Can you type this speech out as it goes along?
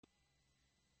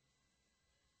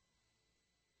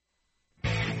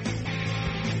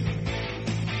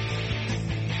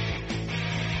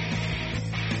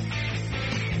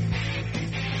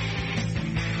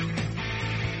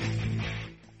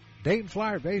Dayton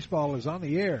Flyer Baseball is on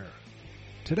the air.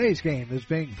 Today's game is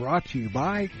being brought to you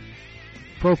by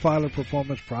Profiler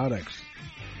Performance Products,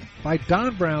 by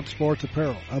Don Brown Sports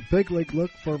Apparel, a big league look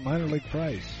for minor league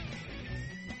price,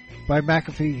 by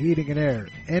McAfee Heating and Air,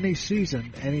 any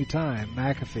season, anytime,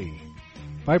 McAfee,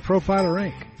 by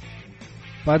Profiler Inc.,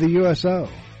 by the USO,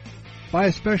 by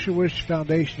a Special Wish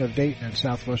Foundation of Dayton and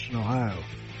Southwestern Ohio,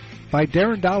 by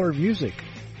Darren Dollar Music,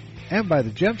 and by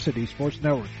the Gem City Sports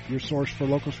Network, your source for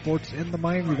local sports in the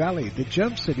Miami Valley, the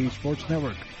Gem City Sports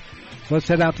Network. So let's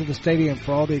head out to the stadium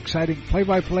for all the exciting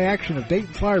play-by-play action of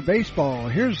Dayton Flyer Baseball.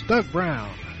 Here's Doug Brown.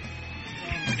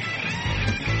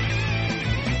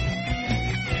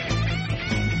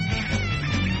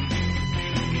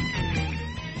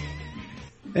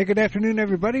 Hey, good afternoon,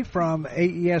 everybody, from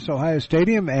AES Ohio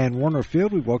Stadium and Warner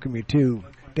Field. We welcome you to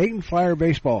Dayton Flyer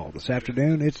Baseball this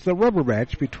afternoon. It's the rubber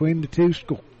match between the two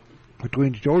schools,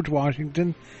 between George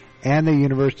Washington and the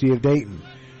University of Dayton.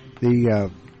 The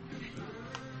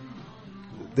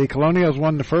Colonials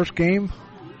won the first game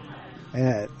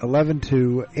at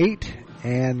 11-8,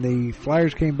 and the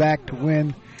Flyers came back to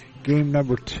win game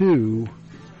number 2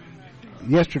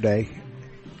 yesterday.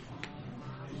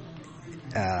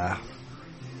 I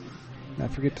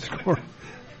forget the score.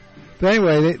 But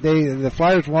anyway, the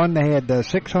Flyers won. They had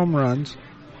 6 home runs,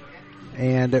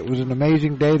 and it was an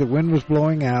amazing day. The wind was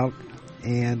blowing out,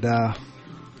 and the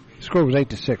score was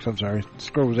 8-6. I'm sorry, the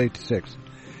score was 8-6,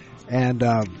 and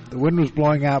the wind was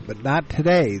blowing out, but not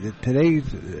today. Today is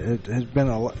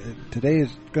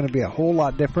going to be a whole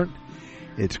lot different.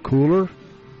 It's cooler.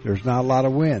 There's not a lot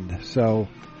of wind, so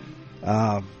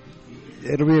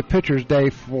it'll be a pitcher's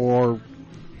day for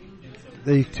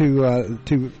the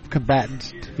two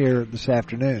combatants here this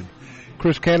afternoon.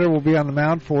 Chris Kaler will be on the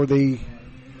mound for the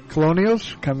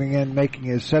Colonials, coming in, making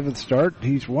his 7th start.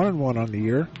 He's 1-1 on the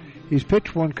year. He's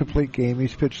pitched 1 complete game.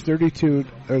 He's pitched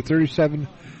 37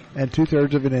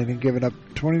 2/3 of an inning, giving up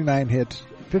 29 hits,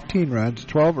 15 runs,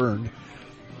 12 earned.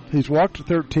 He's walked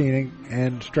 13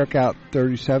 and struck out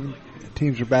 37.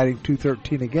 Teams are batting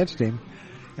 .213 against him,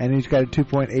 and he's got a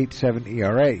 2.87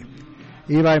 ERA.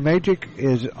 Eli Magic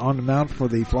is on the mound for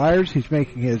the Flyers. He's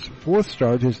making his 4th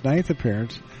start, his 9th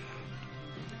appearance.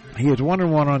 He is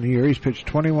 1-1 on the year. He's pitched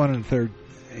 21 1/3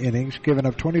 innings, given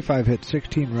up 25 hits,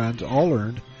 16 runs, all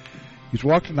earned. He's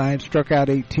walked 9, struck out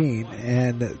 18,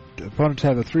 and opponents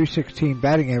have a .316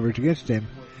 batting average against him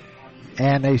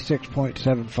and a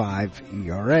 6.75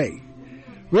 ERA.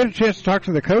 We had a chance to talk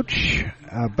to the coach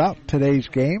about today's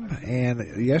game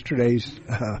and yesterday's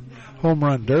home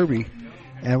run derby.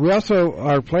 And we also,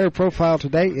 our player profile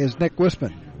today is Nick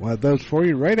Wisman. We'll have those for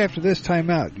you right after this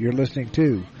timeout. You're listening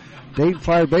to Dayton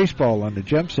Flyer Baseball on the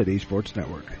Gem City Sports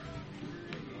Network.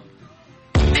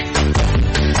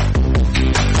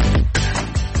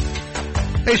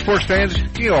 Hey, sports fans,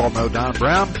 you all know Don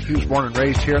Brown. He was born and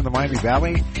raised here in the Miami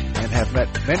Valley and have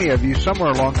met many of you somewhere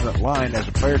along that line as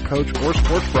a player, coach, or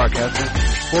sports broadcaster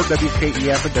for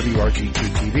WKEF and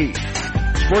WRGT-TV.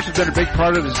 Sports has been a big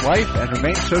part of his life and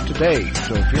remains so today.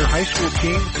 So if your high school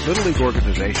team, little league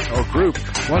organization, or group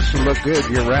wants to look good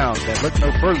year-round, then look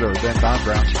no further than Don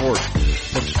Brown Sports.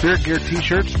 From spirit gear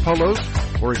t-shirts, polos,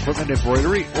 or equipment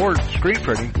embroidery, or screen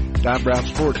printing, Don Brown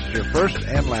Sports is your first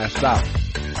and last stop.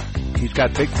 He's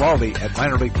got big quality at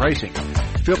minor league pricing.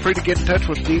 Feel free to get in touch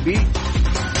with DB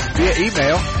via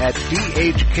email at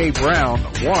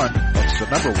dhkbrown1, that's the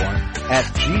number 1, at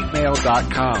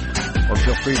gmail.com. Or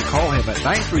feel free to call him at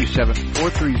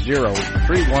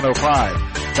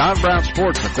 937-430-3105. Don Brown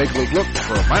Sports, a big league look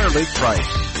for a minor league price.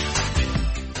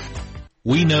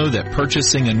 We know that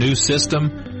purchasing a new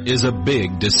system is a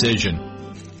big decision.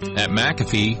 At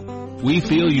McAfee, we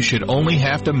feel you should only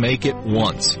have to make it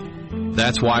once.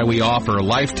 That's why we offer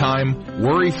lifetime,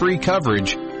 worry-free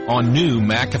coverage on new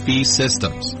McAfee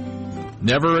systems.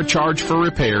 Never a charge for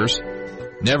repairs,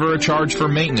 never a charge for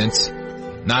maintenance,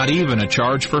 not even a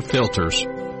charge for filters.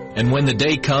 And when the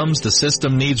day comes the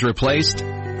system needs replaced,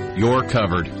 you're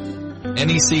covered.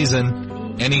 Any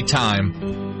season, any time,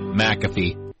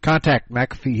 McAfee. Contact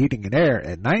McAfee Heating and Air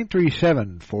at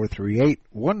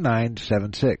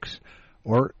 937-438-1976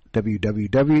 or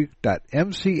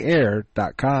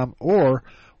www.mcair.com or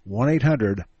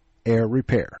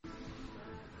 1-800-AIR-REPAIR.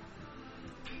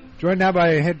 Joined now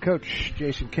by head coach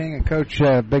Jason King. And Coach,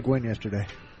 big win yesterday.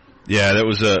 Yeah, it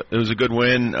was a good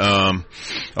win.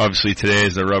 Obviously today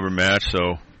is the rubber match,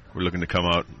 so we're looking to come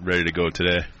out ready to go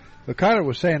today. But Connor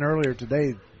was saying earlier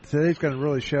today's going to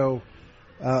really show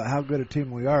how good a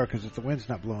team we are because if the wind's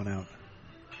not blowing out.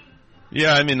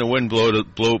 Yeah, I mean the wind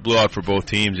blew out for both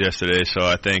teams yesterday, so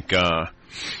I think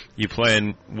you play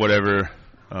in whatever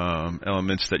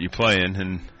elements that you play in,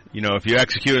 and if you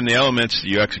execute in the elements,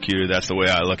 you execute. That's the way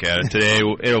I look at it. Today,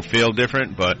 it'll feel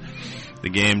different, but the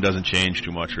game doesn't change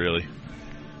too much, really.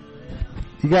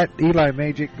 You got Eli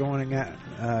Magic going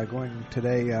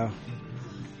today.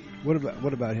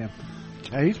 What about him?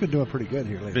 He's been doing pretty good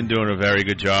here lately. Been doing a very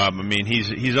good job. I mean,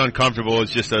 he's uncomfortable.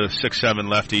 It's just a 6'7"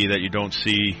 lefty that you don't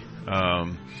see.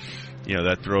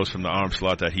 That throws from the arm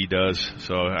slot that he does.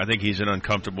 So I think he's an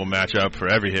uncomfortable matchup for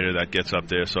every hitter that gets up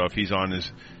there. So if he's on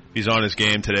his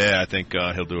game today, I think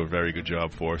he'll do a very good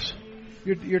job for us.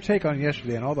 Your take on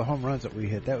yesterday and all the home runs that we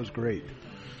hit, that was great.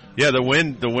 Yeah, the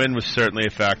wind was certainly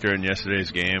a factor in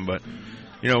yesterday's game, but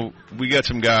we got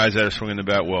some guys that are swinging the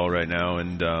bat well right now,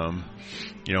 and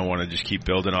want to just keep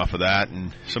building off of that.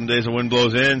 And some days the wind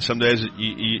blows in, some days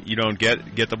you don't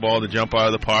get the ball to jump out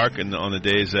of the park, and on the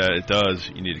days that it does,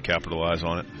 you need to capitalize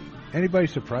on it. Anybody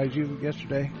surprise you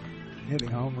yesterday hitting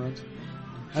home runs?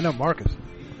 I know Marcus.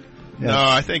 Yeah. No,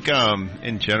 I think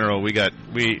in general we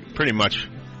pretty much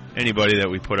anybody that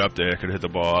we put up there could hit the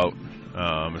ball out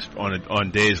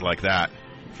on days like that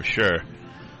for sure.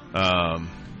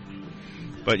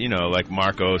 But like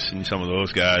Marcos and some of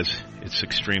those guys, it's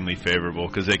extremely favorable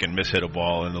because they can mishit a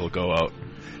ball and it'll go out.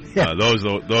 Yeah. Those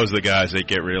are the guys that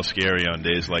get real scary on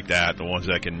days like that. The ones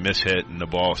that can mishit and the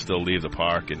ball still leave the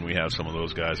park, and we have some of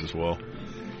those guys as well.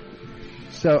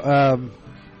 So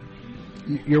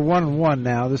you're 1-1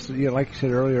 now. This is, like you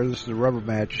said earlier, this is a rubber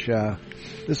match.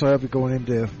 This will help you going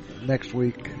into next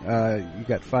week. You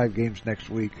got 5 games next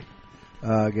week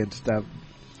against.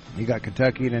 You got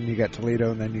Kentucky, and then you got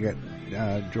Toledo, and then you got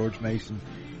George Mason.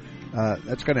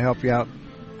 That's going to help you out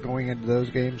going into those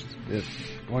games.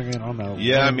 Going in on the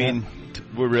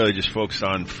we're really just focused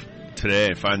on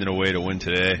today, finding a way to win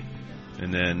today,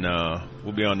 and then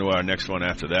we'll be on to our next one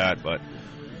after that. But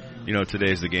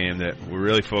today's the game that we're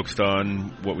really focused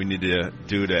on. What we need to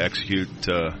do to execute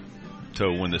to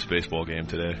win this baseball game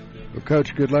today. Well,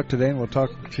 Coach, good luck today, and we'll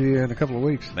talk to you in a couple of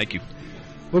weeks. Thank you.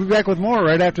 We'll be back with more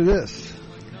right after this.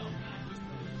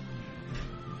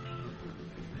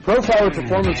 Profiler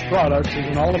Performance Products is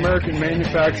an all-American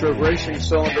manufacturer of racing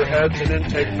cylinder heads and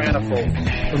intake manifolds.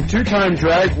 From 2-time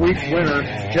Drag Week winner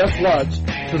Jeff Lutz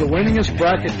to the winningest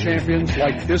bracket champions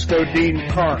like Disco Dean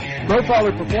Karn,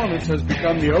 Profiler Performance has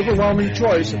become the overwhelming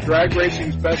choice of drag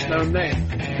racing's best-known name.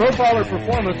 Profiler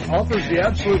Performance offers the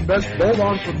absolute best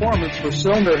bolt-on performance for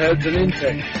cylinder heads and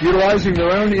intake, utilizing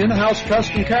their own in-house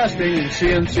custom casting and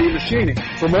CNC machining.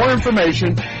 For more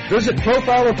information, visit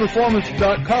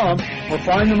profilerperformance.com or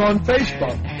find them on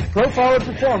Facebook. Profiler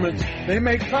Performance, they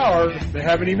make power they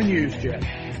haven't even used yet.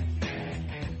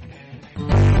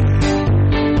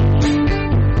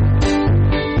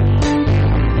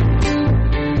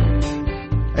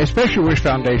 A Special Wish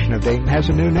Foundation of Dayton has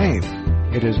a new name.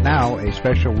 It is now a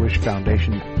Special Wish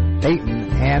Foundation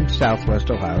Dayton and Southwest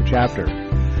Ohio chapter.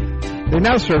 They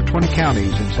now serve 20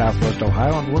 counties in Southwest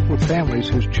Ohio and work with families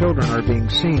whose children are being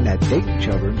seen at Dayton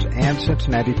Children's and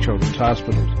Cincinnati Children's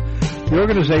Hospitals. The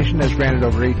organization has granted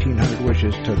over 1,800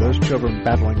 wishes to those children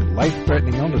battling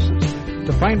life-threatening illnesses.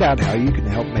 To find out how you can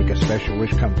help make a special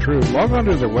wish come true, log on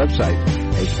to their website,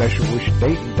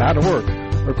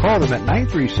 aspecialwishdayton.org, or call them at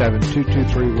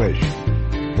 937-223-WISH.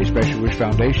 A Special Wish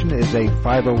Foundation is a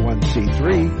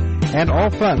 501c3, and all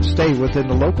funds stay within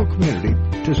the local community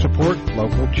to support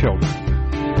local children.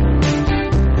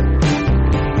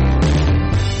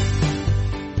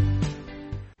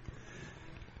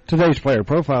 Today's player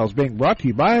profile is being brought to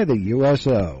you by the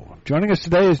USO. Joining us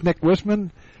today is Nick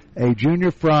Wisman, a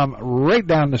junior from right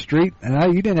down the street.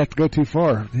 And you didn't have to go too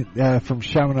far from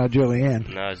Chaminade Julienne.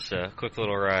 No, it's a quick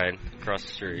little ride across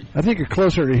the street. I think you're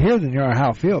closer to here than you are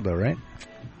Howe Field, though, right?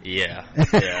 Yeah.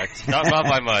 It's not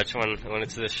by much. When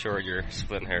it's this short, you're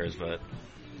splitting hairs, but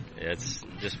it's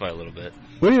just by a little bit.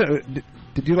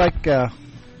 Did you like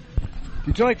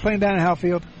playing down at Howe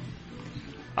Field?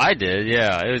 I did,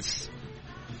 yeah. It was.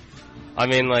 I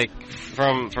mean, like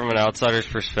from an outsider's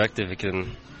perspective, it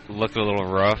can look a little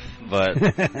rough, but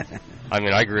I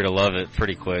mean, I grew to love it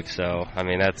pretty quick. So I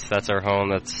mean, that's our home.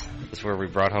 That's where we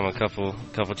brought home a couple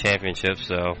championships.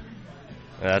 So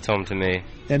that's home to me.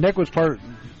 And Nick was part of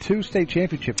 2 state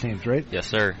championship teams, right? Yes,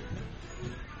 sir.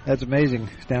 That's amazing.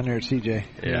 It's down there at CJ.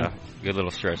 Yeah, good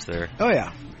little stretch there. Oh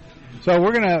yeah. So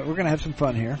we're gonna have some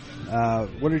fun here.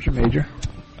 What is your major?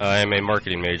 I am a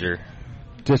marketing major.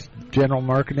 Just general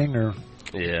marketing, or?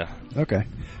 Yeah. Okay.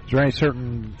 Is there any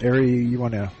certain area you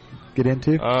want to get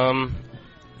into? I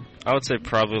would say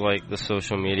probably like the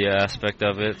social media aspect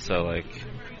of it. So like,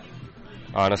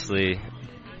 honestly,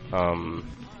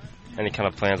 any kind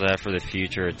of plans I have for the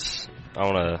future, I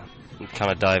want to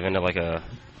kind of dive into like a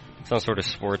some sort of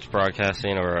sports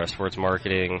broadcasting or sports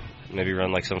marketing, maybe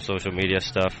run like some social media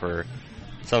stuff or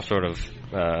some sort of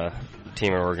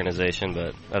team or organization,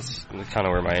 but that's kind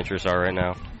of where my interests are right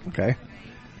now. Okay.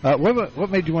 What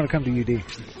made you want to come to UD?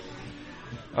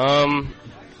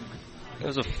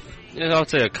 I would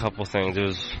say a couple things. It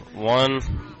was one,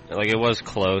 like it was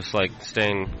close, like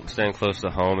staying close to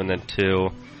home, and then two,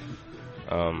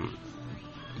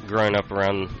 growing up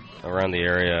around the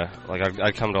area. Like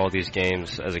I'd come to all these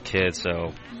games as a kid,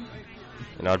 so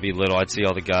I'd be little. I'd see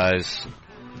all the guys,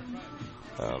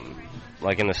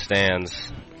 like in the stands,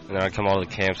 and then I'd come all to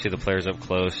the camp, see the players up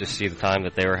close, just see the time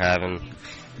that they were having,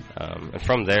 and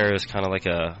from there it was kind of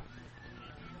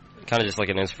just like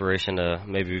an inspiration to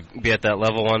maybe be at that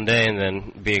level one day, and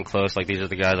then being close, like these are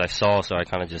the guys I saw, so I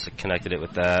kind of just connected it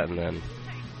with that. And then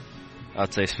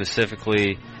I'd say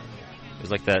specifically, it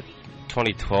was like that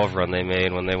 2012 run they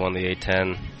made when they won the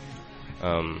A-10.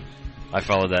 I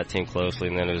followed that team closely,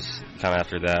 and then it was kind of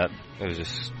after that, it was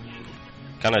just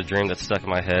kind of a dream that stuck in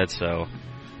my head. So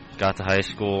got to high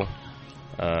school,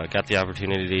 got the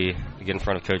opportunity to get in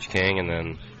front of Coach King, and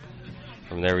then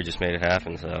from there we just made it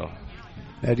happen. So.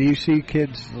 Now, do you see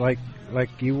kids like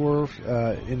you were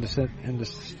in the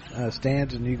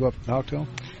stands, and you go up and talk to them?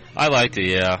 I like to,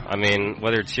 yeah. I mean,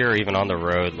 whether it's here or even on the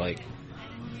road,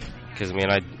 because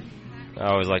I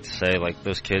always like to say, like,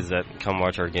 those kids that come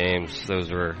watch our games,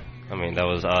 that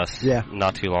was us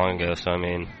not too long ago. So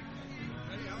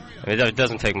it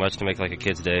doesn't take much to make like a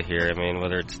kid's day here. I mean,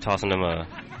 whether it's tossing them a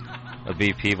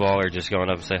BP ball or just going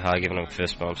up and say hi, giving them a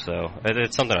fist bump. So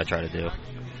it's something I try to do.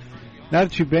 Now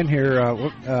that you've been here,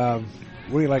 what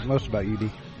do you like most about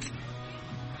UD?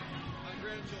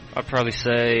 I'd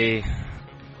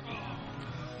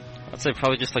say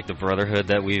probably just like the brotherhood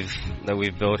that we've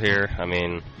built here. I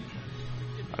mean,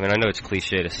 I know it's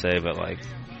cliche to say, but like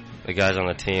the guys on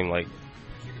the team, like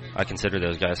I consider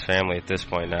those guys family at this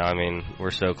point now. I mean,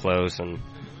 we're so close, and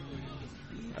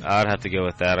I'd have to go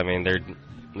with that. I mean, they're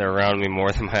around me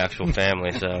more than my actual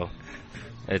family, so.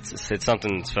 It's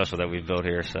something special that we've built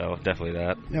here, so definitely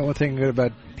that. Yeah, one thing good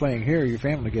about playing here, your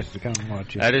family gets to come and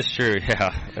watch you. That is true,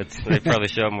 yeah. They probably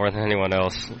show up more than anyone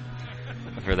else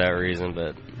for that reason,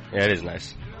 but yeah, it is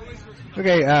nice.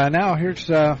 Okay, now here's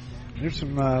some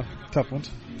tough ones.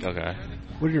 Okay.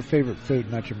 What is your favorite food,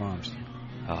 not your mom's?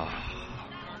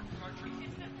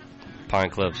 Pine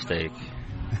Club steak.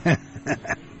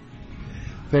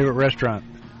 Favorite restaurant?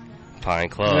 Pine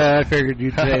Club. I figured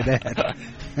you'd say that.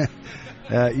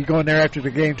 You going there after the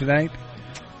game tonight?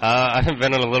 I haven't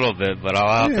been in a little bit, but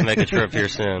I'll have to make a trip here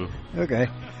soon. Okay.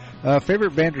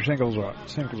 Favorite band or singles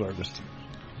artist?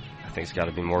 I think it's got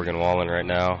to be Morgan Wallen right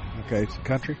now. Okay, it's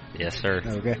country? Yes, sir.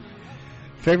 Okay.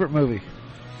 Favorite movie?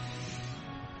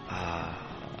 I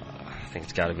think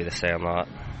it's got to be The Sandlot.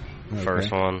 Okay.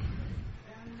 First one.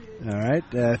 All right.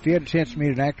 If you had a chance to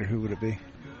meet an actor, who would it be?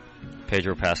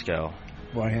 Pedro Pascal.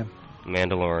 Why him?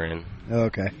 Mandalorian.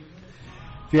 Okay.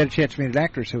 If you had a chance to meet an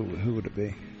actress, who would it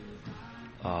be?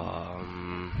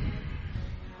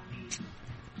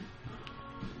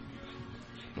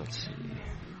 Let's see.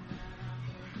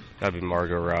 Gotta be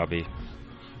Margot Robbie.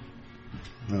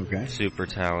 Okay. Super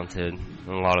talented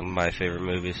in a lot of my favorite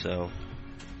movies, so.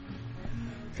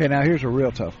 Okay, now here's a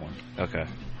real tough one. Okay.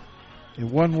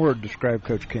 In one word, describe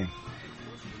Coach King.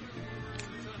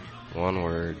 One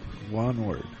word. One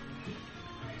word.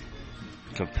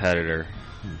 Competitor.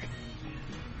 Okay.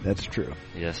 That's true.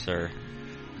 Yes, sir.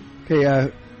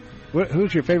 Okay,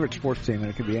 who's your favorite sports team?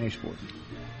 And it could be any sport.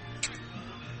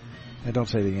 And don't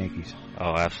say the Yankees.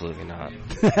 Oh, absolutely not.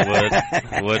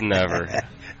 Would never.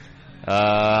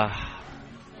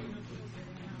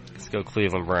 Let's go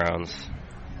Cleveland Browns.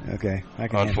 Okay.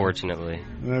 Unfortunately.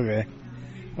 Okay.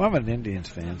 Well, I'm an Indians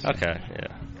fan. So. Okay,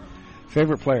 yeah.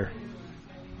 Favorite player?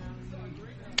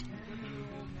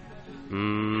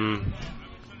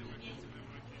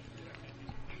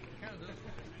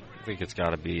 I think it's got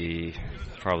to be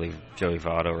probably Joey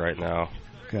Votto right now.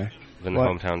 Okay. Been the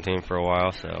hometown team for a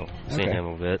while, so seen him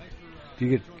a bit.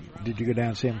 Did you go down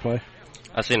and see him play?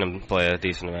 I've seen him play a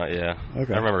decent amount, yeah.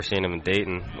 Okay. I remember seeing him in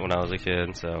Dayton when I was a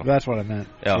kid, so. That's what I meant.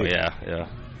 Oh, yeah.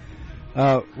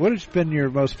 What has been your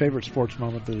most favorite sports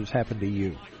moment that has happened to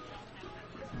you?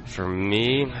 For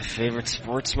me, my favorite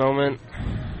sports moment?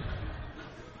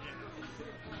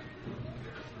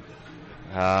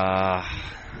 I'd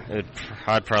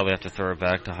probably have to throw it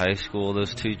back to high school,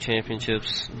 those 2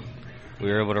 championships we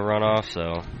were able to run off,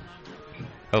 so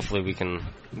hopefully we can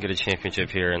get a championship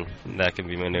here, and that can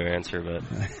be my new answer, but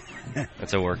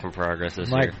it's a work in progress this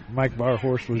year. Mike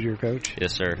Barhorse was your coach?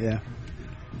 Yes, sir. Yeah.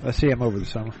 I see him over the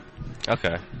summer.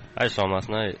 Okay. I just saw him last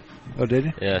night. Oh, did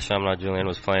you? Yeah, Chaminade Julian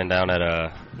was playing down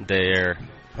at Day Air.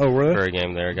 Oh, really? For a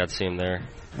game there. Got to see him there.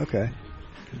 Okay.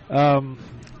 Do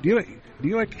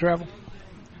you like to travel?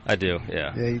 I do,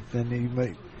 yeah. Yeah, then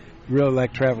you really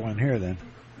like traveling here then.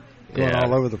 Going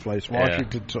all over the place.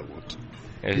 Washington.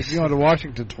 You're going to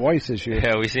Washington twice this year.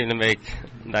 Yeah, we seem to make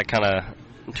that kind of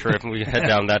trip. We head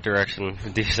down that direction a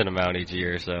decent amount each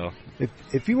year. So,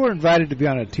 if you were invited to be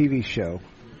on a TV show,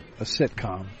 a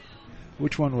sitcom,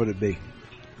 which one would it be?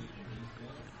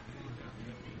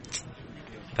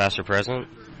 Past or present?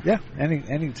 Yeah, any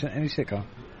sitcom.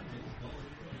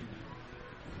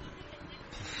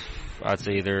 I'd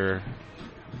say either.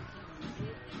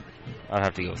 I'd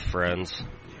have to go with Friends.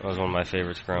 That was one of my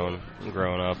favorites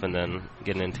growing up, and then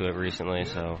getting into it recently.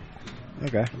 So,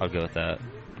 okay, I'll go with that.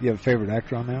 You have a favorite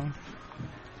actor on that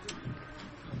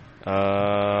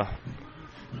one?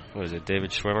 What is it? David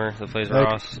Schwimmer that plays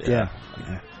Ross. Yeah.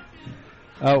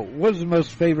 What is the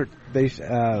most favorite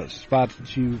spot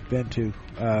that you've been to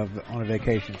on a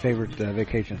vacation? Favorite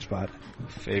vacation spot?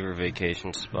 Favorite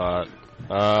vacation spot.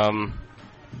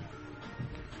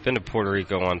 Been to Puerto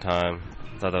Rico one time.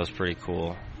 Thought that was pretty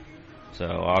cool. So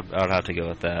I'd have to go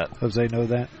with that. Jose know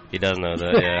that? He does know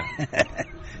that, yeah.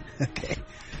 Okay.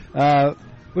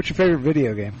 What's your favorite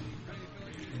video game?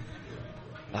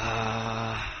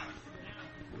 I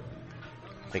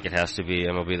think it has to be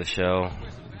MLB The Show.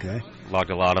 Okay. Logged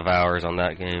a lot of hours on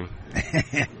that game.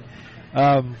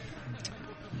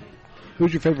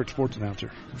 Who's your favorite sports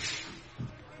announcer?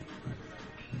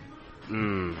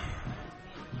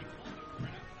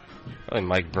 Probably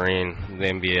Mike Breen, the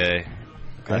NBA.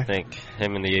 Okay. I think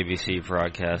him and the ABC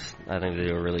broadcast, I think they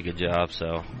do a really good job,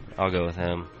 so I'll go with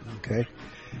him. Okay.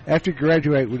 After you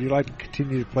graduate, would you like to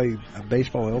continue to play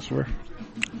baseball elsewhere?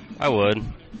 I would.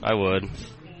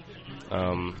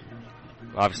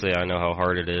 Obviously, I know how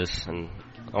hard it is and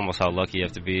almost how lucky you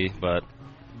have to be, but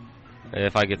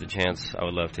if I get the chance, I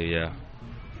would love to, yeah.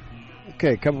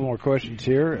 Okay, a couple more questions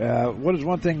here. What is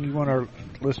one thing you want our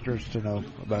listeners to know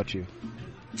about you?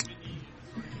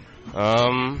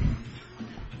 I'd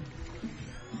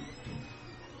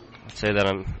say that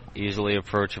I'm easily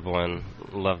approachable and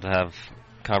love to have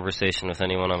conversation with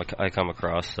anyone I come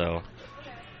across, so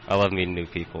I love meeting new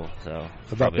people, so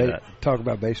probably that. Talk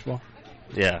about baseball?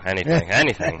 Yeah, anything.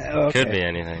 Okay. Could be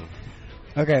anything.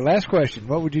 Okay, last question.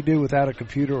 What would you do without a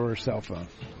computer or a cell phone?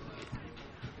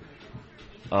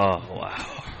 Oh,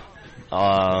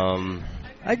 wow.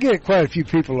 I get quite a few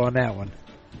people on that one.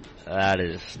 That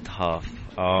is tough.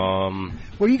 Well,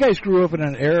 you guys grew up in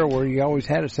an era where you always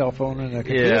had a cell phone and a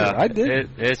computer. Yeah, I did.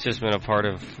 It's just been a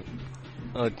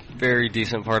very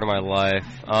decent part of my life.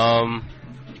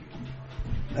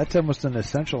 That's almost an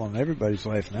essential in everybody's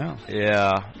life now.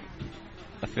 Yeah.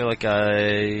 I feel like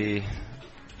I'd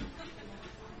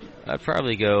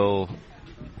probably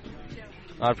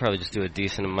just do a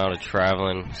decent amount of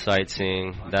traveling,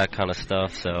 sightseeing, that kind of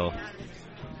stuff, so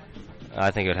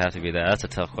I think it would have to be that. That's a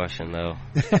tough question, though.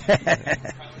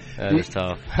 That is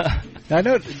tough. I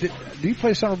know. Do you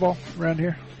play summer ball around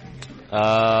here?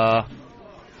 I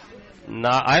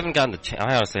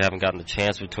honestly haven't gotten the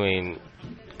chance between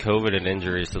COVID and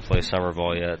injuries to play summer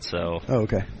ball yet, so. Oh,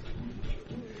 okay.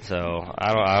 So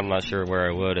I'm not sure where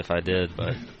I would if I did,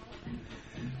 but.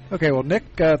 Okay, well, Nick,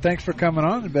 thanks for coming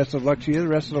on, and best of luck to you the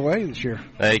rest of the way this year.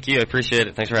 Thank you. I appreciate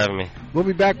it. Thanks for having me. We'll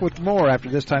be back with more after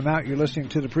this time out. You're listening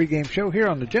to the pregame show here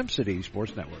on the Gem City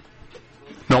Sports Network.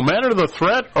 No matter the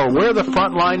threat or where the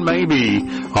front line may be,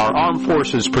 our armed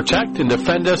forces protect and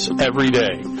defend us every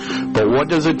day. But what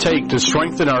does it take to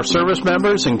strengthen our service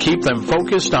members and keep them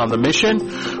focused on the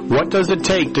mission? What does it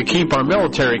take to keep our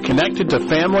military connected to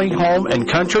family, home,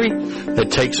 and country?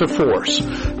 It takes a force.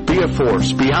 Be a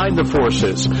force behind the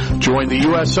forces. Join the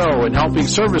USO in helping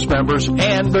service members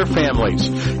and their families.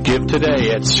 Give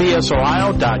today at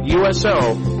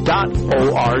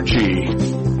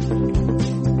csohio.uso.org.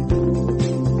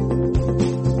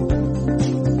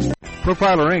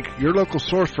 Profiler Inc., your local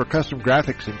source for custom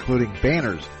graphics including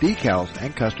banners, decals,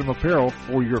 and custom apparel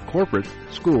for your corporate,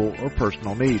 school, or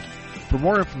personal needs. For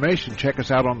more information, check us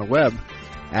out on the web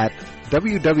at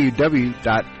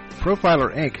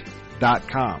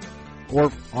www.profilerinc.com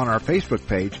or on our Facebook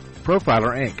page,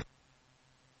 Profiler Inc.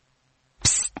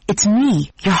 Psst, it's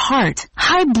me, your heart. Hi.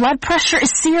 high blood pressure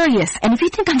is serious, and if you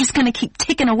think I'm just going to keep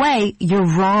ticking away, you're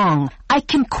wrong. I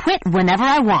can quit whenever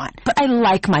I want, but I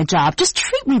like my job. Just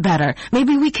treat me better.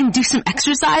 Maybe we can do some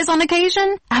exercise on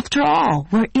occasion? After all,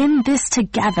 we're in this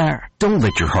together. Don't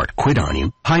let your heart quit on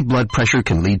you. High blood pressure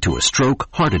can lead to a stroke,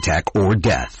 heart attack, or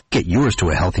death. Get yours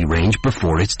to a healthy range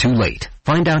before it's too late.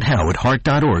 Find out how at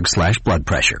heart.org/blood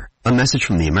pressure. A message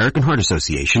from the American Heart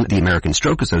Association, the American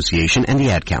Stroke Association, and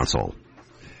the Ad Council.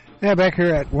 Yeah, back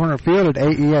here at Warner Field at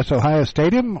AES Ohio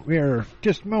Stadium, we are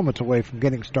just moments away from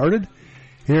getting started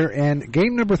here in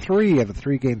game number 3 of a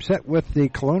 3-game set with the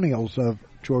Colonials of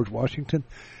George Washington.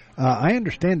 I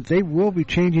understand they will be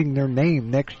changing their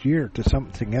name next year to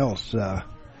something else. So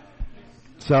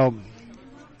I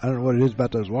don't know what it is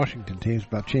about those Washington teams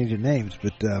about changing names,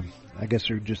 but I guess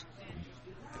they're just,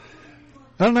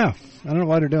 I don't know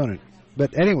why they're doing it.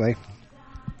 But anyway,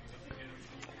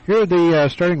 here are the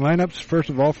starting lineups, first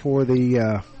of all, for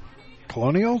the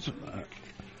Colonials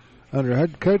under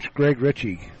head coach Greg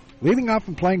Ritchie. Leading off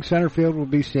and playing center field will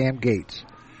be Sam Gates.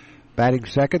 Batting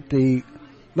second, the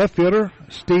left fielder,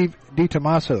 Steve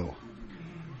DiTomaso.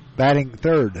 Batting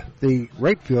third, the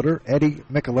right fielder, Eddie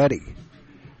Micheletti.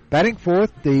 Batting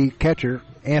fourth, the catcher,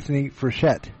 Anthony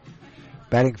Frechette.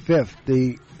 Batting fifth,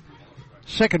 the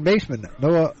second baseman,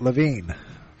 Noah Levine.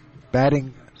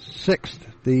 Batting sixth,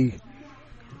 the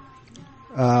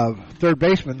third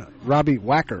baseman, Robbie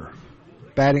Wacker.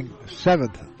 Batting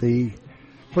seventh, the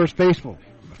first baseman,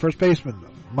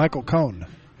 Michael Cohn.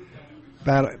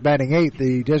 Batting eighth,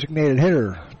 the designated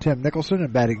hitter, Tim Nicholson.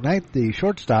 And batting ninth, the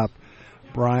shortstop,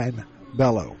 Brian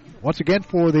Bello. Once again,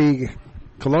 for the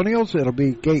Colonials, it'll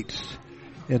be Gates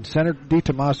in center,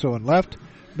 DiTomaso in left,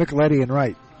 Micheletti in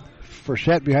right.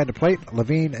 Frechette behind the plate,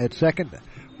 Levine at second,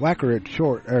 Wacker at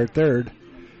third,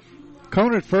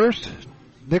 Cohn at first,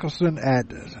 Nicholson at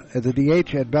the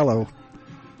DH, and Bello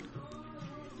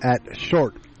at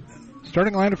short.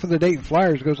 Starting lineup for the Dayton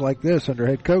Flyers goes like this under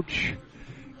head coach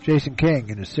Jason King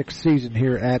in his 6th season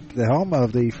here at the helm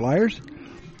of the Flyers.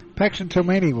 Paxton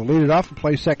Tomani will lead it off and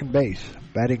play second base.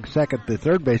 Batting second, the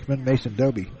third baseman, Mason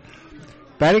Doby.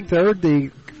 Batting third,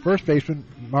 the first baseman,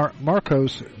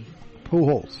 Marcos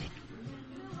Pujols.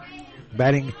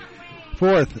 Batting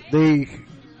fourth, the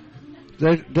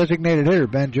designated hitter,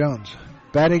 Ben Jones.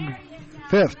 Batting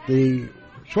fifth, the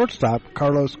shortstop,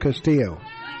 Carlos Castillo.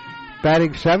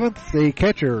 Batting seventh, the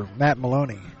catcher, Matt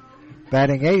Maloney.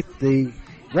 Batting eighth, the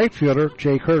right fielder,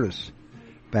 Jay Curtis.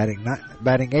 Batting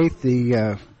eighth,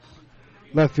 the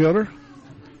left fielder,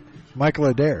 Michael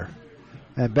Adair.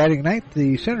 And batting ninth,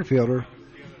 the center fielder,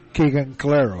 Keegan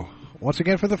Calero. Once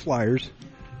again for the Flyers,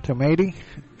 Tomati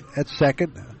at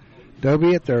second,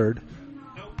 Doby at third,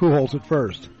 Pujols at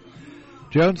first.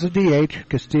 Jones the DH,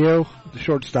 Castillo the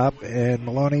shortstop, and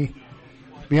Maloney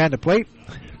behind the plate.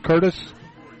 Curtis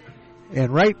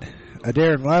in right,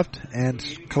 Adair in left, and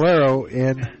Calero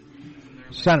in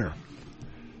center.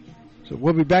 So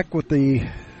we'll be back with the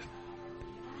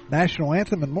national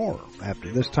anthem and more after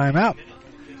this timeout.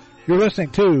 You're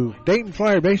listening to Dayton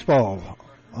Flyer Baseball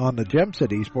on the Gem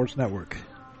City Sports Network.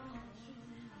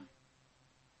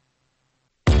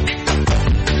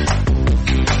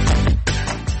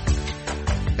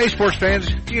 Hey sports fans,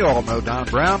 you all know Don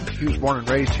Brown. He was born and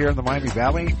raised here in the Miami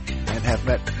Valley and have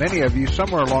met many of you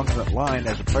somewhere along that line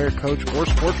as a player, coach, or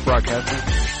sports broadcaster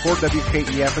for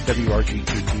WKEF and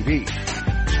WRGT-TV.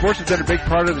 Sports has been a big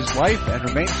part of his life and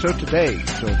remains so today.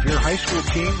 So if your high school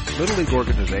team, little league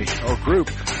organization, or group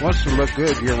wants to look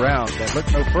good year-round, then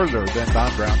look no further than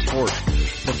Don Brown Sports.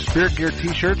 From spirit gear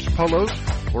t-shirts, polos,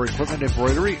 or equipment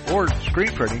embroidery, or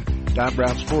screen printing, Don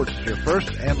Brown Sports is your first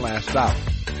and last stop.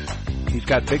 He's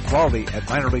got big quality at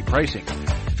minor league pricing.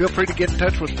 Feel free to get in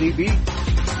touch with DB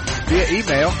via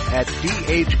email at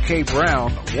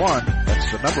dhkbrown1,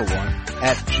 that's the number 1,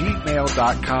 at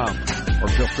gmail.com. Or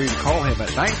feel free to call him at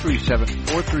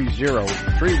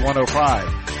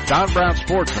 937-430-3105. Don Brown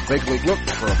Sports, a big league look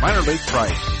for a minor league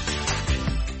price.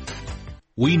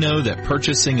 We know that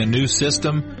purchasing a new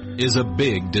system is a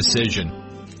big decision.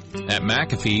 At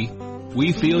McAfee,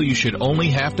 we feel you should only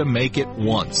have to make it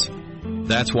once.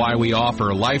 That's why we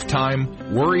offer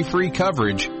lifetime, worry-free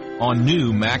coverage on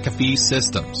new McAfee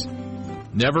systems.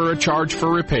 Never a charge for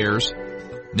repairs,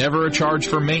 never a charge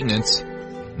for maintenance,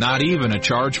 not even a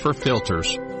charge for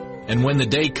filters. And when the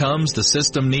day comes the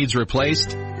system needs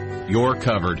replaced, you're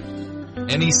covered.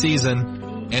 Any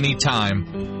season, any time,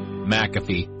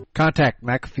 McAfee. Contact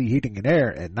McAfee Heating and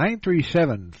Air at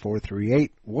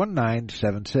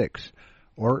 937-438-1976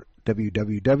 or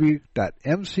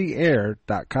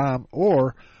www.mcair.com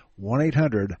or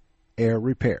 1-800-848-8255. Air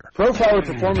Repair. Profiler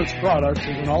Performance Products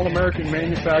is an all-American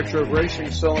manufacturer of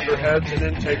racing cylinder heads and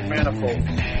intake manifolds.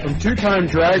 From two-time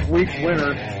Drag Week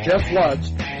winner Jeff Lutz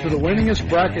to the winningest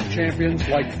bracket champions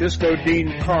like Disco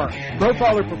Dean Carnes,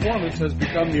 Profiler Performance has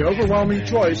become the overwhelming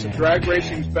choice of drag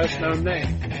racing's best-known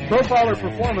name. Profiler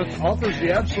Performance offers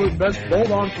the absolute best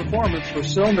bolt-on performance for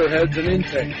cylinder heads and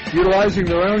intake, utilizing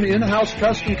their own in-house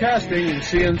custom casting and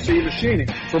CNC machining.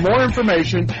 For more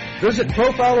information, visit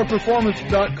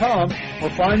ProfilerPerformance.com or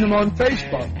find them on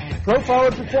Facebook.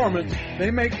 Profiler Performance, they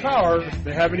make power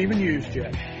they haven't even used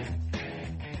yet.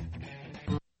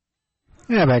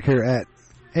 Yeah, back here at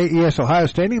AES Ohio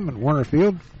Stadium in Warner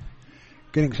Field,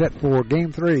 getting set for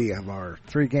Game 3 of our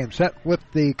 3-game set with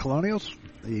the Colonials.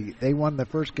 They won the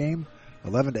first game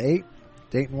 11-8.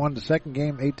 Dayton won the second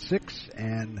game 8-6,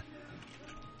 and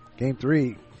Game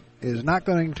 3 is not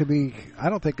going to be, I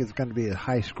don't think it's going to be a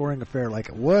high-scoring affair like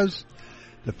it was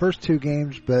the first two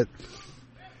games, but,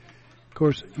 of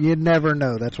course, you never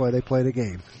know. That's why they play the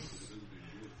game.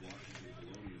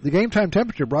 The game time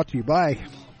temperature brought to you by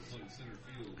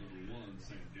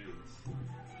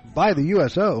the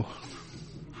USO.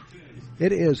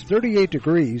 It is 38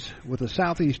 degrees with a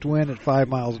southeast wind at 5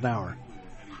 miles an hour.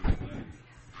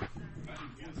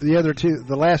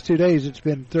 The last 2 days, it's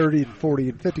been 30 and 40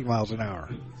 and 50 miles an hour.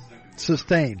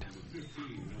 Sustained.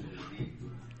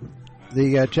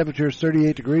 The temperature is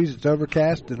 38 degrees. It's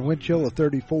overcast and wind chill of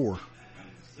 34.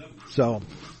 So,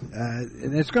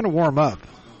 and it's going to warm up.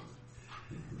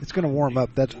 It's going to warm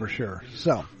up, that's for sure.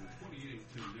 So,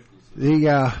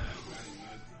 the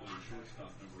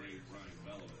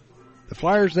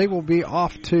Flyers, they will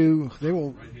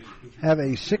have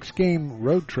a 6-game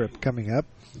road trip coming up,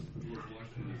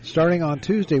 starting on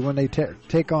Tuesday when they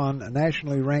take on a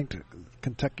nationally ranked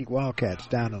Kentucky Wildcats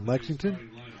down in Lexington.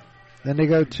 Then they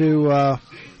go to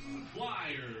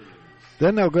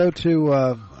they'll go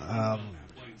to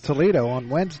Toledo on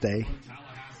Wednesday.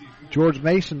 George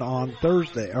Mason on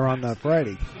Thursday or on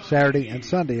Friday, Saturday, and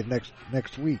Sunday of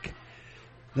next week.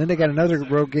 Then they got another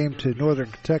road game to Northern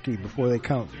Kentucky before they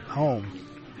come home,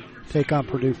 take on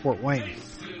Purdue Fort Wayne.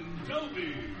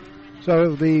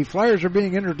 So the Flyers are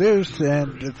being introduced,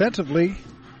 and defensively,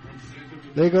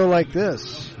 they go like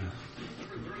this.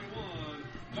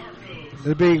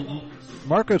 It'll be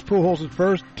Marcos Pujols at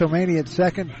first, Tomani at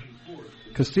second,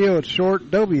 Castillo at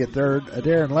short, Doby at third,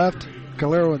 Adair in left,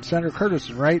 Calero in center, Curtis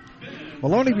in right,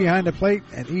 Maloney behind the plate,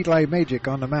 and Eli Magic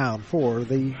on the mound for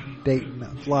the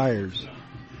Dayton Flyers.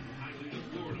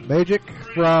 Magic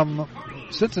from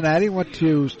Cincinnati went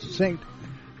to St.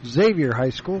 Xavier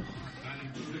High School,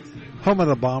 home of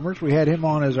the Bombers. We had him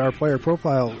on as our player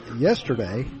profile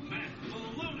yesterday.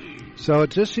 So it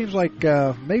just seems like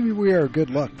maybe we are good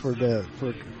luck for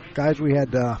guys. We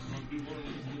had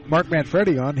Mark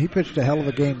Manfredi on. He pitched a hell of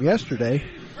a game yesterday.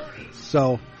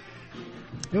 So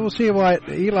we'll see what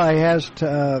Eli has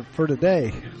for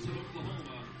today.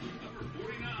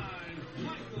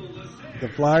 The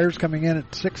Flyers coming in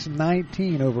at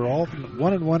 6-19 overall,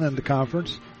 1-1 in the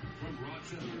conference.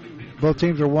 Both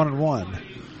teams are 1-1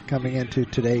 coming into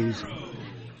today's,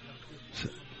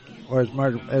 or as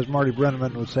Marty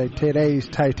Brenneman would say, today's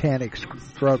Titanic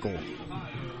struggle.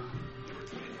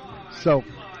 So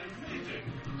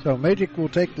Magic will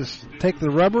toe the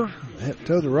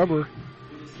rubber,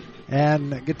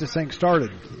 and get this thing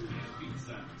started.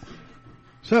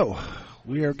 So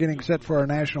we are getting set for our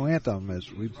national anthem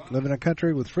as we live in a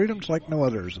country with freedoms like no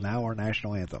others. Now our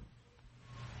national anthem.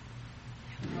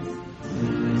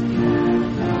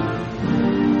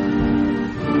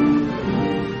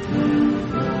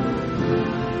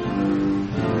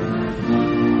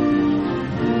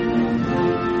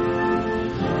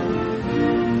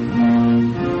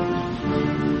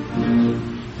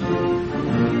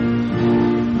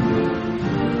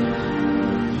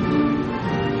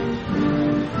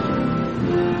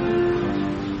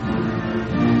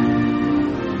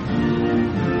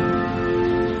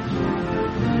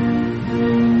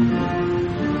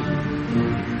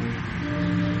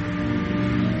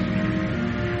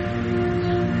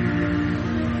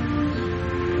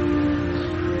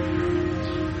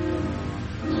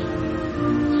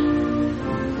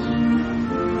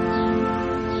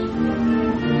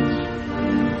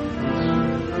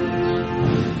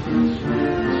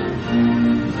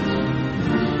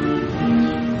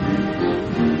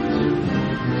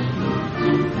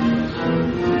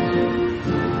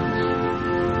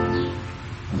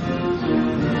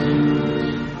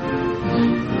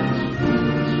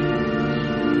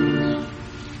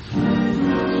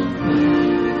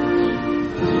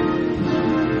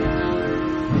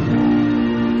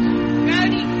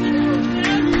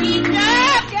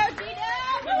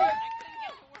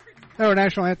 our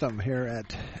national anthem here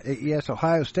at AES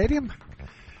Ohio Stadium.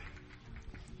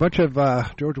 Bunch of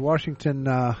George Washington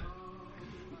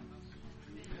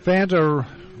fans are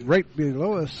right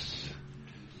below us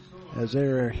as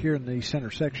they're here in the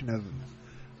center section of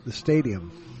the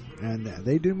stadium. And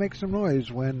they do make some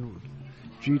noise when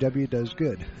GW does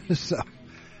good. So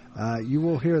you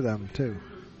will hear them too.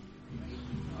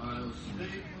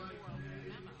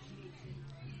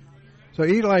 So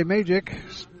Eli Magic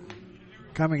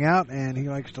coming out, and he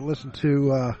likes to listen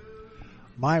to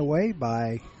My Way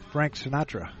by Frank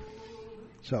Sinatra.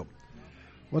 So,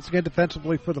 once again,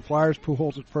 defensively for the Flyers,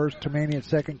 Pujols at first, Tomani at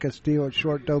second, Castillo at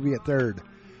short, Doby at third.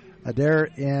 Adair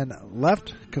in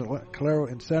left, Calero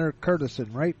in center, Curtis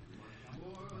in right.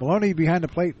 Maloney behind the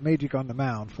plate, Magic on the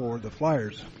mound for the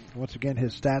Flyers. Once again,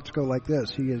 his stats go like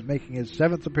this. He is making his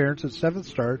 7th appearance, his 7th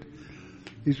start.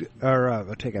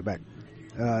 I'll take it back.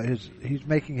 He's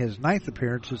making his 9th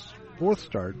appearance, his 4th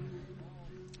start.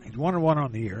 He's 1-1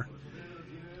 on the year.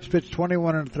 He's pitched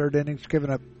 21 in the third innings, given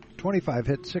up 25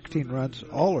 hits, 16 runs,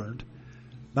 all earned,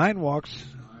 9 walks,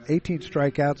 18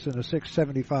 strikeouts, and a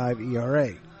 6.75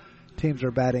 ERA. Teams are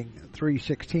batting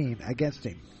 .316 against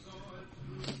him.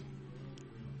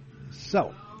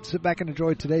 So, sit back and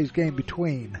enjoy today's game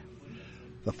between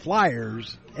the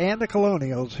Flyers and the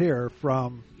Colonials here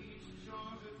from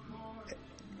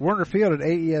Warner Field at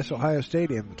AES Ohio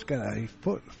Stadium. It's got a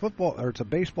it's a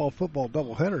baseball-football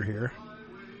doubleheader here,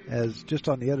 as just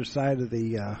on the other side of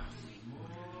the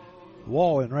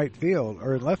wall in right field,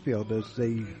 or in left field, is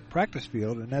the practice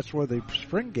field, and that's where the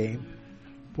spring game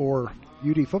for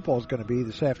UD football is going to be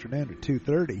this afternoon at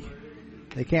 2:30.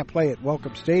 They can't play at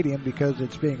Welcome Stadium because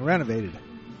it's being renovated.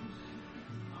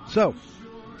 So,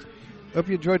 hope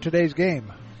you enjoyed today's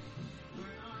game.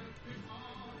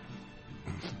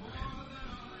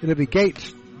 It'll be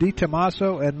Gates,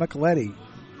 DiTomaso, and Micheletti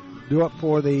due up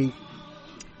for the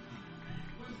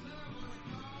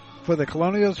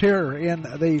Colonials here in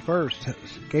the first.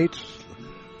 Gates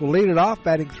will lead it off,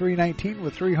 batting .319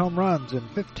 with 3 home runs and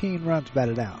 15 runs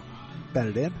batted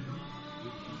in.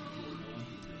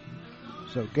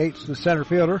 So Gates, the center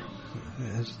fielder,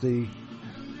 as the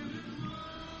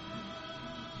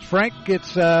Frank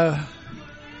gets, or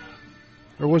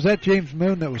was that James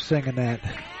Moon that was singing that?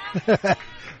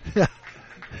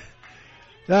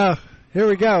 Now, here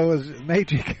we go, as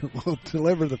Magic will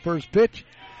deliver the first pitch.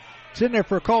 It's in there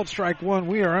for a called strike one.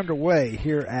 We are underway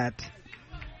here at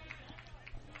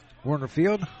Warner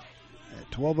Field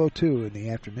at 12:02 in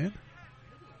the afternoon.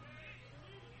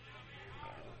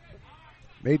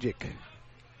 Magic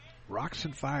rocks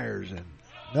and fires, and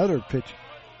another pitch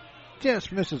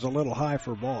just misses a little high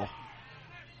for a ball.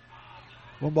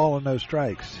 1 ball and no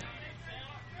strikes.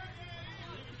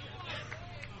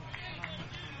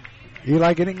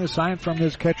 Eli getting the sign from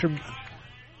his catcher,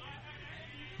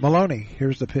 Maloney.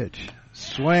 Here's the pitch.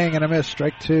 Swing and a miss,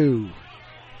 strike 2.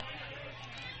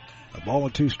 A ball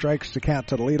and 2 strikes to count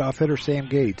to the leadoff hitter, Sam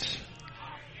Gates.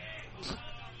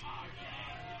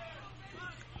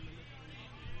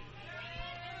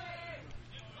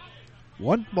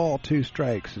 One ball, 2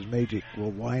 strikes as Magic will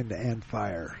wind and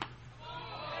fire.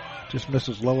 Just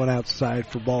misses low and outside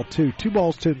for ball 2. 2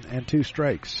 balls and 2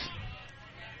 strikes.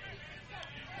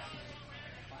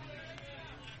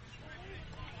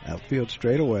 Outfield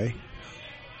straightaway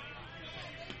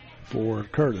for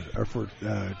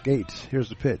Gates. Here's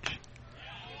the pitch.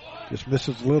 Just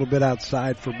misses a little bit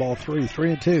outside for ball 3.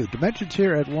 3-2. Dimensions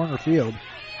here at Warner Field.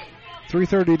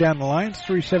 330 down the lines,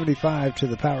 375 to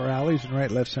the power alleys in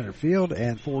right, left center field,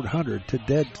 and 400 to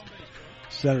dead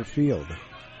center field.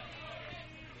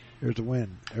 There's a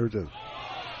win. There's a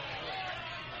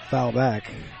foul back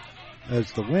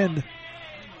as the wind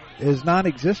is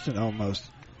non-existent almost.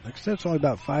 Like I said, it's only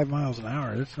about 5 miles an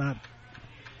hour. It's not,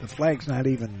 the flag's not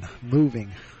even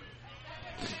moving.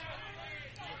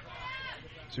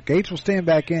 So Gates will stand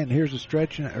back in. Here's a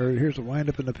stretch, or here's a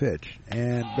windup in the pitch.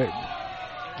 And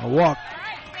a walk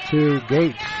to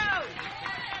Gates.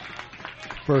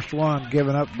 First one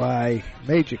given up by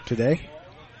Magic today.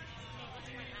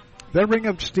 They'll bring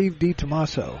up Steve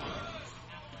DiTomaso.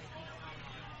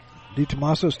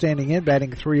 DiTomaso standing in,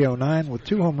 batting .309 with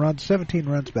 2 home runs, 17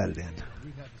 runs batted in.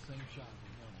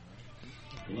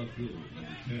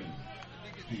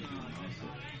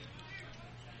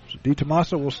 So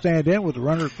DiTomaso will stand in with a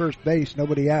runner at first base,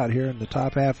 nobody out here in the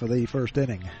top half of the first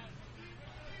inning.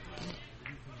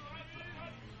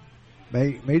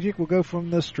 Magic will go from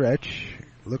the stretch,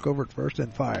 look over at first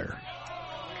and fire.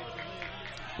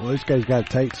 Well, this guy's got a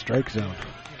tight strike zone.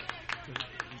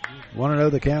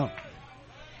 1-0 the count.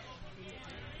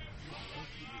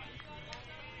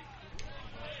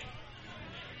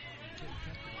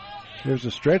 Here's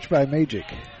a stretch by Magic.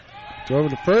 Throw over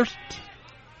to first.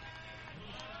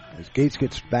 As Gates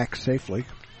gets back safely.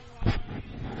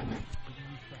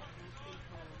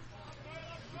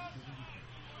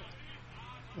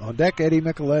 On deck, Eddie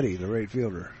Micheletti, the right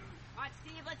fielder. All right,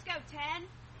 Steve, let's go, 10.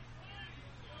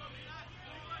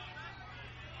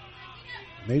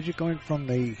 Magic going from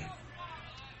the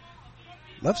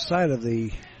left side of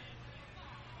the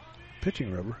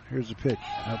pitching rubber. Here's the pitch.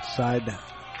 Outside,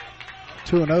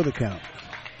 2-0 the count.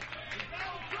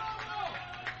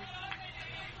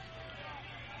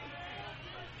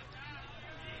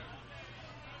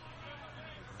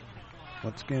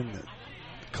 Once again,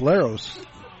 Caleros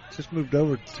just moved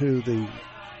over to the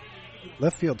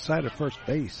left field side of first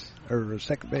base, or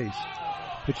second base.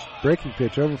 Breaking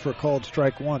pitch over for a called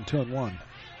strike one, 2-1. Go,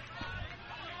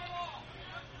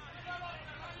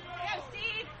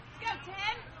 Steve. Go, 10.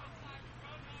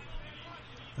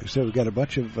 Like I said, we got a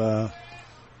bunch of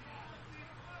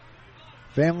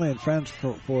family and friends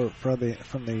from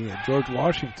the George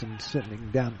Washington sitting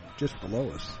down just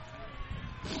below us.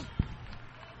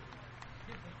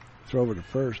 Throw over to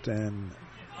first, and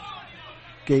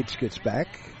Gates gets back.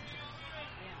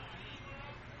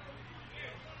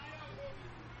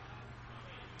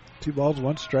 Two balls,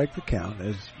 one strike the count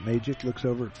as Magic looks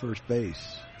over at first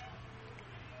base.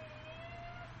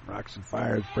 Rocks and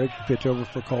fires, breaking pitch over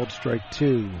for called strike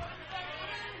 2.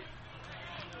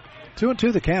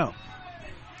 2-2 the count.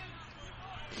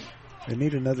 They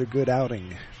need another good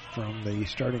outing from the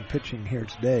starting pitching here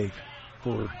today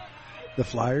for the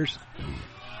Flyers.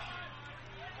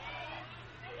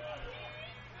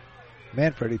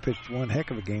 Manfredi pitched one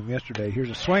heck of a game yesterday. Here's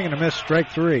a swing and a miss,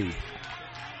 strike 3.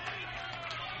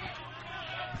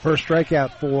 First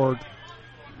strikeout for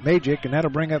Magic, and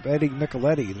that'll bring up Eddie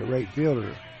Micheletti, the right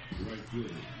fielder.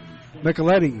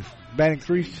 Micheletti batting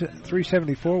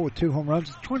 374 with 2 home runs,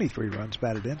 23 runs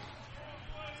batted in.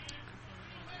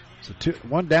 So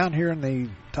one down here in the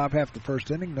top half of the first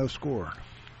inning, no score.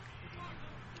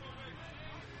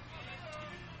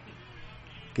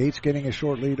 Gates getting a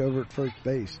short lead over at first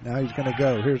base. Now he's going to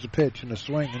go. Here's a pitch and a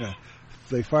swing, and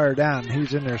they fire down.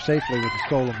 He's in there safely with a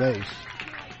stolen base.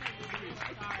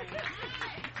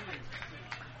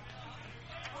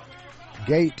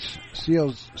 Gates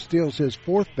steals his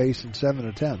 4th base in 7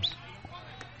 attempts.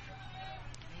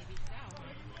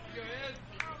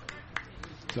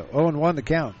 So 0-1 the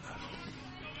count.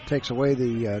 Takes away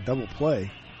the double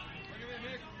play.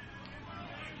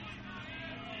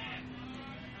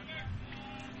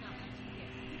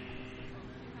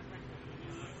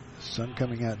 Sun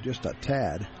coming out just a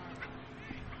tad.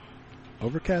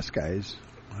 Overcast skies.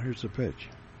 Well, here's the pitch.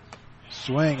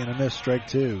 Swing and a miss, strike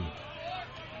 2.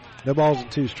 No balls and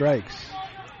 2 strikes.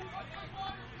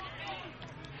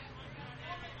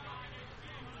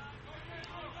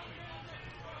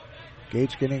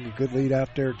 Gates getting a good lead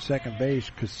out there at second base.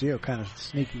 Castillo kind of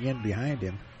sneaking in behind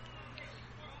him.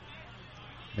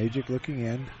 Magic looking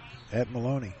in at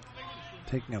Maloney.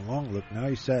 Taking a long look. Now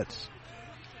he sets.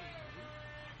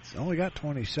 He's only got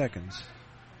 20 seconds.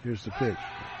 Here's the pitch.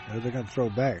 Now they're going to throw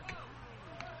back.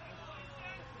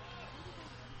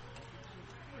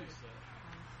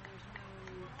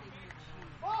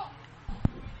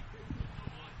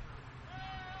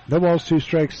 No balls, 2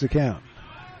 strikes to count.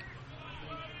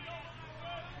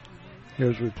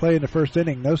 Here's replay in the first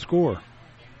inning, no score.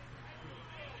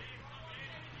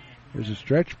 Here's a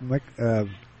stretch.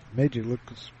 Magic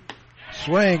looks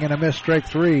swing and a miss, strike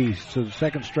 3. So the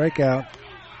second strikeout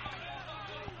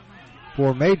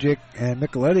for Magic, and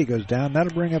Micheletti goes down.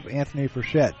 That'll bring up Anthony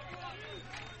Frechette.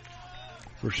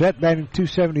 Frechette batting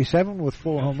 277 with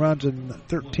 4 home runs and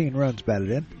 13 runs batted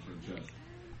in.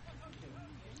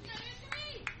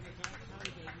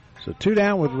 So 2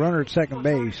 down with runner at second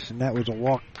base, and that was a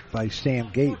walk by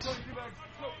Sam Gates.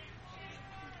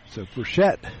 So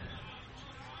Frechette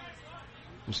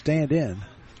will stand in.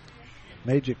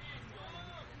 Magic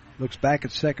looks back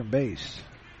at second base,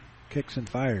 kicks and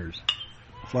fires.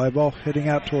 Fly ball hitting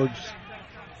out towards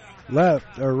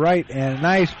left or right, and a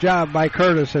nice job by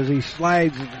Curtis as he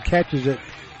slides and catches it.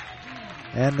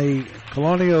 And the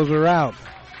Colonials are out.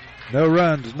 No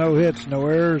runs, no hits, no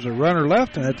errors, a runner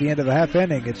left, and at the end of the half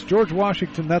inning, it's George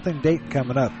Washington, nothing, Dayton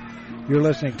coming up. You're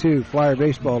listening to Flyer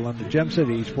Baseball on the Gem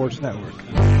City Sports Network.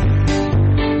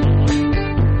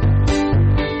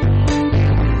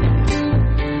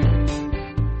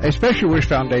 A Special Wish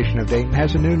Foundation of Dayton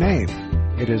has a new name.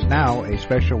 It is now a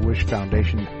Special Wish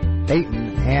Foundation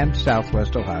Dayton and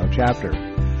Southwest Ohio chapter.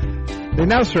 They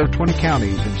now serve 20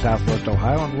 counties in Southwest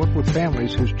Ohio and work with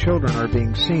families whose children are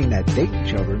being seen at Dayton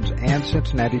Children's and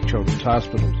Cincinnati Children's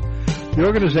Hospitals. The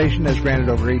organization has granted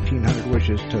over 1,800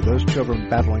 wishes to those children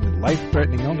battling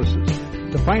life-threatening illnesses.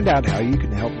 To find out how you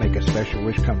can help make a special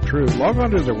wish come true, log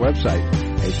on to their website,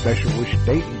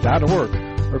 aspecialwishdayton.org,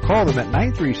 or call them at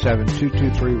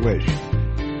 937-223-WISH.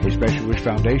 A Special Wish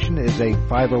Foundation is a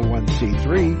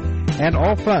 501c3, and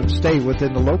all funds stay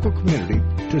within the local community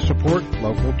to support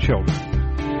local children.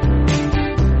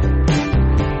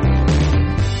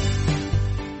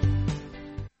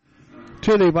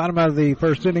 To the bottom of the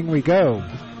first inning we go.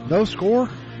 No score.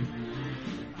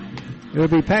 It'll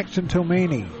be Paxton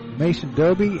Tomini, Mason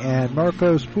Doby, and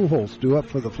Marcos Pujols due up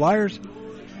for the Flyers.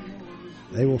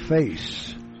 They will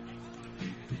face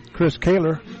Chris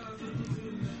Kaler,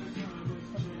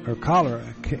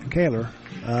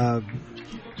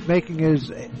 making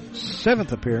his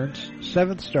seventh appearance,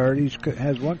 seventh start. He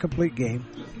has one complete game.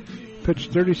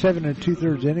 Pitched 37 and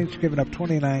 2/3 innings, given up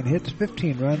 29 hits,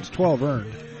 15 runs, 12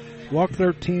 earned. Walked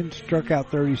 13, struck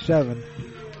out 37,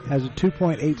 has a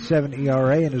 2.87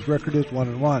 ERA, and his record is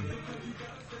 1-1.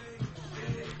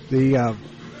 The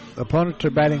opponents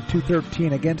are batting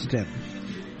 .213 against him.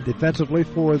 Defensively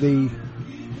for the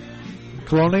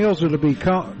Colonials, it'll be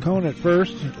Cone at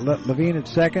first, Levine at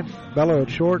second, Bello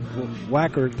at short,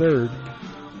 Wacker at third.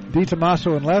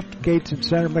 DiTomaso in left, Gates in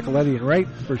center, Micheletti in right,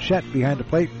 Burchett behind the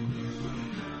plate.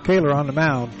 Kaler on the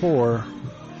mound for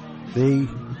the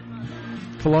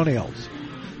Colonials.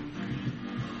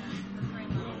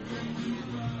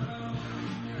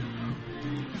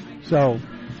 So,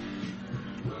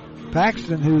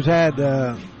 Paxton, who's had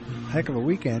a heck of a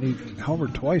weekend, he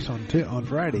homered twice on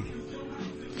Friday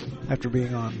after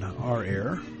being on our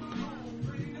air.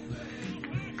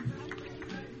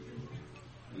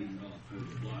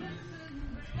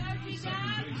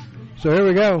 So here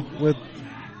we go with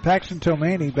Paxton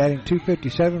Tomani batting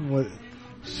 .257 with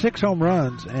 6 home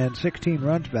runs and 16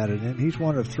 runs batted in. He's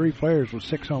one of 3 players with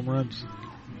 6 home runs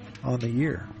on the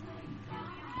year.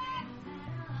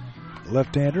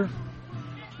 Left-hander.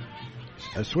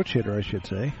 A switch hitter, I should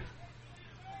say.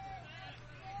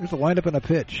 Here's a windup and a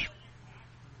pitch.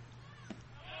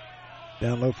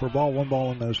 Down low for a ball, 1 ball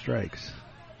and no strikes.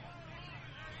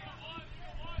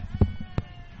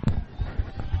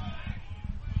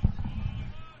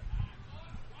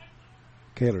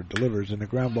 Kaler delivers in a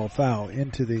ground ball foul by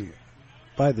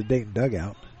the Dayton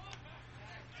dugout.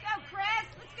 Let's go, Chris.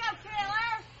 Let's go,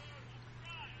 Kaler.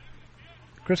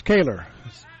 Chris Kaler,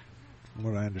 from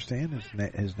what I understand, is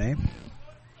his name.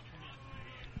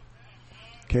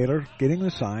 Kaler getting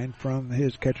the sign from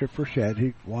his catcher Burchett.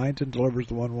 He winds and delivers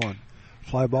the 1-1.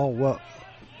 Fly ball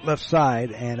left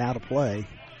side and out of play.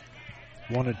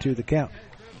 1-2 the count.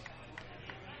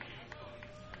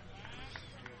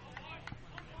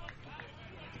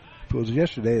 If it was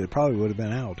yesterday, it probably would have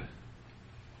been out.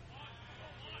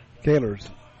 Kaler's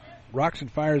rocks and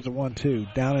fires a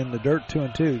 1-2. Down in the dirt,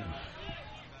 2-2.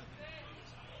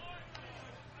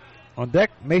 On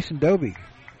deck, Mason Doby,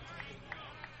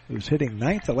 who's hitting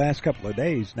 9th the last couple of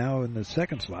days, now in the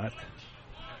second slot.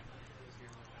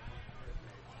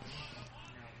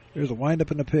 There's a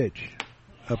windup and a pitch.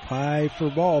 Up high for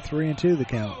ball, 3-2 the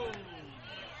count.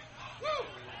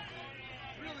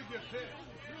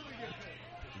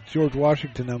 George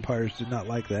Washington umpires did not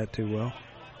like that too well.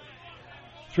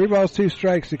 3 balls, 2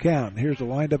 strikes to count. Here's a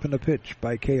windup and a pitch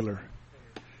by Kaler.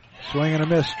 Swing and a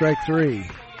miss, strike 3.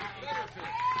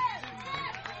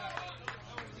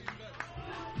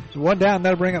 So 1 down,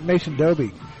 that'll bring up Mason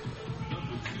Doby.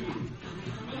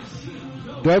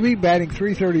 Doby batting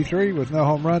 .333 with no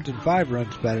home runs and 5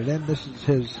 runs batted in. This is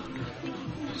his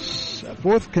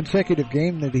 4th consecutive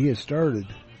game that he has started,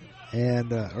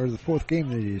 and or the 4th game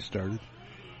that he has started.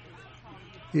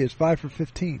 He is 5 for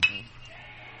 15.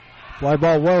 Fly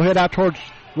ball well hit out towards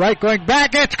right, going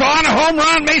back. It's gone. A home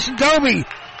run. Mason Doby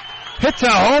hits a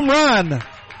home run.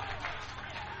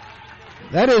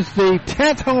 That is the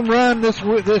 10th home run this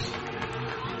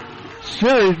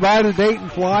series by the Dayton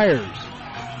Flyers.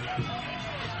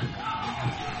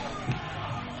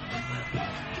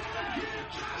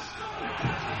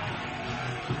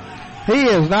 He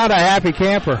is not a happy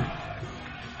camper.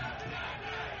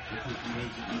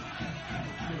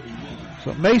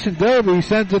 So Mason Doby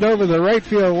sends it over the right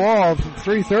field wall from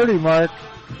 330 mark,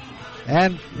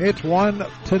 and it's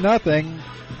 1-0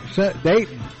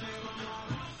 Dayton.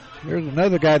 There's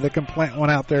another guy that can plant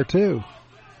one out there too.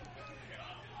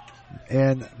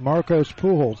 And Marcos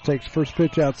Pujols takes first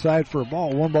pitch outside for a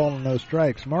ball, 1 ball and no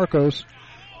strikes. Marcos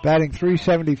batting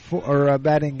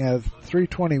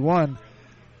 .321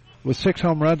 with 6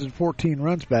 home runs and 14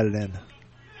 runs batted in.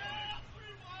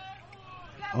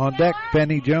 On deck,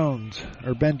 Ben Jones.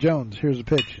 Here's a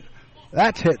pitch.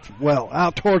 That's hit well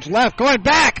out towards left. Going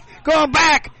back.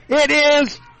 It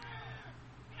is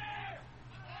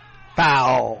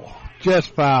foul.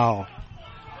 Just foul.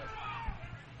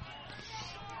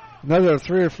 Another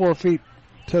 3 or 4 feet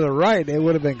to the right, it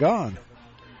would have been gone.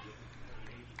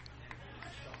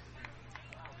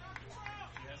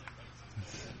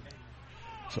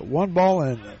 So 1 ball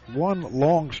and 1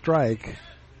 long strike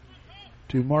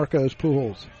to Marcos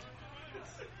Pujols.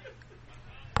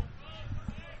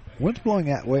 Wind's blowing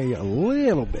that way a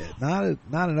little bit, not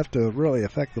enough to really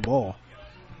affect the ball.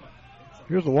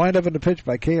 Here's the windup and the pitch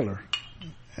by Kaler.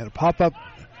 And a pop-up.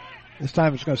 This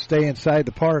time it's going to stay inside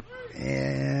the park,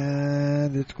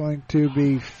 and it's going to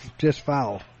be just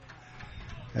foul.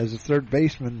 As the third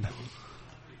baseman,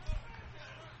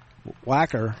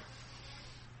 Wacker,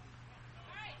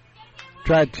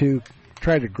 tried to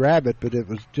grab it, but it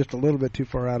was just a little bit too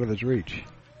far out of his reach.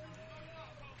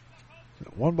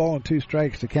 1 ball and 2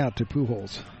 strikes to count to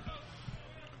Pujols.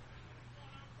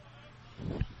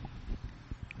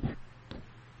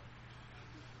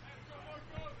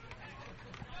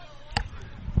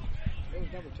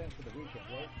 Number 10 for the weekend,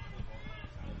 right?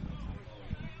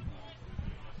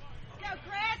 Go,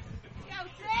 Chris! Go, 6!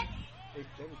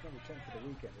 That was number 10 for the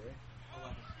weekend, right?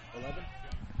 11?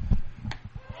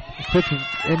 Pitch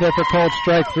in there for called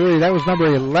strike 3. That was number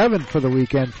 11 for the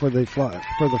weekend for the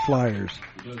Flyers.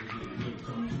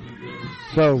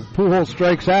 So Pujols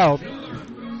strikes out.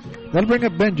 That'll bring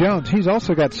up Ben Jones. He's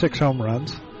also got 6 home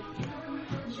runs.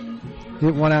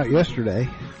 Hit 1 out yesterday.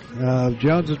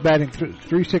 Jones is batting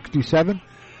 .367,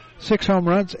 6 home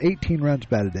runs, 18 runs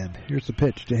batted in. Here's the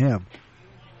pitch to him.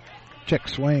 Check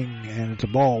swing, and it's a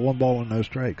ball. 1 ball and no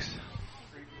strikes.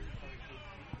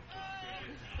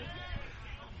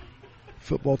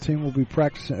 Football team will be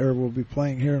practicing, or will be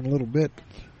playing here in a little bit.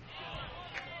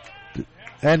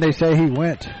 And they say he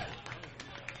went.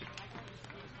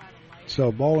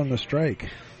 So ball and a strike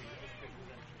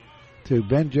to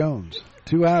Ben Jones.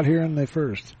 2 out here in the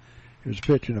first. Here's a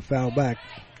pitch and a foul back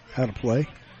out of play.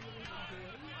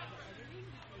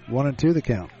 1-2 the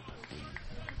count.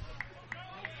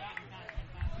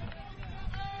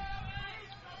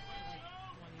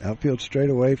 Outfield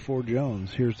straightaway for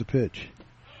Jones. Here's the pitch.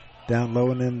 Down low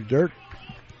and in the dirt.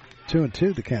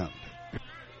 2-2 the count.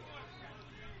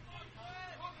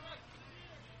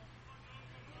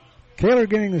 Kaler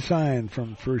getting the sign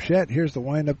from Frechette. Here's the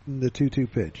windup and the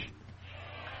 2-2 pitch.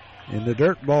 In the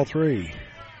dirt, ball 3.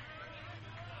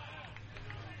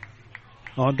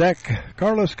 On deck,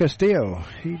 Carlos Castillo.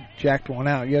 He jacked 1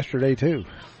 out yesterday, too.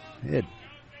 Hit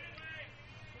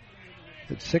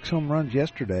 6 home runs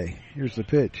yesterday. Here's the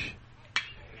pitch.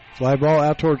 Fly ball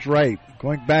out towards right.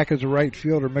 Going back as a right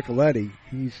fielder, Micheletti.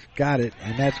 He's got it,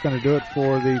 and that's going to do it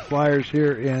for the Flyers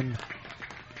here in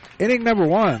inning number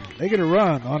 1. They get a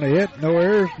run on a hit, no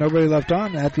errors, nobody left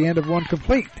on. At the end of 1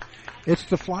 complete, it's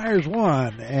the Flyers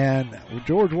 1 and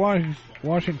George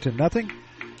Washington nothing.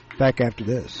 Back after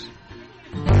this.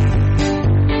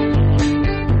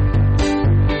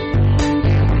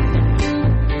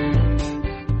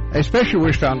 A Special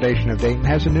Wish Foundation of Dayton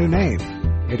has a new name.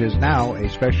 It is now a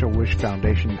Special Wish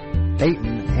Foundation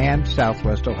Dayton and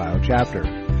Southwest Ohio chapter.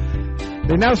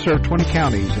 They now serve 20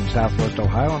 counties in Southwest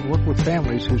Ohio and work with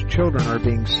families whose children are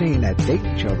being seen at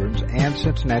Dayton Children's and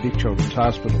Cincinnati Children's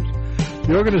Hospitals.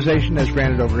 The organization has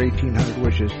granted over 1,800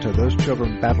 wishes to those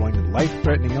children battling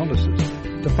life-threatening illnesses.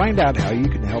 To find out how you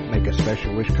can help make a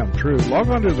special wish come true, log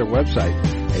on to their website,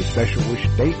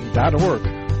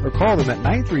 aspecialwishdayton.org, or call them at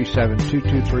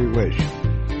 937-223-WISH.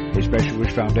 A Special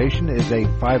Wish Foundation is a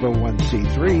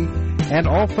 501c3, and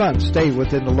all funds stay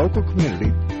within the local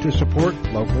community to support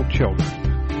local children.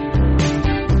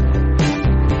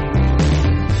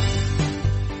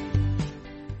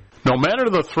 No matter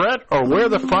the threat or where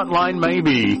the front line may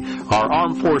be, our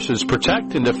armed forces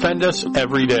protect and defend us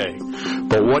every day.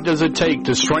 But what does it take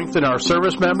to strengthen our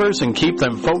service members and keep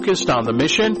them focused on the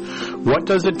mission? What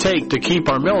does it take to keep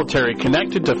our military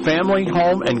connected to family,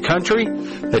 home, and country?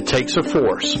 It takes a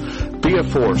force. Be a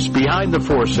force behind the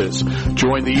forces.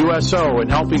 Join the USO in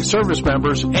helping service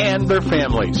members and their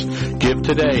families. Give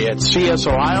today at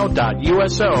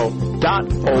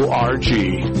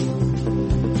csohio.uso.org.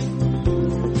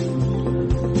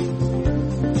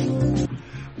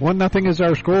 1-0 is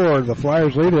our score. The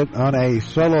Flyers lead it on a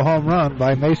solo home run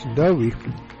by Mason Dovey.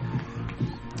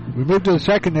 We move to the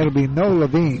second. It'll be Noah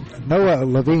Levine,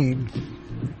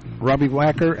 Robbie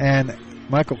Wacker, and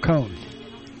Michael Cohn.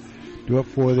 Do it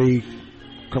for the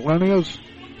Colonials.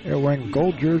 They're wearing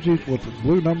gold jerseys with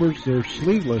blue numbers. They're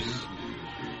sleeveless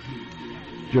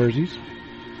jerseys.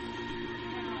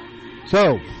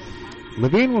 So,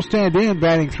 Levine will stand in,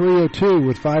 batting .302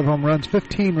 with 5 home runs,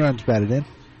 15 runs batted in.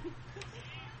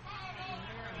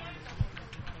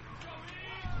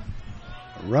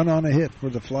 A run on a hit for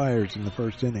the Flyers in the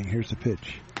first inning. Here's the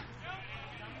pitch.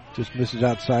 Just misses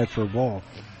outside for a ball.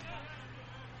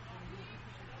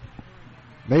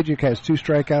 Magic has 2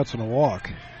 strikeouts and a walk.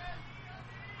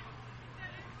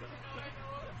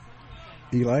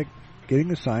 Eli getting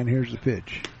the sign. Here's the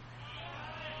pitch.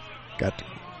 Got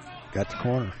the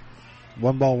corner.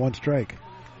 1 ball, 1 strike.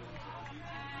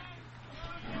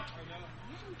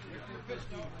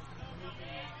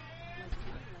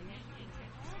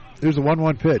 There's a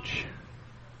 1-1 pitch.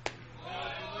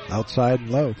 Outside and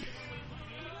low.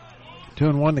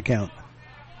 2-1 to count.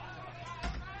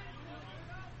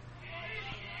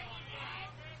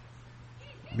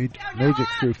 Magic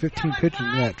threw 15 pitches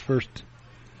in that first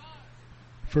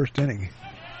inning.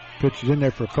 Pitches in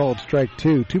there for a called strike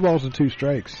 2. 2 balls and 2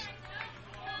 strikes.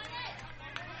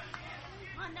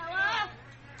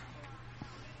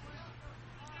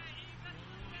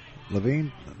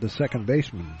 Levine, the second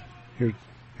baseman.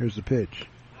 Here's the pitch.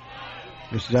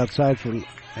 This is outside for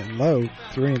and low.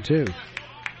 3-2.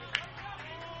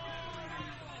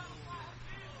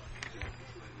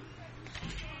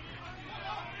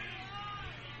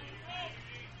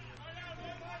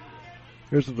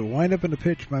 Here's the windup and the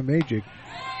pitch by Magic.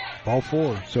 Ball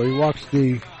 4. So he walks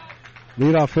the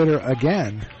leadoff hitter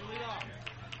again.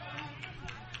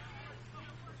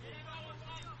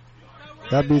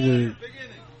 That'll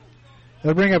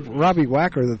bring up Robbie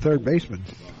Wacker, the third baseman.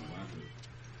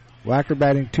 Wacker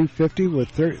batting .250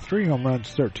 with 3 home runs,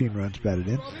 13 runs batted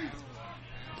in.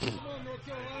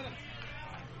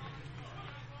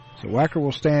 So Wacker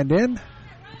will stand in.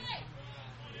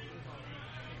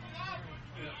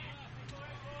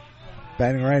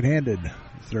 Batting right-handed,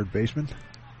 third baseman.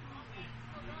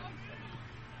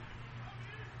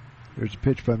 There's a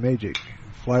pitch by Magic.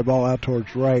 Fly ball out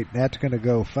towards right. That's going to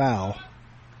go foul.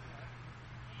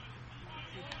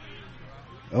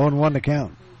 0-1 to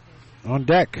count. On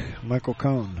deck, Michael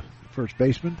Cohn, first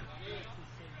baseman.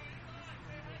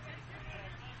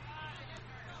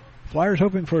 Flyers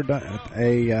hoping for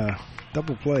a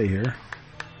double play here.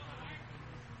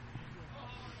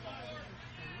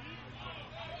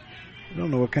 I don't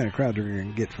know what kind of crowd they're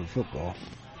going to get for football.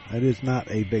 That is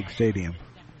not a big stadium.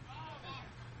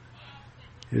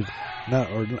 It's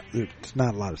not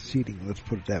a lot of seating, let's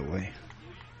put it that way.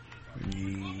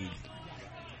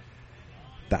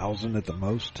 1,000 at the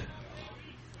most.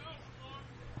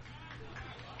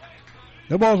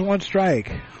 No balls, 1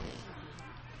 strike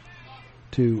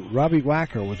to Robbie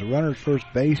Wacker with a runner at first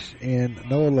base and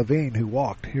Noah Levine, who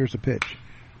walked. Here's the pitch.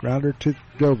 Grounder to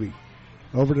Doby.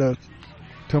 Over to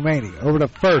Tomani. Over to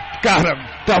first. Got him.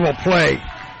 Double play.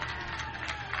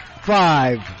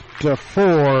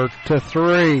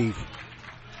 5-4-3.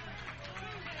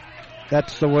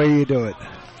 That's the way you do it.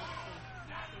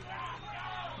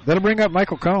 That'll bring up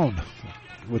Michael Cohn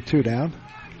with 2 down.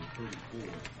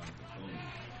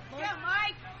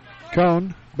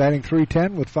 Cohn batting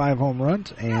 .310 with 5 home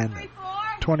runs and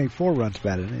 24 runs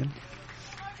batted in.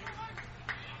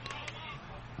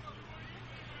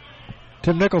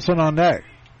 Tim Nicholson on deck.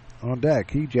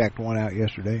 He jacked one out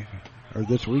yesterday, or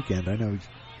this weekend. I know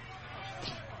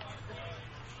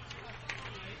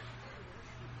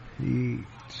let's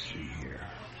see here.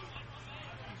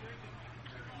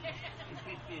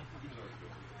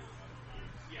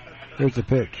 Here's the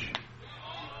pitch.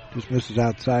 Just misses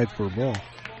outside for a ball.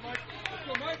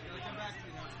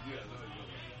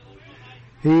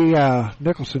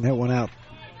 Nicholson hit one out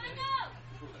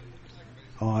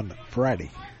on Friday.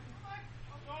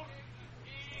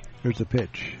 Here's the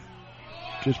pitch.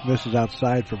 Just misses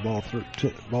outside for ball 3.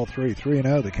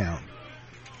 3-0 the count.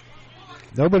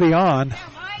 Nobody on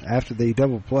after the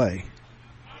double play.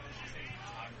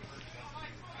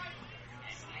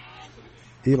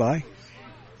 Eli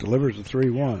delivers a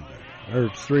 3-1. Or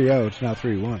it's 3-0. It's now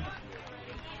 3-1.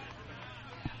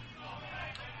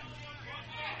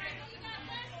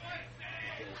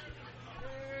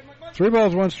 Three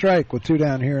balls, 1 strike with 2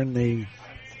 down here in the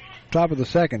top of the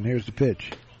second. Here's the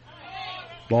pitch.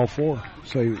 Ball 4.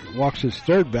 So he walks his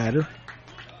third batter.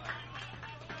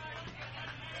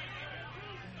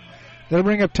 They'll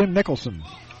bring up Tim Nicholson.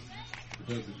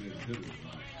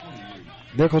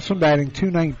 Nicholson batting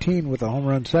 .219 with a home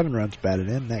run, 7 runs batted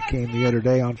in. That came the other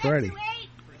day on Friday.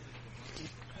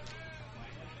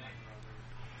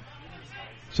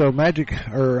 So Magic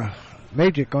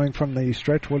going from the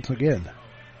stretch once again.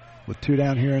 With 2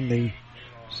 down here in the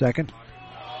second.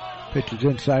 Pitches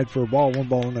inside for a ball, 1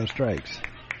 ball and no strikes.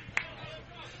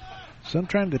 So I'm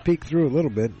trying to peek through a little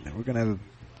bit. We're going to have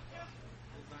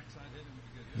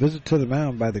Visit to the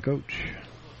mound by the coach,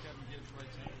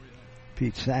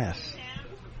 Pete Sass.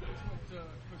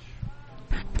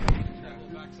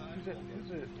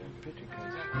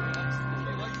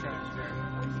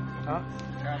 Huh?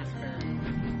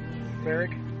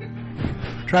 Ferrick?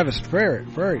 Travis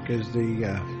Ferrick is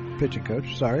the pitching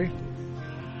coach. Sorry.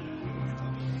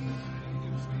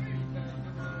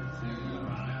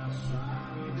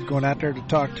 He's going out there to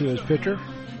talk to his pitcher.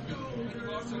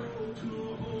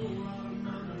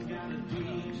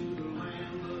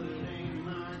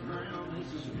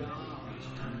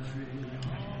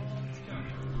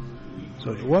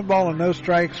 So 1 ball and no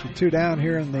strikes with 2 down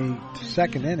here in the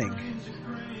second inning.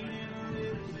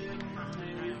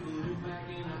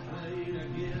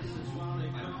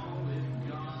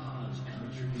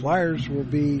 Flyers will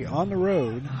be on the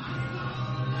road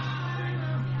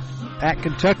at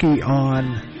Kentucky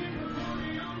on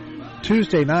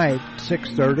Tuesday night,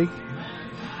 6:30.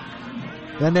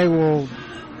 Then they will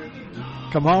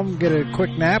come home, get a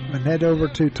quick nap, and head over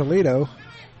to Toledo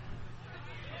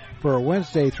for a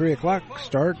Wednesday 3 o'clock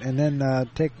start, and then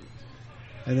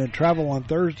travel on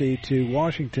Thursday to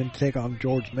Washington to take on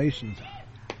George Mason.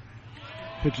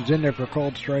 Pitches in there for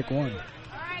called strike 1.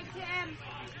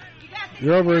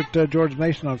 You're over at George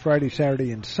Mason on Friday,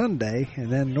 Saturday, and Sunday,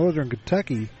 and then Northern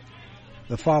Kentucky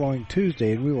the following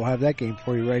Tuesday, and we will have that game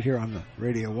for you right here on the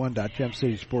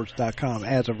radio1.gemcitysports.com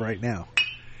as of right now.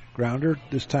 Grounder,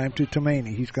 this time to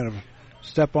Tomaney. He's going to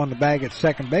step on the bag at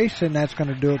second base, and that's going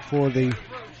to do it for the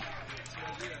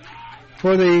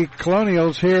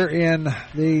Colonials here in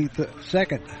the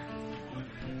second.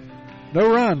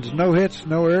 No runs, no hits,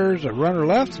 no errors, a runner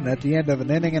left, and at the end of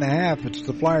an inning and a half, it's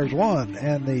the Flyers 1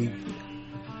 and the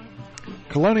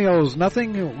Colonials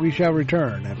nothing. We shall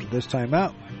return after this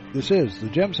timeout. This is the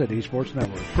Gem City Sports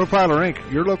Network. Profiler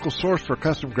Inc., your local source for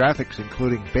custom graphics,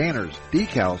 including banners,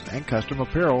 decals, and custom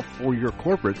apparel for your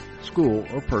corporate, school,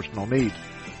 or personal needs.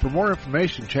 For more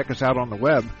information, check us out on the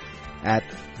web at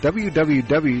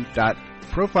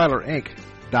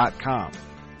www.profilerinc.com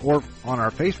or on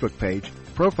our Facebook page,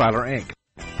 Profiler Inc.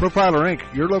 Profiler Inc.,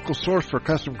 your local source for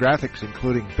custom graphics,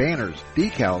 including banners,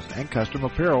 decals, and custom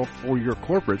apparel for your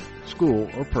corporate, school,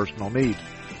 or personal needs.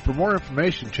 For more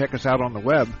information, check us out on the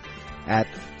web at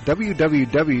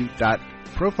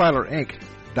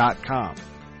www.profilerinc.com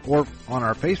or on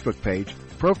our Facebook page,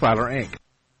 Profiler Inc.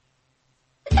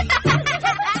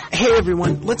 Hey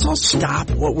everyone, let's all stop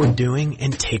what we're doing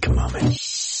and take a moment.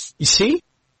 You see?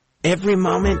 Every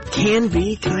moment can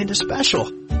be kind of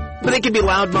special. But it can be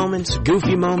loud moments,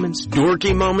 goofy moments,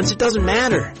 dorky moments, it doesn't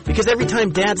matter. Because every time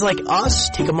dads like us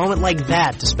take a moment like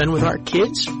that to spend with our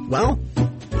kids, well,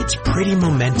 it's pretty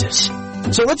momentous.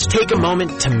 So let's take a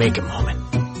moment to make a moment.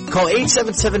 Call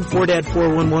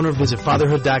 877-4DAD-411 or visit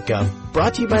fatherhood.gov.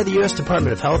 Brought to you by the U.S.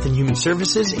 Department of Health and Human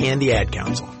Services and the Ad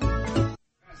Council.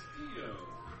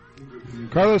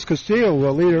 Carlos Castillo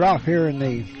will lead it off here in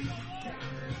the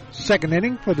second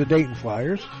inning for the Dayton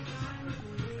Flyers.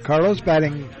 Carlos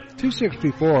batting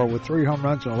 .264 with 3 home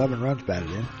runs and 11 runs batted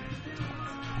in.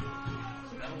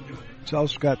 He's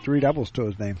also got 3 doubles to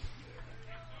his name.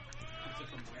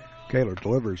 Kaler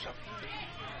delivers.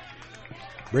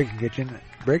 Breaking pitch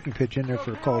in there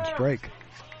for a called strike.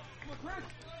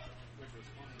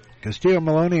 Castillo,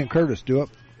 Maloney, and Curtis do up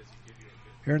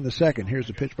here in the second. Here's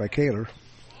the pitch by Kaler.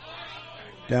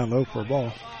 Down low for a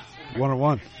ball.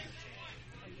 1-1.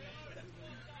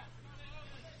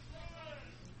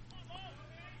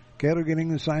 Kaler getting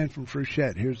the sign from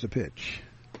Fruchette. Here's the pitch.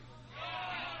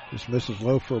 Just misses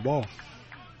low for a ball.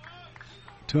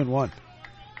 2-1.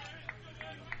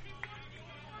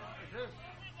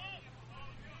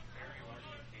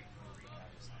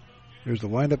 Here's the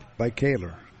windup by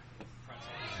Kaler.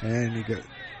 And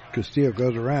Castillo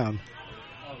goes around.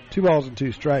 2 balls and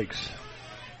 2 strikes.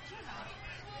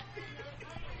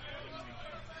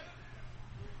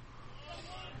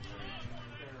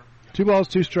 Two balls,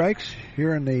 2 strikes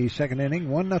here in the second inning.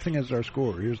 1-0 is our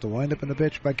score. Here's the windup and the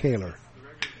pitch by Kaler.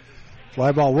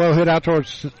 Fly ball well hit out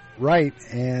towards right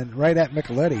and right at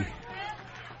Micheletti.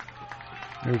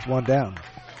 There's 1 down.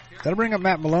 That'll bring up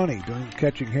Matt Maloney doing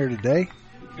catching here today.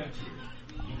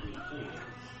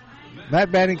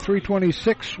 Matt batting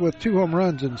 .326 with 2 home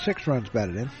runs and 6 runs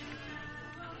batted in.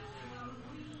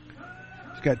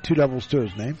 He's got 2 doubles to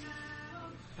his name.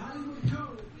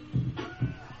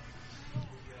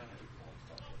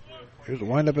 Here's a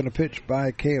windup and a pitch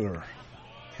by Kaler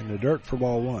in the dirt for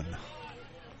ball 1.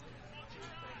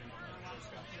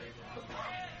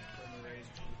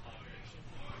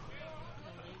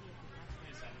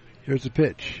 Here's the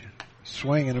pitch.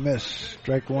 Swing and a miss.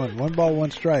 Strike 1. 1 ball,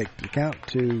 1 strike. The count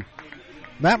to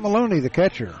Matt Maloney, the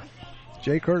catcher.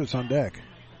 Jay Curtis on deck.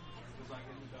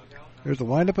 There's the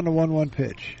windup and the 1-1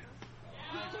 pitch.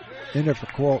 In there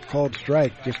for called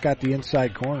strike. Just got the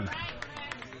inside corner.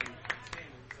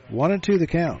 1-2 the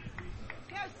count.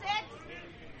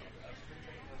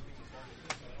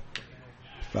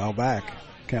 Foul back.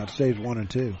 Count stays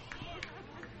 1-2.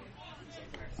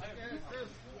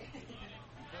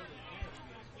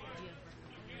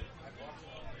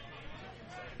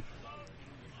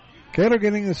 Kaler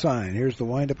getting the sign. Here's the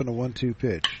windup and a 1-2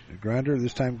 pitch. The grounder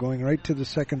this time going right to the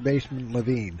second baseman,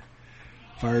 Levine.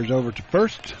 Fires over to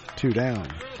first. 2 down.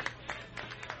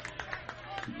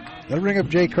 That'll bring up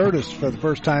Jay Curtis for the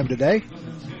first time today.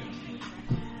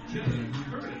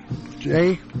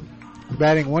 Jay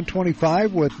batting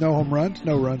 125 with no home runs,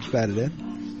 no runs batted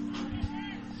in.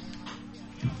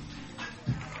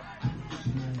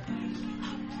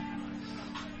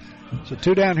 So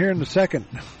 2 down here in the second.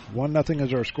 1-0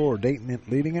 is our score. Dayton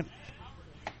leading it.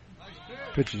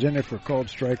 Pitch is in there for a called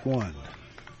strike 1.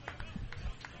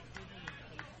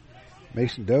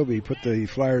 Mason Dobie put the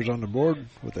Flyers on the board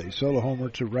with a solo homer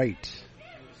to right.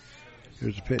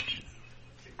 Here's the pitch.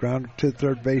 Ground to the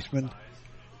third baseman.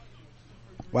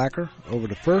 Whacker over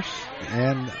to first,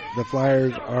 and the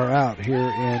Flyers are out here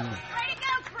in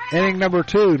inning number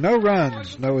 2. No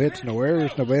runs, no hits, no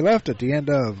errors, nobody left at the end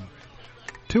of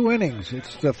 2 innings.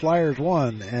 It's the Flyers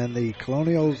 1 and the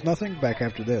Colonials nothing. Back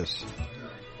after this.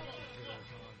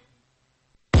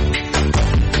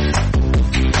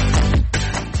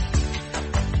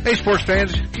 Hey, sports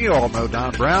fans, you all know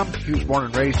Don Brown. He was born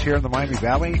and raised here in the Miami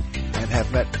Valley and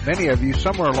have met many of you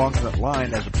somewhere along that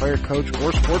line as a player, coach,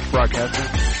 or sports broadcaster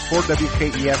for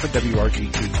WKEF and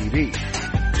WRGT-TV.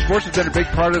 Sports has been a big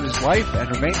part of his life and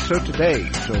remains so today.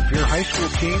 So if your high school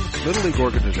team, little league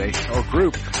organization, or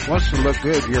group wants to look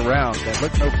good year-round, then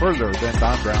look no further than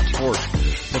Don Brown Sports.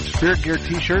 From Spirit Gear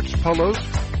t-shirts, polos,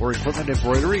 or equipment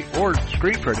embroidery, or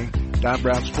screen printing, Don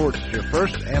Brown Sports is your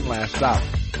first and last stop.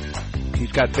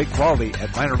 He's got big quality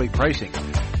at minor league pricing.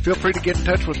 Feel free to get in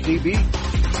touch with DB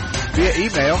via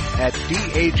email at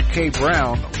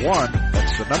dhkbrown1,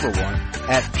 that's the number 1,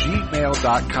 at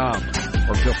gmail.com.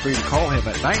 Or feel free to call him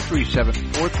at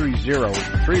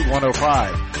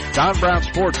 937-430-3105. Don Brown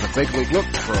Sports, a big league look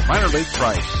for a minor league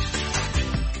price.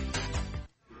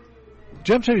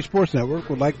 Gem City Sports Network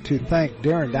would like to thank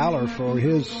Darren Dowler for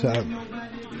his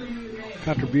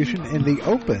contribution in the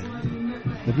Open,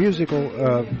 the musical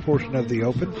portion of the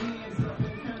Open.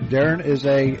 Darren is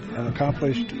an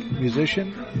accomplished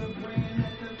musician,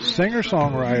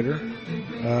 singer-songwriter.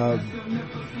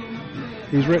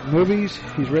 He's written movies.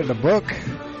 He's written a book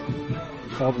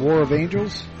called War of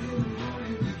Angels.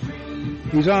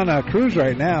 He's on a cruise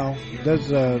right now. He does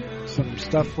some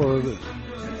stuff for the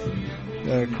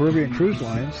Caribbean Cruise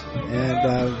Lines.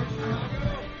 And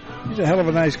he's a hell of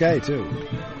a nice guy, too.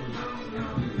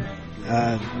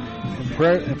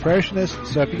 Impressionist.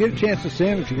 So if you get a chance to see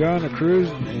him, if you go on a cruise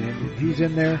and he's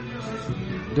in there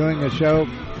doing a show,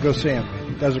 go see him.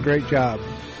 He does a great job.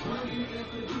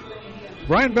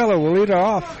 Brian Bello will lead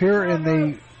off here in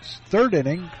the third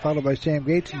inning, followed by Sam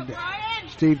Gates and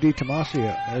Steve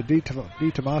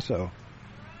DiTomaso.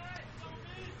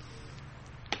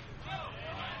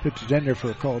 Pitch is in there for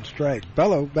a called strike.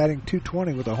 Bello batting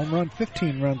 .220 with a home run,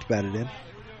 15 runs batted in.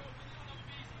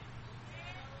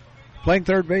 Playing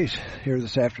third base here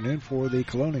this afternoon for the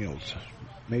Colonials.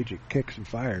 Magic kicks and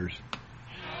fires.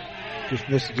 Just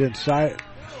misses inside.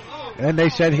 And they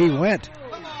said he went.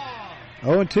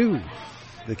 0-2.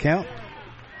 The count.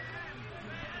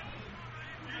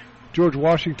 George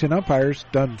Washington umpires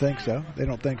doesn't think so. They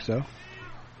don't think so.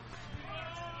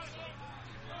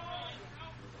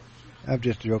 I'm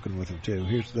just joking with him too.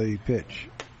 Here's the pitch.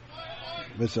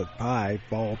 It's a high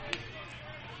ball.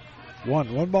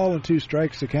 One ball and 2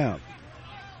 strikes to count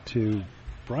to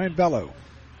Brian Bello.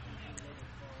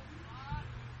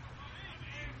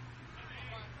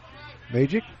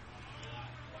 Magic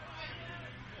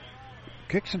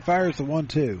kicks and fires the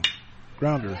 1-2.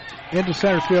 Grounder into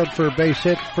center field for a base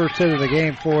hit. First hit of the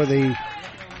game for the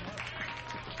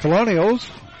Colonials.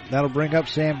 That'll bring up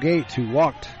Sam Gates, who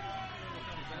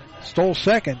stole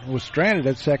second, was stranded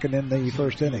at second in the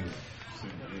first inning.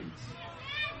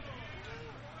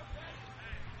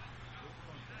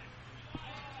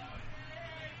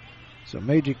 So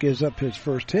Magic gives up his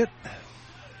first hit.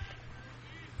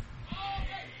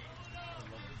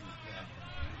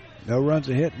 No runs,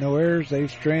 a hit, no errors. They've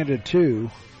stranded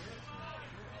 2.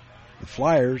 The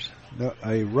Flyers,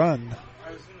 a run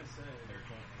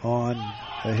on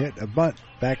a hit, a bunt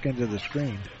back into the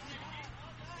screen.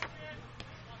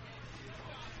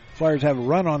 Flyers have a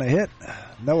run on a hit,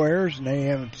 no errors, and they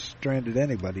haven't stranded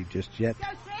anybody just yet. Go,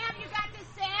 Sam, you got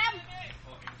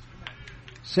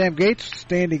Sam Gates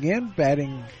standing in,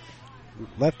 batting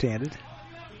left-handed.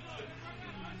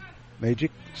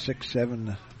 Magic,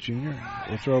 6'7" junior,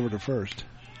 will throw over to first.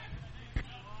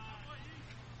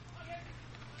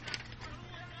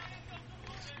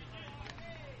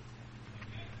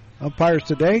 Umpires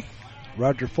today,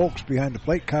 Roger Folks behind the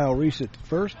plate, Kyle Reese at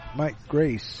first, Mike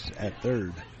Grace at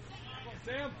third.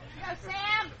 Go,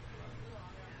 Sam!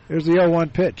 Here's the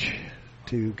 0-1 pitch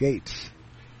to Gates.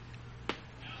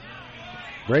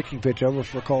 Breaking pitch over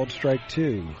for called strike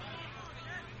 2. Go,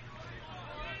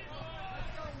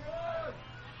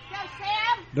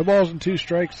 Sam! No balls and 2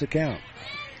 strikes to count.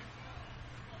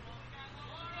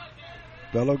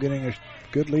 Bello getting a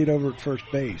good lead over at first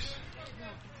base.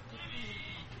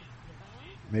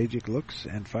 Magic looks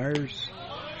and fires.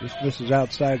 Just misses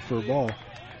outside for a ball.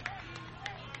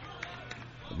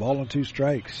 A ball and 2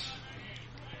 strikes.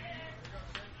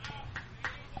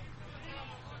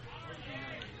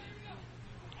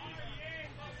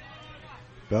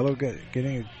 Bello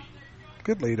getting a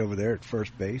good lead over there at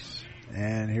first base.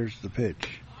 And here's the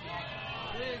pitch.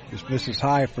 Just misses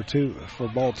high for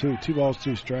ball 2. 2 balls,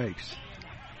 2 strikes.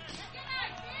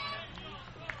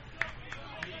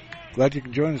 Glad you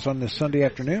can join us on this Sunday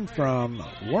afternoon from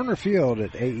Warner Field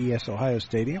at AES Ohio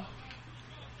Stadium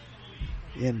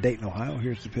in Dayton, Ohio.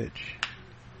 Here's the pitch.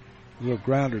 A little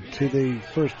grounder to the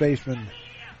first baseman.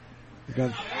 They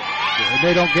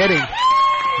don't get him.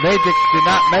 Magic did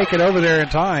not make it over there in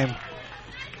time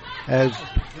as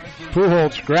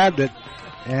Pujols grabbed it,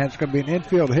 and it's going to be an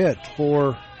infield hit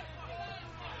for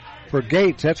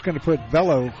Gates. That's going to put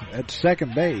Bello at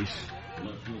second base.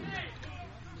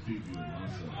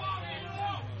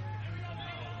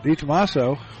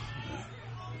 DiTomaso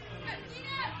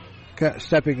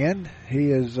stepping in.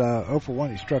 He is 0 for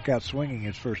 1. He struck out swinging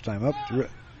his first time up.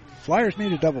 Flyers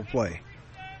need a double play.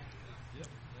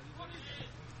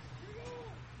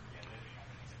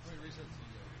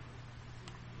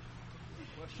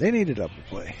 They need a double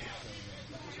play.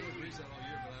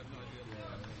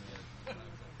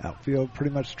 Outfield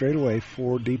pretty much straight away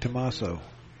for DiTomaso.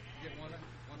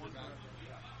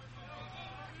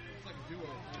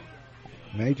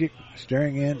 Magic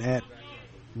staring in at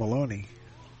Maloney.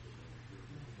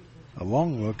 A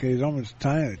long look. He's almost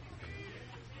tired.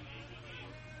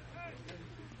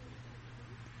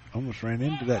 Almost ran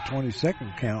into that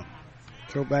 22nd count.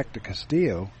 Throw back to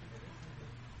Castillo.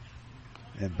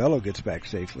 And Bello gets back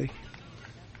safely.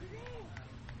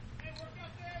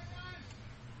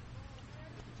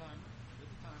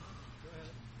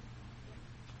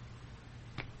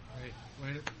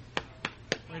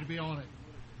 Way to be on it.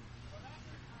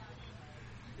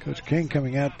 Coach King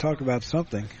coming out to talk about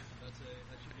something.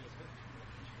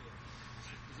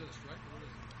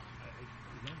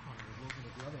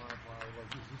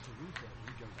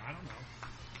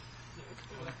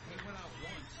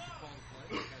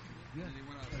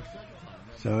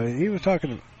 So he was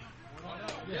talking.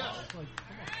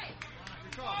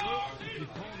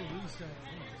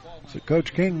 So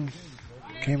Coach King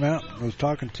came out and was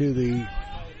talking to the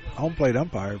home plate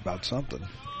umpire about something.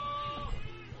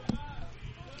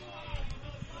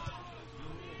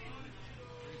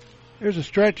 Here's a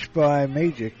stretch by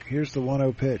Magic. Here's the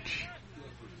 1-0 pitch.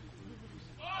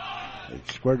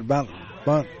 It's squared about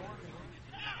bunt.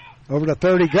 Over to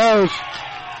third he goes.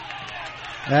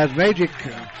 As Magic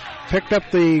picked up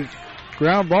the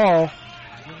ground ball,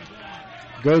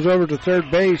 goes over to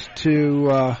third base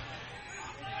to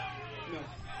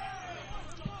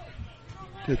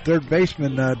third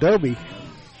baseman Dobie.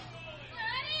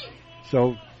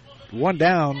 So 1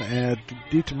 down, and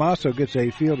DiTomaso gets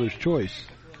a fielder's choice.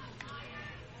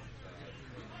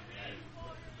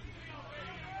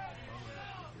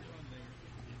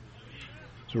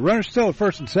 So runners still at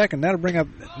first and second. That'll bring up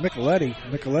Micheletti.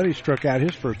 Micheletti struck out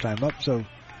his first time up, so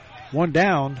 1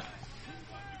 down.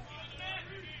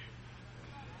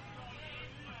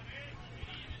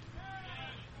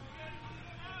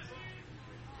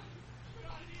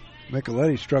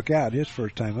 Micheletti struck out his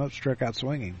first time up, struck out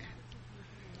swinging.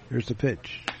 Here's the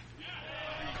pitch.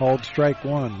 Called strike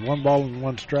 1. 1 ball and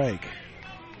 1 strike.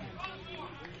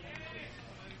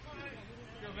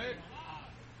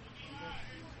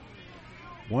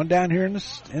 One down here in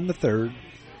the third.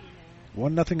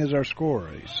 1-0 is our score.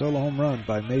 A solo home run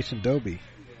by Mason Dobie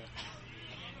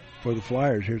for the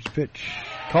Flyers. Here's the pitch.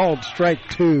 Called strike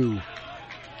 2.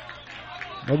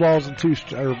 No balls and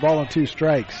ball and 2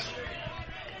 strikes.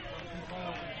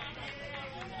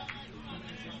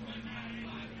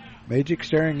 Magic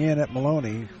staring in at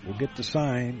Maloney. Will get the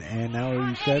sign, and now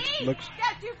he sets. Looks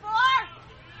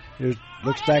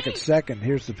back at second.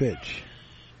 Here's the pitch.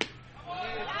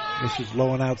 This is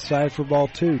low and outside for ball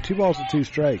 2. 2 balls and 2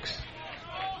 strikes.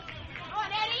 Come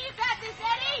on, Eddie, you got this,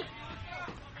 Eddie.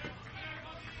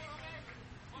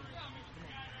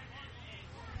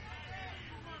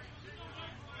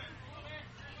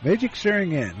 Magic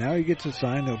steering in. Now he gets a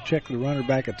sign. He'll check the runner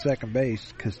back at second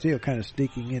base. Castillo kind of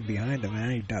sneaking in behind him,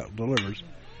 and he delivers.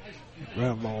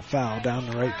 Ground ball foul down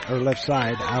the right or left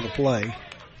side, out of play.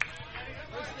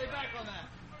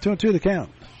 2-2 the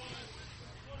count.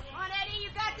 Come on, Eddie, you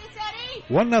got this, Eddie.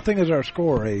 1-0 is our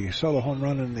score. A solo home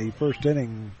run in the first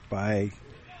inning by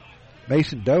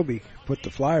Mason Doby put the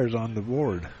Flyers on the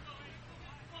board.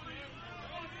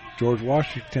 George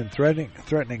Washington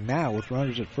threatening now with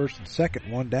runners at first and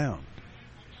second, 1 down.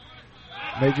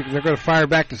 They're going to fire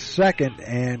back to second,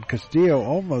 and Castillo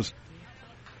almost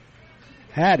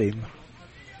had him.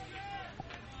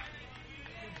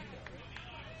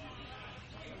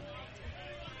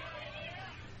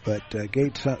 But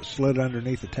Gates slid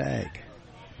underneath the tag.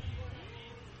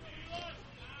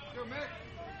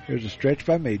 Here's a stretch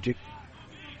by Magic.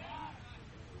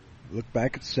 Look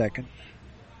back at second.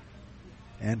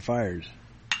 And fires.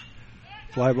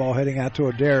 Fly ball heading out to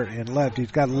Adair in left.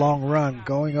 He's got a long run.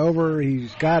 Going over.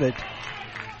 He's got it.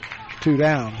 2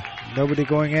 down. Nobody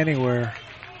going anywhere.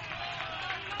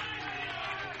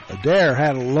 Adair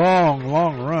had a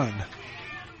long run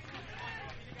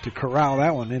to corral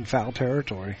that one in foul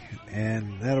territory.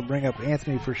 And that'll bring up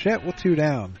Anthony Frechette with 2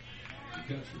 down.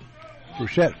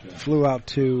 Frechette flew out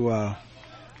to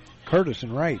Curtis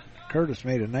and right. Curtis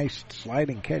made a nice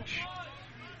sliding catch.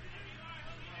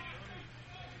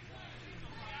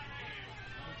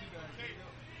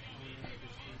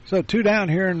 So 2 down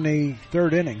here in the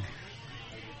third inning.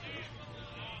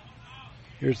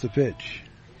 Here's the pitch.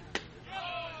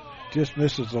 Just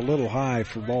misses a little high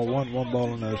for ball 1. 1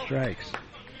 ball and no strikes.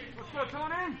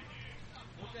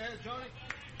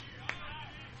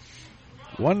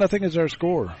 1-0 is our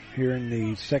score here in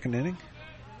the second inning.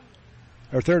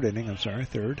 Or third inning, I'm sorry,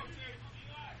 third.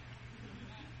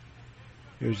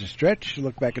 Here's a stretch.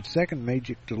 Look back at second.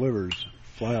 Magic delivers.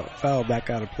 Foul back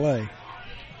out of play.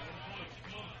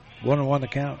 1-1 the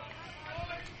count.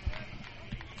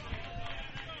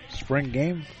 Spring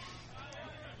game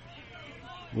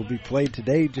will be played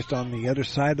today just on the other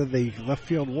side of the left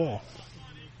field wall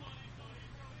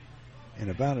in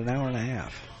about an hour and a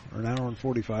half, or an hour and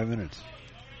 45 minutes.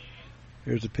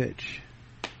 Here's a pitch.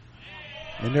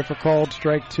 In there for called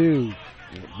strike 2.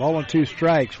 Ball and 2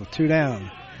 strikes with 2 down.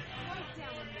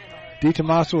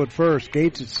 DiTomaso at first,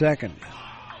 Gates at second.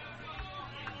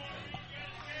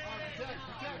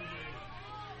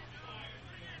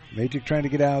 Magic trying to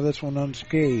get out of this one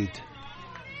unscathed.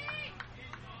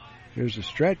 Here's a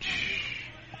stretch.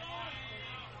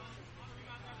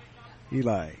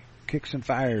 Eli kicks and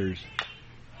fires.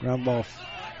 Ground ball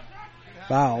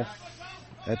foul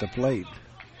at the plate.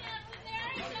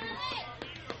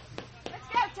 Let's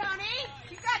go, Tony.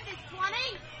 You got this, 20.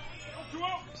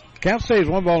 Count stays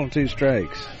 1 ball and 2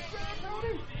 strikes.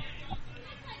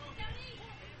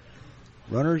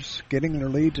 Runners getting their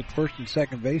leads at first and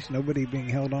second base. Nobody being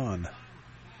held on.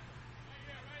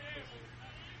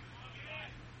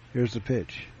 Here's the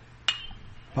pitch.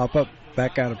 Pop up,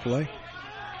 back out of play.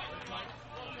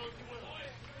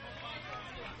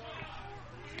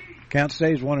 Count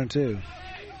stays 1-2.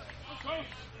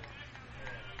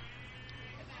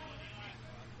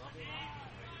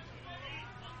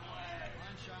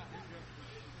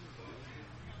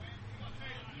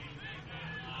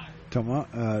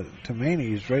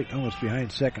 Tomani is right almost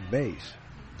behind second base.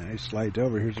 Nice slides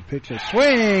over. Here's a pitch. A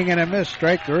swing and a miss.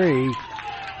 Strike 3.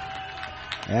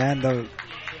 And the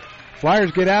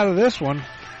Flyers get out of this one.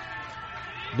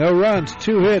 No runs,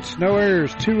 2 hits, no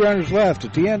errors, 2 runners left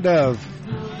at the end of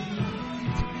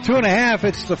 2.5.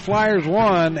 It's the Flyers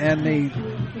 1 and the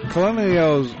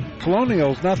Colonials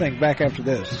nothing back after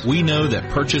this. We know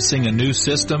that purchasing a new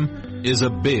system is a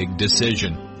big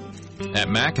decision. At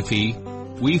McAfee,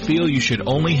 we feel you should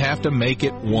only have to make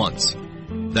it once.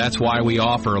 That's why we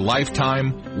offer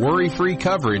lifetime, worry-free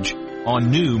coverage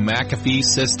on new McAfee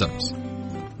systems.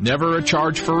 Never a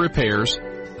charge for repairs,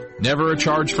 never a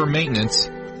charge for maintenance,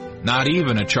 not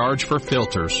even a charge for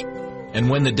filters.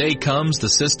 And when the day comes the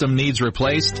system needs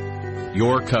replaced,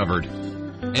 you're covered.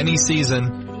 Any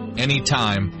season, any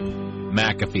time,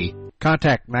 McAfee.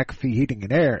 Contact McAfee Heating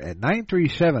and Air at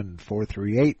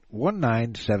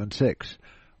 937-438-1976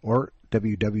 or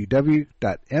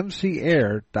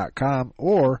www.mcair.com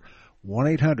or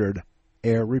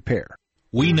 1-800-AIR-REPAIR.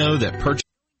 We know that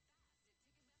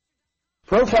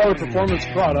Profiler Performance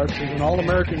Products is an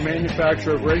all-American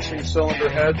manufacturer of racing cylinder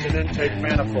heads and intake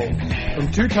manifolds.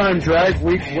 From two-time Drag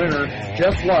Week winner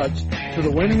Jeff Lutz to the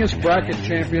winningest bracket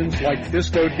champions like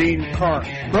Disco Dean Carnes,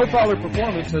 Profiler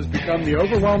Performance has become the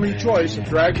overwhelming choice of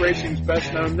drag racing's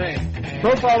best-known name.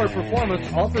 Profiler Performance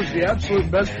offers the absolute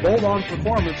best bolt-on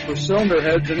performance for cylinder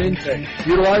heads and intake,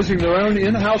 utilizing their own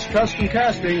in-house custom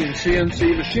casting and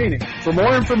CNC machining. For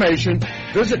more information,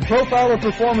 visit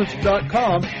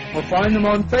ProfilerPerformance.com or find them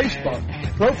on Facebook.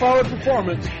 Profiler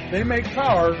Performance, they make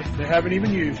power they haven't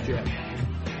even used yet.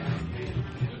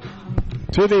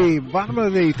 To the bottom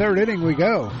of the third inning we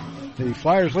go. The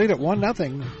Flyers lead at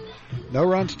 1-0. No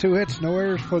runs, 2 hits, no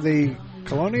errors for the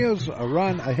Colonials. A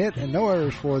run, a hit, and no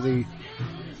errors for the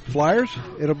Flyers.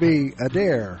 It'll be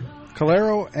Adair,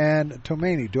 Calero, and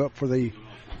Tomani due up for the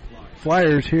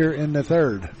Flyers here in the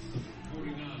third.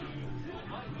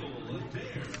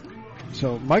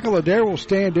 So Michael Adair will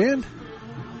stand in,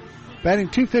 batting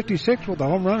 .256 with a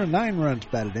home run and 9 runs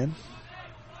batted in.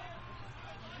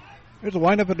 There's a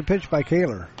windup at the pitch by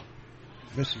Kaler.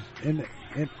 This is in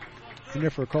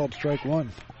there for a called strike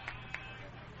one.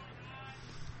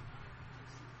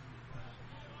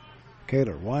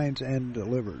 Kaler winds and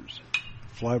delivers.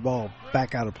 Fly ball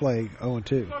back out of play,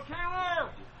 0-2.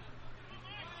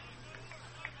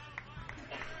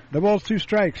 No balls, 2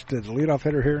 strikes to the leadoff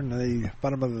hitter here in the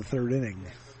bottom of the third inning.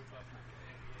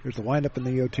 There's the windup in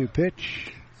the 0-2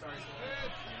 pitch.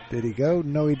 Did he go?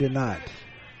 No, he did not.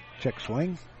 Check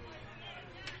swing.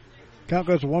 Count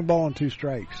goes to 1 ball and 2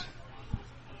 strikes.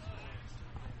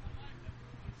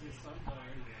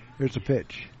 Here's the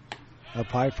pitch. Up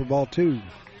high for ball 2.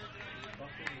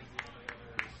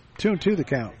 2-2 the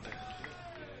count.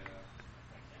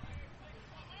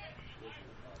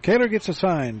 Kaler gets a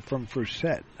sign from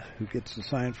Frusette, who gets the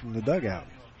sign from the dugout.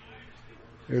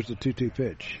 There's the 2-2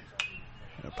 pitch.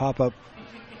 A pop-up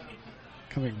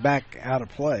coming back out of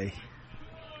play.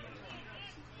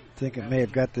 I think it may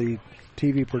have got the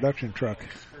TV production truck.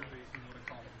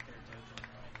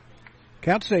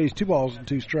 Count stays 2 balls and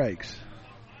 2 strikes.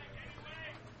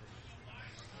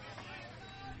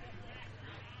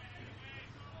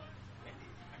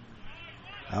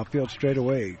 Outfield straight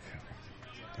away.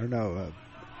 Or no,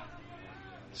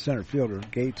 center fielder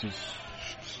Gates is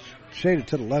shaded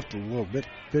to the left a little bit.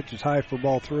 Pitch is high for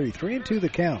ball 3. 3-2 the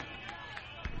count.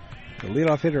 The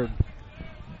leadoff hitter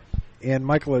and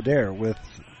Michael Adair with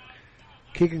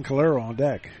Keegan Calero on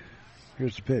deck.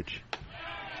 Here's the pitch.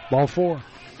 Ball 4.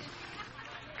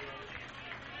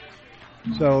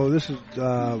 So this is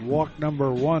walk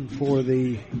number 1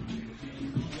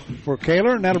 for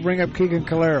Kaler, and that'll bring up Keegan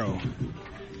Calero.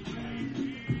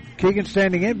 Keegan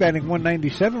standing in, batting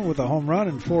 .197 with a home run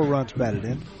and 4 runs batted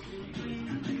in.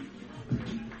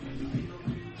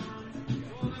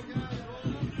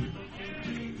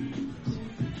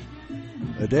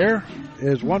 Adair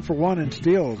is 1 for 1 in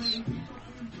steals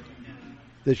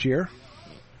this year.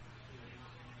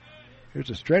 Here's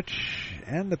a stretch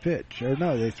and the pitch. Or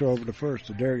no, they throw over to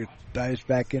first. Adair dives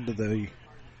back into the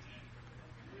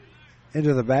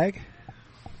bag.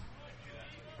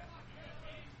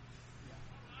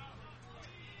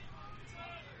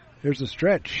 Here's the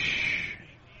stretch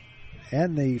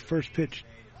and the first pitch.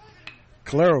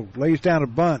 Calero lays down a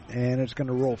bunt, and it's going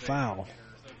to roll foul.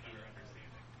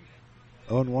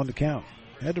 0-1 to count.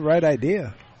 Had the right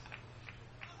idea.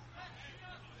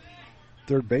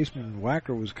 Third baseman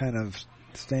Wacker was kind of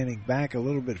standing back a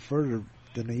little bit further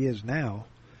than he is now.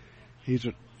 He's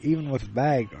even with the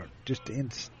bag, just in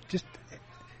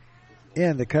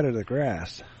the cut of the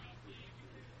grass.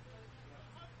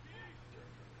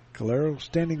 Calero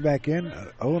standing back in,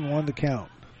 0-1 to count.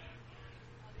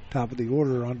 Top of the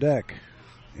order on deck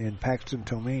in Paxton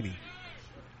Tomani.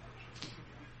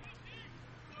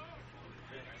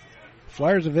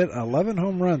 Flyers have hit 11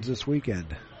 home runs this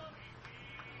weekend.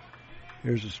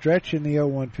 Here's a stretch in the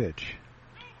 0-1 pitch.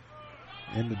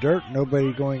 In the dirt,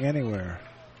 nobody going anywhere.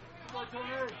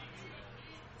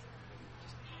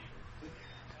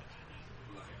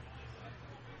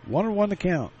 One and 1 to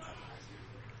count.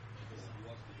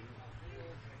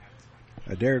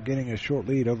 Adair getting a short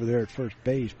lead over there at first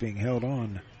base, being held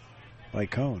on by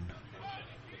Cone.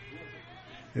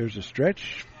 There's a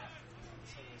stretch.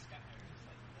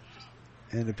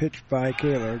 And a pitch by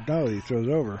Kaler. No, he throws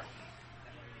over.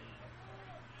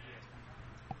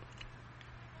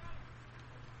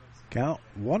 Count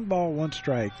 1 ball, 1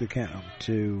 strike, the count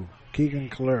to Keegan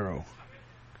Calero.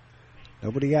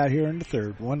 Nobody out here in the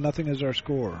third. 1-0 is our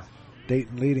score.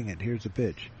 Dayton leading it. Here's the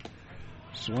pitch.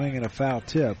 Swing and a foul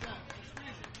tip.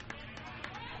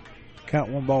 Count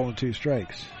 1 ball and 2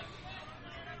 strikes.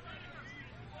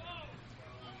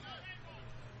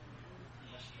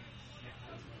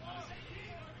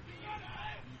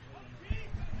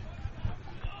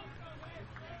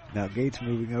 Now Gates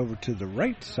moving over to the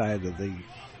right side of the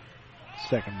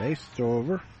second base. Throw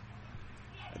over.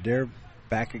 Adair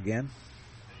back again.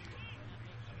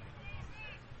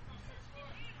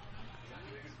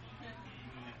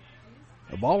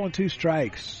 A ball and 2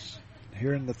 strikes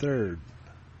here in the third.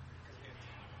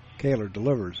 Kaler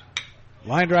delivers.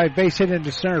 Line drive base hit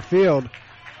into center field.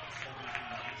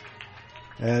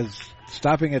 As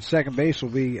stopping at second base will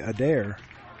be Adair.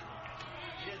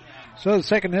 So the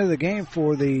second hit of the game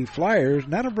for the Flyers.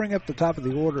 Now to bring up the top of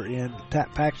the order in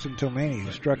Paxton Tomani,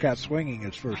 who struck out swinging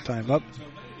his first time up.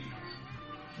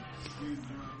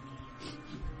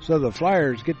 So the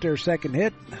Flyers get their second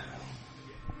hit.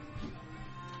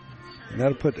 And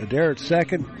that'll put Adair at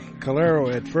second,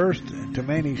 Calero at first, and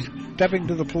Tomani stepping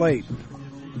to the plate.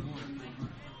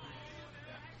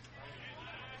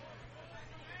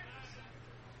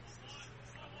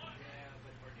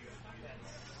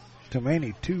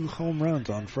 Tomani, 2 home runs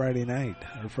on Friday night,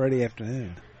 or Friday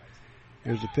afternoon.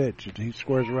 Here's the pitch. He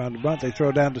squares around the bunt. They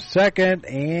throw down to second,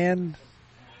 and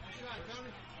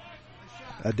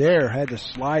Adair had to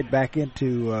slide back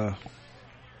into,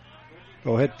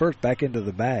 go head first back into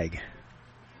the bag.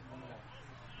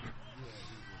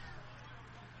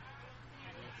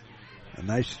 A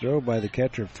nice throw by the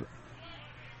catcher,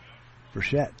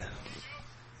 Burchett.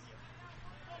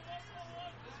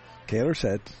 Kaler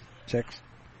sets, checks.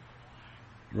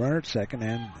 Runner at second,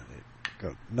 and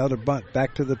another bunt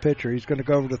back to the pitcher. He's going to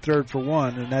go over to third for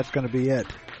 1, and that's going to be it.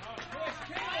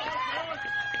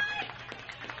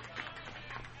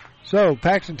 So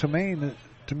Paxton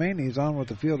Tomani is on with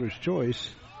the fielder's choice.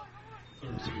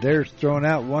 There's throwing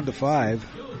out 1-5.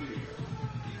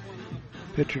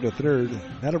 Pitcher to third.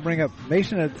 That'll bring up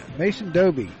Mason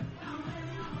Doby.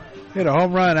 Hit a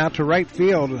home run out to right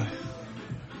field.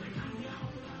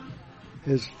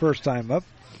 His first time up.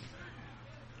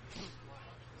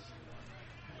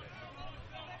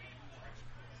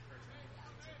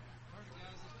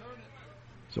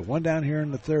 So 1 down here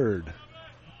in the third.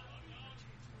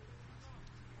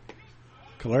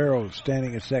 Calero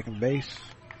standing at second base.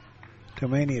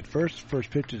 Tomani at first. First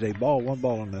pitch is a ball. 1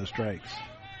 ball and no strikes.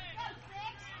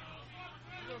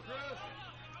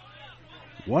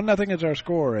 1-0 is our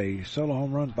score. A solo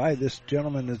home run by this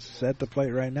gentleman that's at the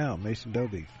plate right now, Mason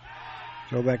Doby.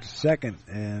 Throw back to second,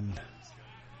 and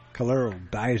Calero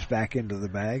dives back into the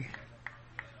bag.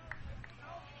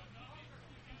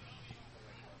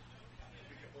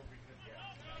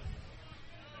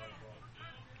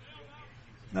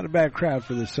 Not a bad crowd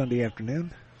for this Sunday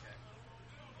afternoon.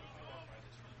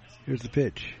 Here's the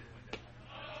pitch.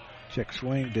 Check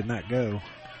swing, did not go.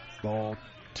 Ball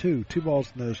 2. 2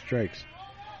 balls, no strikes.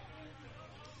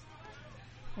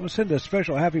 I want to send a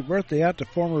special happy birthday out to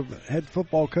former head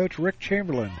football coach Rick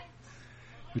Chamberlain,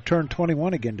 who turned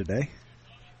 21 again today.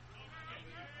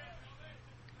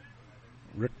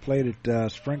 Rick played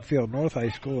at Springfield North High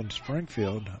School in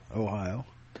Springfield, Ohio.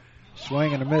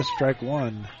 Swing and a miss, strike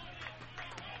 1.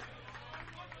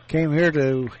 Came here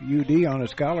to UD on a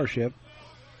scholarship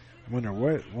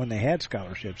when they had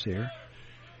scholarships here,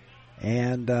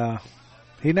 and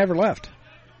he never left.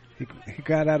 He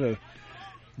got out of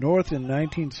North in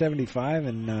 1975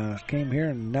 and came here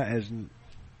and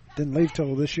didn't leave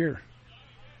till this year.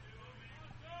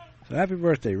 So happy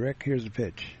birthday, Rick. Here's the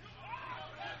pitch.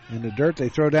 In the dirt, they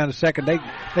throw down to second.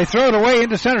 They throw it away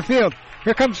into center field.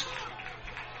 Here comes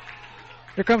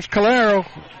Calero.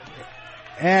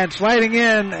 And sliding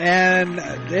in, and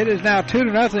it is now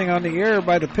 2-0 on the error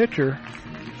by the pitcher,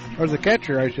 or the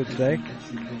catcher, I should say.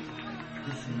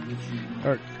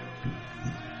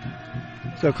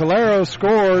 So Calero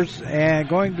scores, and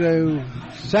going to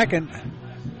second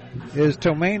is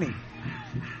Tomani.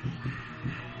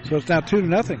 So it's now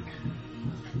 2-0.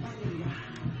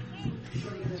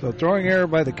 So throwing error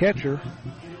by the catcher.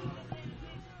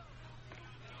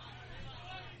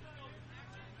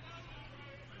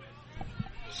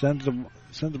 Sends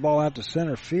the ball out to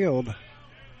center field,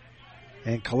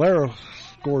 and Calero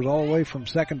scores all the way from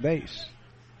second base.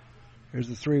 Here's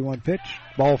the 3-1 pitch,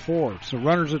 ball 4. So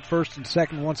runners at first and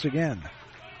second once again.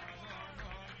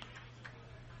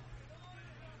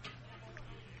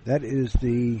 That is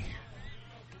the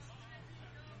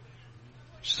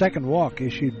second walk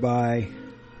issued by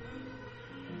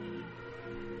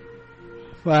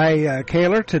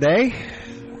Kaler today.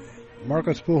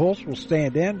 Marcos Pujols will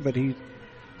stand in, but he's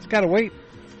got to wait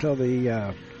until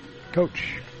the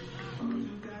coach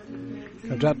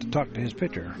comes out to talk to his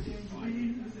pitcher.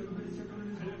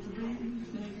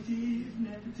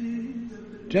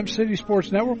 Gem City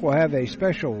Sports Network will have a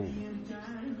special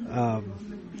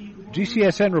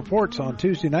GCSN reports on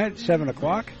Tuesday night at 7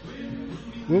 o'clock.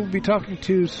 we'll be talking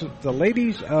to the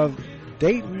ladies of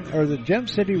Dayton, or the Gem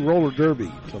City Roller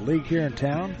Derby. It's a league here in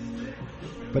town.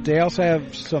 But they also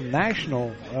have some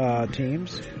national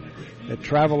teams that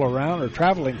travel around, or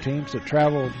traveling teams that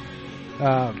travel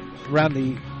around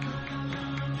the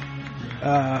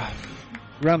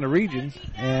region.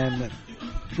 And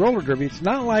roller derby, it's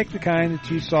not like the kind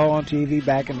that you saw on TV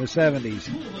back in the 70s.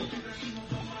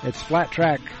 It's flat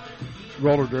track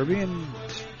roller derby, and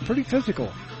it's pretty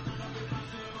physical.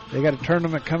 They got a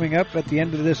tournament coming up at the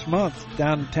end of this month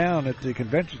downtown at the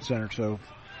convention center, so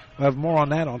we'll have more on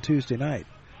that on Tuesday night.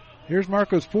 Here's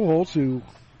Marcos Pujols, who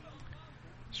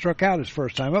struck out his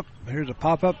first time up. Here's a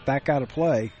pop-up, back out of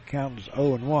play. Count is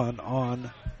 0-1 on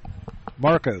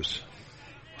Marcos.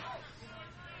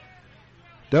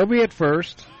 Doby at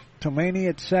first, Tomani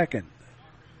at second.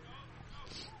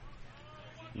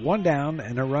 One down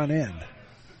and a run in.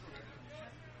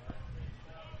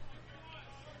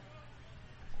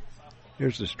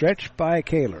 Here's the stretch by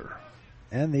Kaler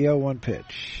and the 0-1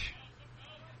 pitch.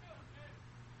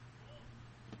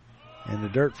 In the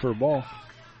dirt for a ball.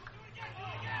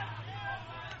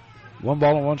 1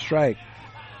 ball and 1 strike.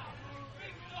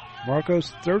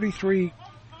 Marcos, 33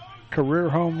 career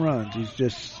home runs. He's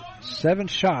just 7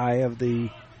 shy of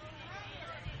the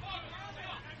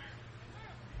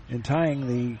in tying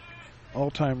the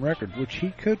all-time record, which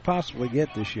he could possibly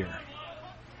get this year.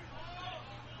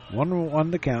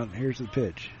 1-1 the count. Here's the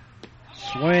pitch.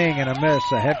 Swing and a miss.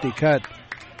 A hefty cut.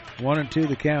 1-2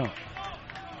 the count.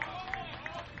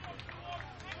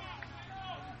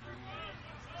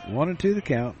 1-2 the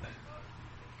count.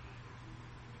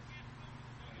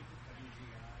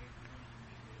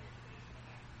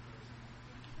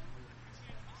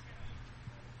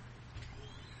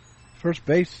 First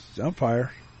base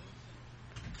umpire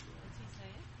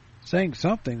saying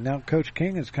something. Now Coach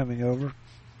King is coming over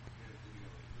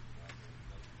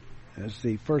as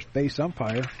the first base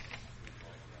umpire.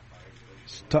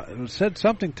 Said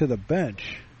something to the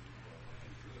bench.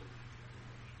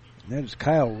 And that is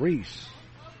Kyle Reese.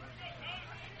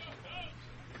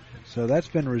 So that's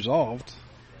been resolved,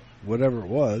 whatever it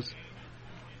was.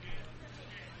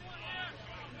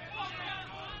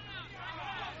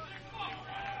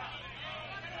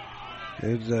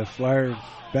 There's the Flyer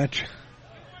bench.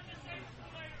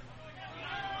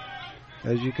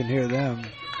 As you can hear them.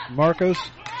 Marcos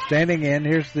standing in.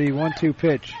 Here's the 1-2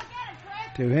 pitch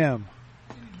to him.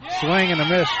 Swing and a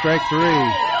miss, strike 3.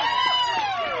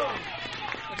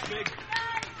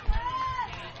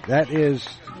 That is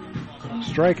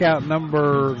strikeout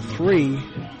number 3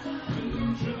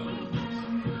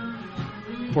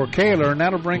 for Kaler, and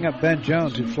that'll bring up Ben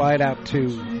Jones, who flied out to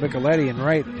Micheletti and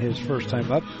right his first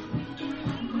time up.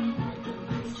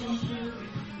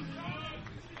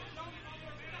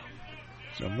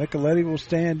 So Micheletti will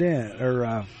stand in,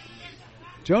 or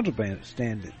Jones will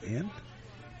stand in.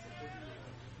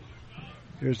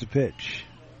 Here's the pitch.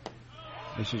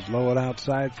 This is low and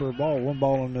outside for a ball. 1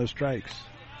 ball and no strikes.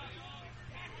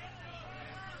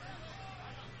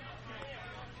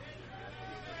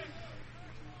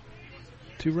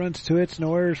 Two runs, 2 hits,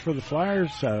 no errors for the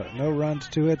Flyers. No runs,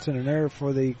 2 hits, and an error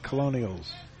for the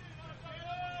Colonials.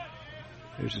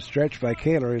 There's a stretch by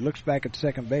Kaler. He looks back at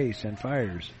second base and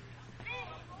fires.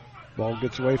 Ball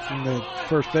gets away from the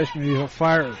first baseman. He'll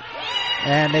fire.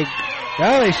 And they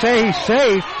say he's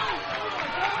safe.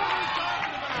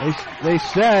 They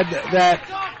said that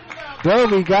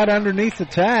Dovey got underneath the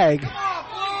tag.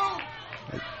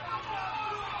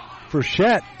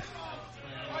 Frechette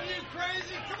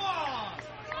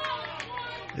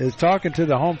is talking to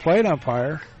the home plate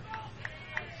umpire.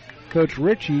 Coach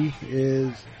Ritchie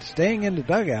is staying in the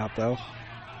dugout, though.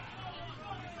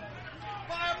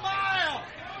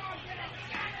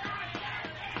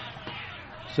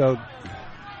 So,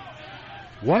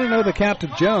 1-0 the count to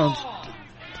Jones.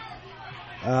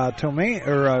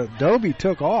 Doby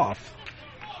took off,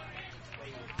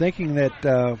 thinking that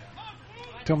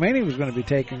Tomani was going to be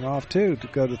taking off too to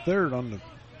go to third on the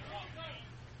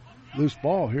loose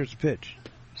ball. Here's the pitch.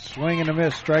 Swing and a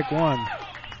miss, strike 1.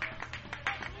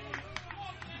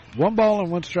 1 ball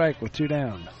and 1 strike with 2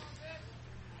 down.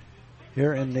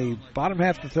 Here in the bottom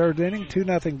half of the third inning,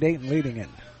 2-0 Dayton leading it.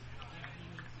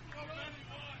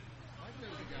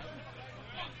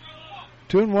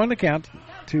 2-1 the count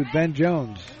to Ben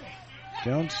Jones.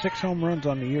 Jones, 6 home runs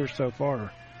on the year so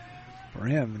far for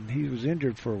him, and he was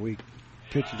injured for a week.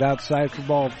 Pitches outside for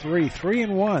ball 3.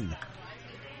 3-1.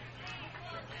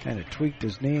 Kind of tweaked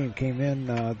his knee and came in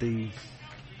the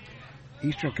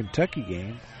Eastern Kentucky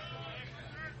game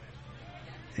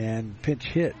and pinch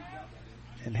hit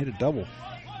and hit a double.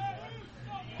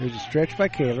 There's a stretch by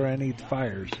Kaler, and he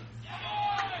fires.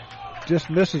 just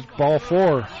misses ball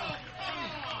 4.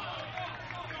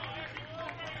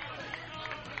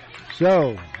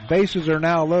 So, bases are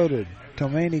now loaded.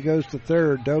 Tomani goes to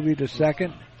third, Dobie to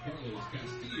second,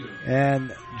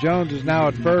 and Jones is now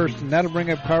at first, and that'll bring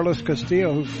up Carlos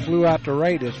Castillo, who flew out to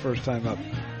right his first time up.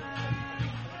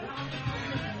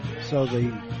 So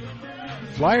the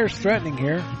Flyers threatening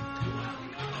here.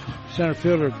 Center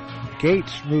fielder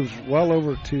Gates moves well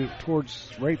over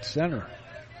towards right center.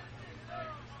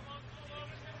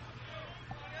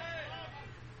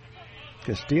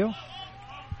 Castillo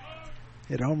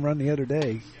hit a home run the other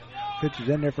day. Pitches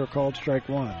in there for a called strike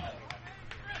 1.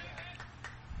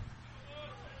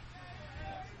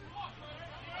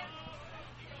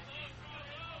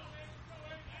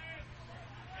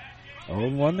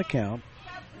 0-1 the count.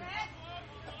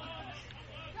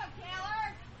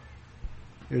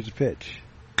 Here's a pitch.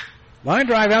 Line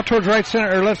drive out towards right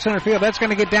center or left center field. That's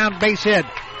going to get down, base hit.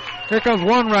 Here comes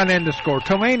one run in to score.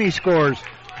 Tomani scores.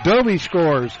 Dobie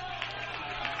scores.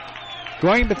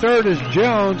 Going to third is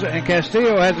Jones, and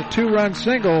Castillo has a 2-run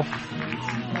single.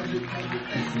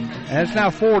 And it's now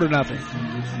 4-0.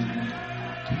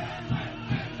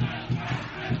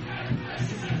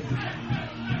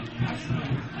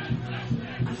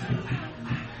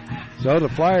 So the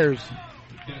Flyers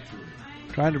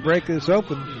trying to break this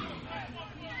open.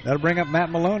 That'll bring up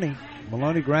Matt Maloney.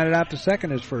 Maloney grounded out to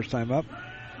second his first time up.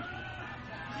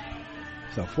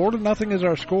 So 4-0 is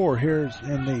our score here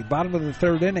in the bottom of the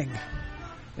third inning.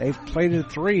 They've played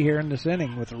at 3 here in this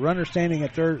inning with a runner standing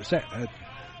at third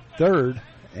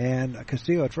and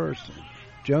Castillo at first.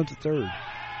 Jones at third.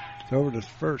 It's over to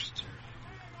first.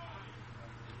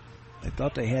 They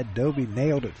thought they had Dobie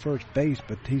nailed at first base,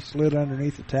 but he slid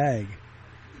underneath the tag.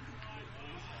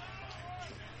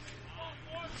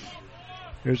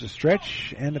 There's a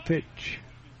stretch and a pitch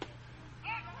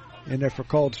in there for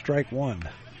called strike 1.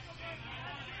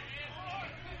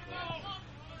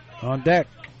 On deck,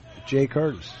 Jay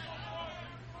Curtis.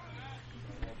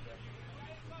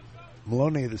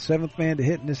 Maloney, the 7th man to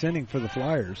hit in this inning for the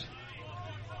Flyers.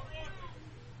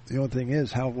 The only thing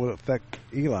is, how will it affect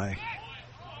Eli?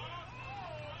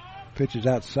 Pitches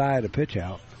outside, a pitch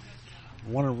out.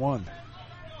 1-1.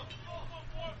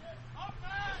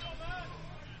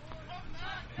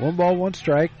 1 ball, 1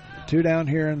 strike. 2 down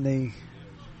here in the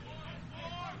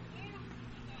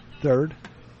third.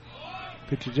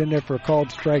 Pitches in there for a called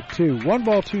strike 2. 1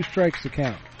 ball, 2 strikes to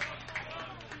count.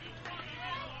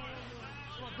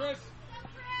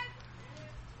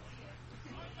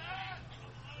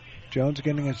 Jones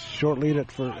getting a short lead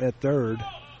at third.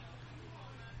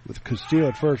 With Castillo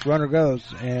at first, runner goes,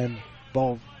 and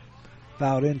ball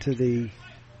fouled into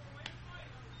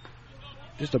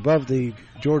just above the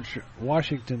George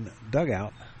Washington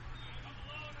dugout.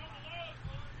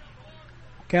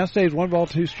 Count stays 1 ball,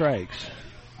 2 strikes.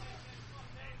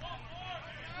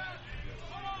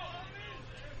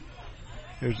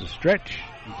 Here's the stretch.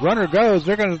 Runner goes.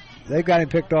 They've got him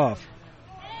picked off.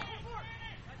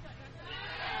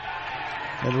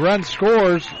 And the run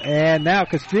scores, and now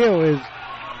Castillo is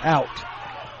out.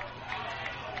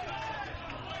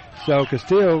 So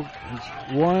Castillo is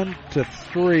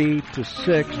 1-3 to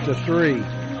 6-3.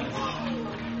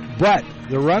 But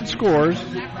the run scores.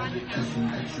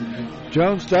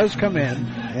 Jones does come in,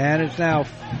 and it's now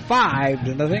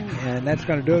 5-0, and that's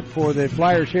going to do it for the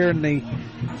Flyers here in the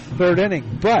third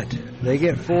inning. But they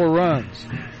get 4 runs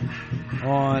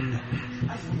on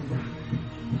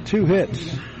 2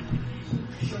 hits.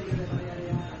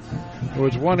 There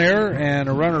was 1 error and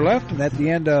a runner left, and at the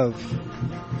end of,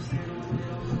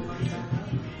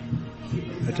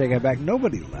 I take that back,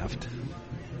 nobody left.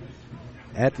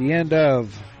 At the end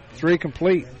of 3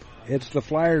 complete, it's the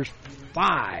Flyers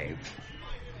 5.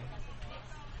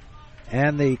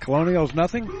 And the Colonials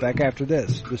nothing. Back after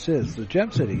this. This is the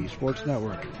Gem City Sports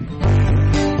Network.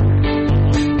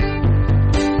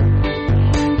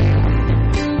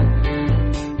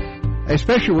 A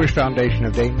Special Wish Foundation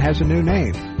of Dayton has a new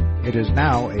name. It is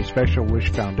now a Special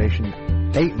Wish Foundation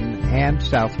Dayton and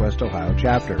Southwest Ohio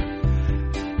chapter.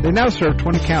 They now serve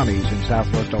 20 counties in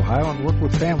Southwest Ohio and work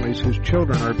with families whose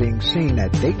children are being seen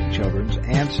at Dayton Children's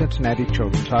and Cincinnati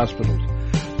Children's Hospitals.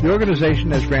 The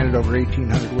organization has granted over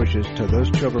 1,800 wishes to those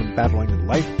children battling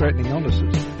life-threatening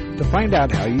illnesses. To find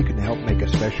out how you can help make a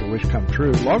special wish come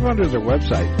true, log on to their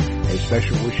website,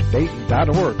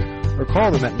 aspecialwishdayton.org, or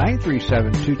call them at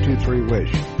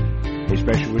 937-223-WISH. A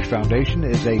Special Wish Foundation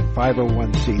is a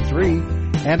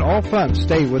 501c3, and all funds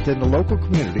stay within the local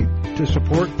community to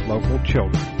support local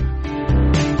children.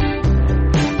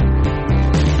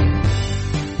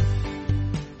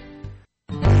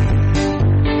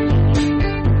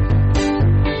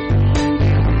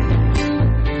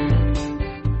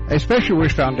 A Special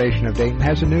Wish Foundation of Dayton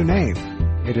has a new name.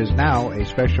 It is now a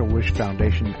Special Wish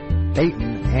Foundation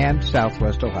Dayton and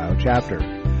Southwest Ohio chapter.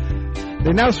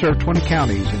 They now serve 20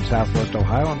 counties in Southwest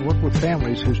Ohio and work with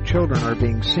families whose children are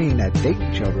being seen at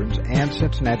Dayton Children's and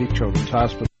Cincinnati Children's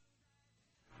Hospital.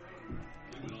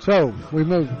 So, we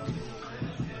move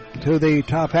to the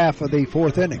top half of the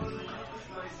fourth inning.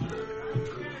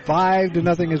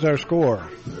 5-0 is our score.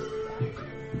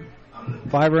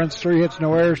 5 runs, 3 hits,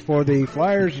 no errors for the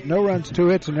Flyers. No runs, 2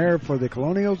 hits, an error for the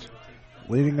Colonials.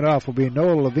 Leading it off will be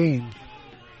Noah Levine,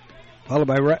 followed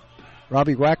by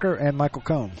Robbie Wacker and Michael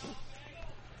Cohn.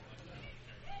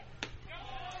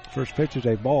 First pitch is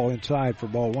a ball inside for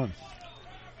ball 1.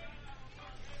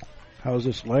 How is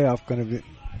this layoff going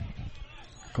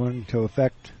to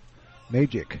affect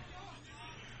Magic?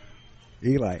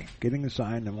 Eli getting the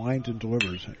sign and winds and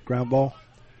delivers. Ground ball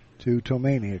to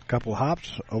Tomani. A couple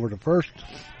hops over to first.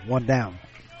 1 down.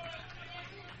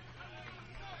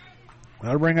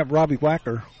 That'll bring up Robbie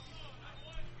Wacker.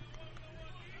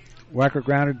 Wacker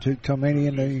grounded to Tomani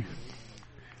in the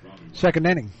second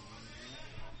inning.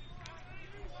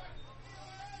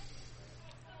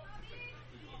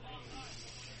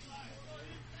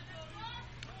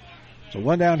 So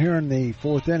 1 down here in the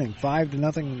fourth inning.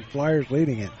 5-0, Flyers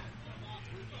leading it.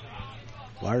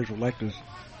 Flyers would like to.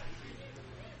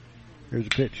 Here's a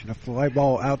pitch. And a fly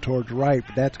ball out towards right,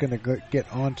 but that's going to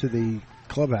get onto the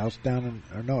clubhouse down in.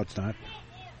 Or no, it's not.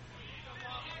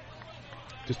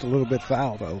 Just a little bit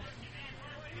foul, though.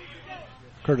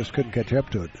 Curtis couldn't catch up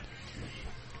to it.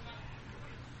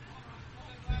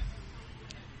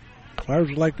 Flyers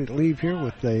would like to leave here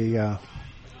with a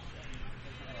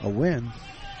win.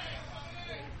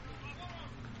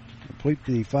 Complete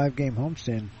the 5-game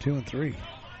homestand, 2-3.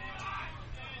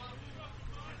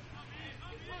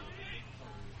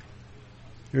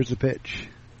 Here's the pitch.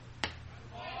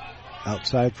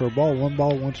 Outside for a ball, 1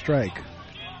 ball, 1 strike.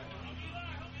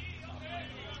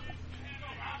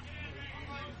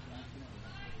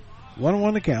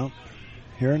 One the count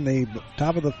here in the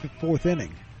top of the fourth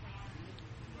inning.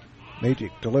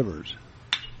 Magic delivers.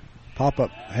 Pop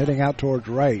up heading out towards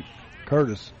right.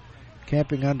 Curtis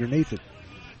camping underneath it.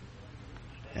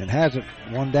 And has it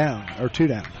 1 down, or 2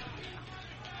 down.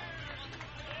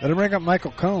 That'll bring up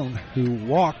Michael Cohn, who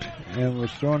walked and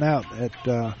was thrown out at,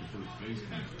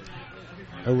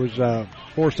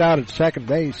 forced out at second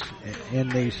base in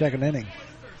the second inning.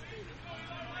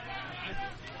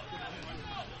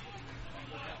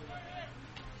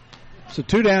 So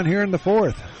 2 down here in the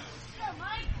fourth.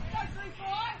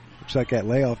 Looks like that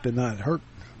layoff did not hurt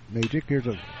Magic. Here's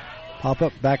a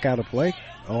pop-up back out of play,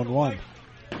 0-1.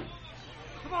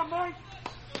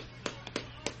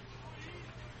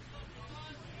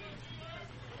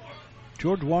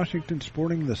 George Washington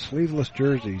sporting the sleeveless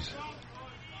jerseys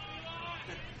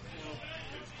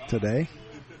today.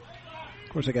 Of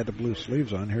course, I got the blue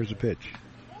sleeves on. Here's a pitch.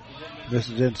 This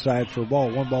is inside for a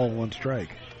ball. 1 ball, 1 strike.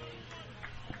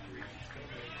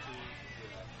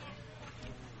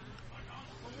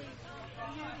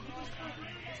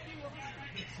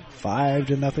 Five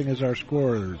to nothing is our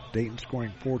score. Dayton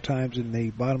scoring 4 times in the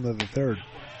bottom of the third.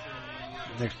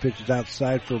 Next pitch is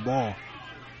outside for a ball.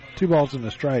 2 balls and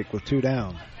a strike with 2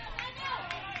 down.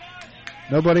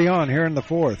 Nobody on here in the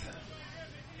fourth.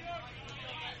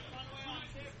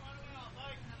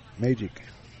 Magic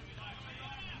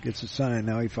gets a sign.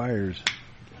 Now he fires.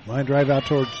 Line drive out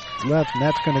towards left, and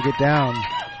that's going to get down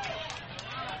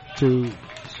to.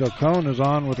 So Cohn is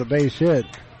on with a base hit.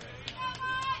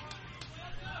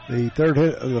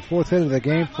 The fourth hit of the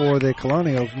game for the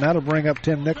Colonials, and that'll bring up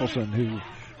Tim Nicholson, who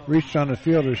reached on the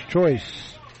fielder's choice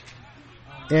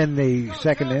in the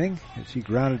second inning as he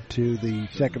grounded to the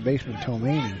second baseman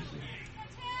Tomani.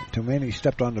 Tomani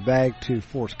stepped on the bag to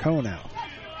force Cohn out.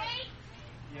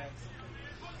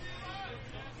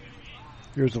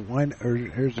 Here's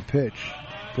the pitch.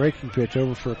 Breaking pitch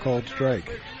over for a called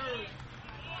strike.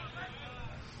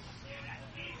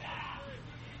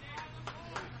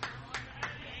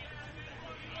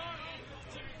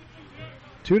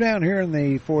 Two down here in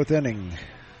the fourth inning.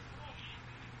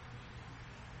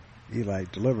 Eli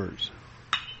delivers.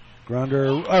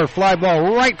 Grounder, or fly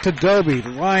ball right to Dobie.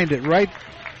 Lined it right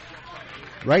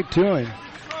to him.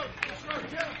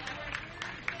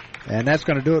 And that's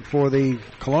going to do it for the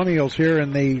Colonials here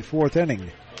in the fourth inning.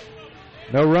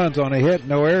 No runs on a hit,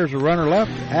 no errors, a runner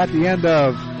left. At the end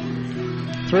of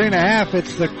 3.5,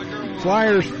 it's the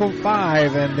Flyers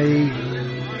 5 and the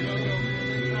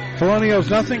Colonials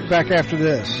nothing. Back after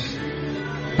this.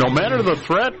 No matter the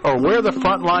threat or where the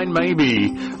front line may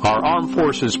be, our armed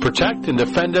forces protect and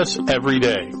defend us every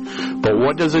day. But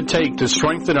what does it take to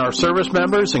strengthen our service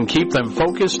members and keep them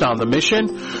focused on the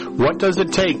mission? What does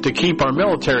it take to keep our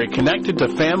military connected to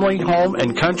family, home,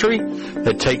 and country?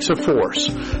 It takes a force.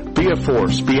 Be a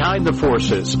force behind the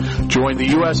forces. Join the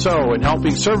USO in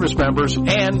helping service members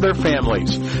and their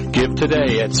families. Give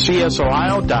today at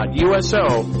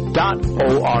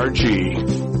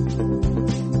csohio.uso.org.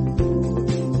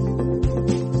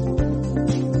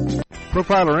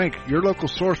 Profiler Inc., your local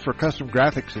source for custom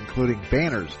graphics including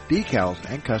banners, decals,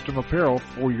 and custom apparel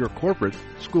for your corporate,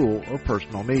 school, or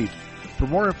personal needs. For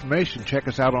more information, check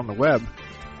us out on the web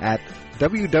at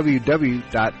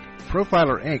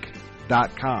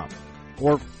www.profilerinc.com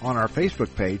or on our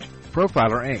Facebook page,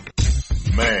 Profiler Inc.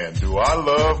 Man, do I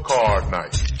love card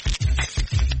night.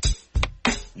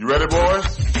 You ready,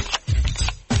 boys?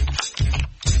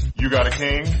 You got a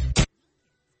king?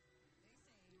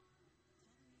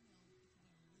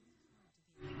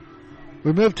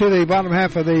 We move to the bottom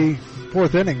half of the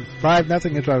fourth inning.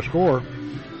 5-0 is our score.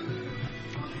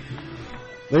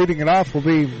 Leading it off will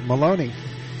be Maloney,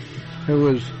 who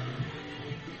was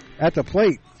at the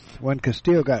plate when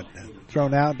Castile got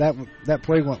thrown out. That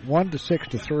play went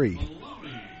 1-6-3.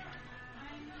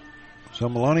 So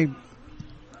Maloney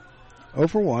 0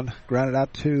 for 1, grounded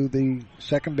out to the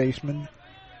second baseman,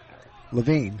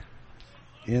 Levine,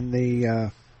 in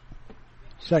the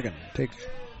second. Takes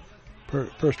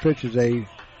first pitch is a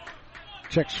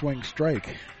check swing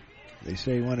strike. They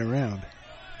say went around.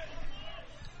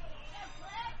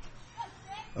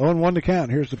 0-1 to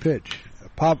count. Here's the pitch.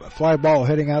 A fly ball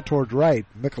heading out towards right.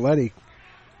 Micheletti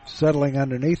settling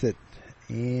underneath it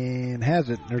and has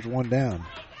it. There's one down.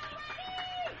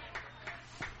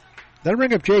 That'll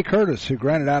bring up Jay Curtis, who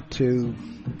grounded out to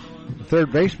the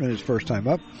third baseman his first time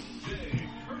up.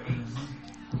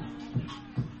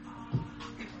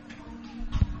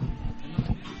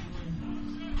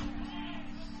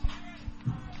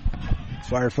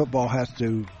 Flyer football has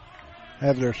to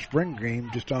have their spring game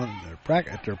just on their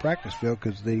practice field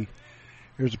because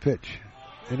here's a pitch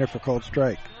in there for called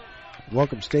strike.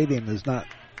 Welcome Stadium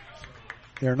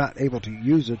they're not able to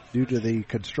use it due to the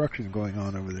construction going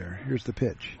on over there. Here's the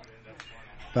pitch.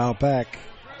 Foul back.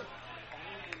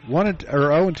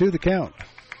 0-2 the count.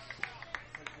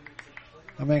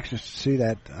 I'm anxious to see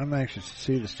that. I'm anxious to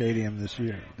see the stadium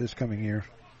this coming year.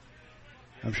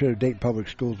 I'm sure Dayton Public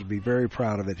Schools would be very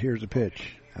proud of it. Here's a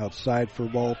pitch. Outside for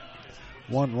ball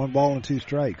one. 1 ball and 2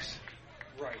 strikes.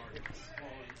 Right.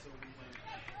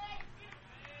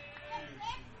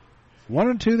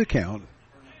 1-2 the count.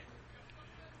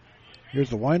 Here's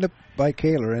the windup by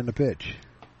Kaler and the pitch.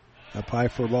 Up high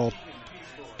for ball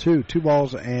 2. 2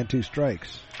 balls and 2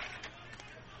 strikes.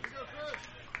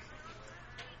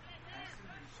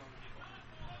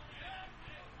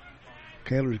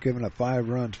 Kaler's given up 5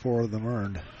 runs, 4 of them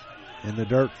earned. In the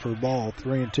dirt for ball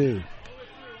 3-2.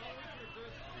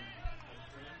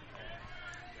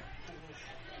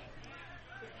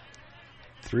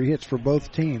 Three hits for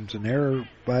both teams. An error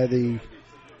by the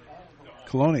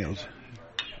Colonials.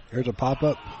 There's a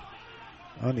pop-up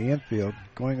on the infield.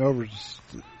 Going over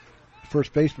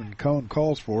first baseman Cohn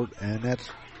calls for it, and that's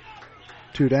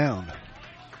 2 down.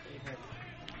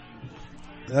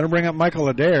 That'll bring up Michael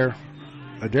Adair.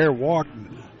 Adair walked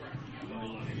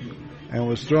and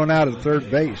was thrown out at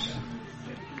third base.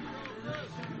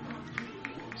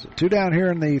 So 2 down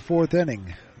here in the fourth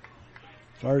inning.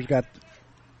 Flyers got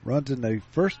runs in the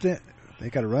first. They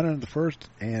got a run in the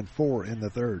first and 4 in the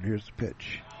third. Here's the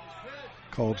pitch.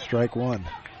 Called strike 1.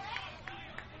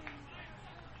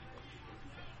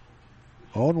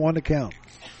 0-1 to count.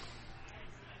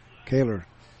 Kaler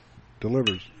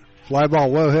delivers. Fly ball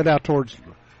low, hit out towards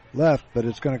left, but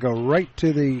it's going to go right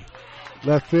to the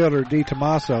left fielder,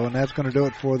 DiTomaso, and that's going to do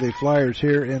it for the Flyers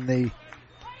here in the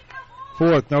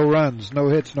fourth. No runs, no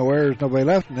hits, no errors, nobody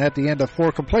left, and at the end of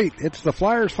 4 complete, it's the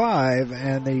Flyers 5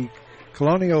 and the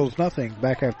Colonials nothing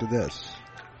back after this.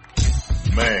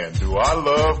 Man, do I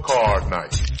love card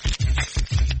night.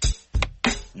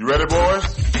 You ready, boys?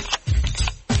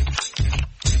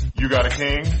 You got a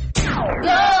king?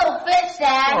 Go, fish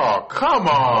dad! Oh, come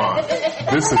on!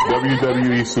 This is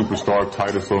WWE superstar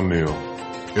Titus O'Neil.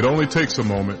 It only takes a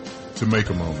moment to make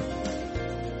a moment.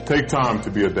 Take time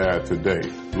to be a dad today.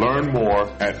 Learn more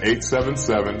at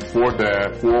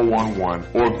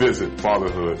 877-4DAD-411 or visit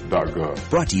fatherhood.gov.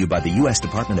 Brought to you by the U.S.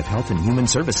 Department of Health and Human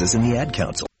Services and the Ad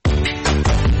Council.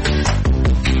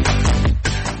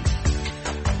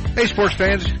 Hey, sports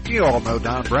fans, you all know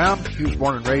Don Brown. He was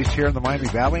born and raised here in the Miami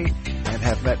Valley. and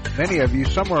have met many of you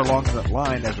somewhere along that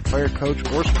line as a player, coach,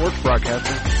 or sports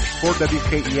broadcaster for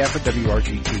WKEF and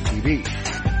WRGT-TV.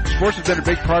 Sports has been a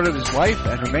big part of his life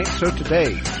and remains so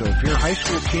today. So if your high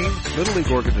school team, little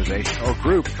league organization, or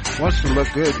group wants to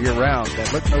look good year-round,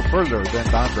 then look no further than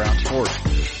Don Brown Sports.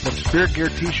 From spirit gear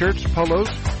t-shirts, polos,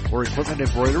 or equipment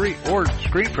embroidery, or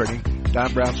screen printing,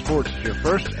 Don Brown Sports is your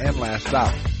first and last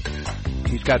stop.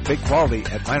 He's got big quality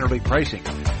at minor league pricing.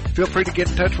 Feel free to get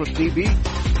in touch with DB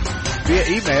via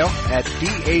email at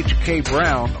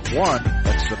dhkbrown1,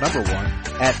 that's the number 1,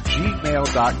 at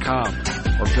gmail.com.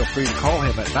 Or feel free to call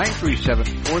him at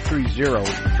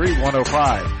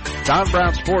 937-430-3105. Don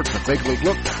Brown Sports, a big league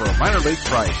look for a minor league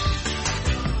price.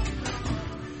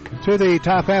 To the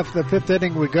top half of the fifth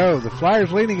inning we go. The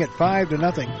Flyers leading at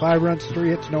 5-0. 5 runs, 3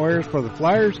 hits, no errors for the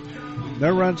Flyers.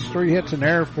 No runs, 3 hits, and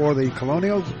error for the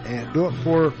Colonials. And do it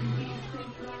for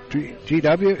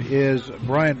GW is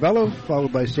Brian Bello,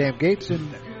 followed by Sam Gates and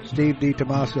Steve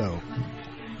DiTomaso.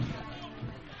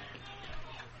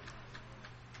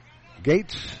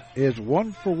 Gates is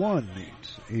 1 for 1.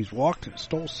 He's walked,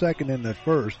 stole second in the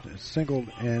first, singled,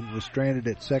 and was stranded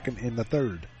at second in the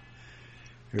third.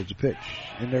 Here's a pitch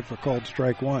in there for called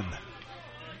strike 1.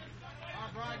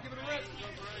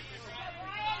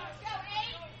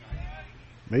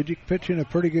 Magic pitching a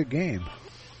pretty good game.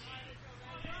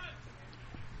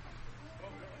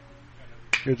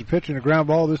 Here's a pitch and a ground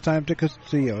ball, this time to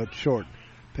Castillo. It's short.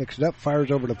 Picks it up,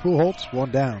 fires over to Pujols, 1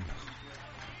 down.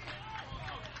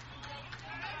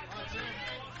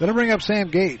 Gonna bring up Sam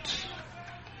Gates.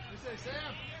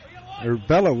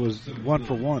 Bella was 1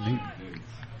 for 1. He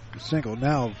singled.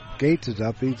 Now Gates is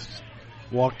up. He's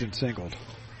walked and singled.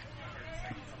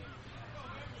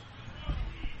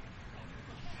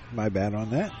 My bad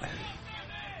on that.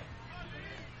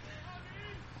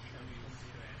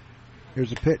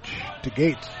 Here's a pitch to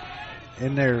Gates.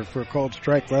 In there for a called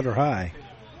strike, letter high.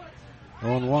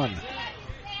 0-1.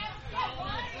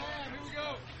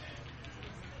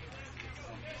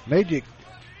 Magic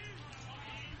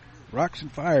rocks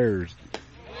and fires.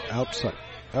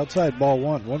 Outside ball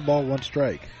 1. 1 ball, 1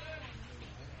 strike.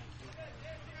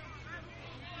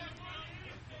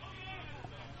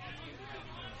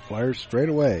 Flyers straight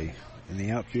away in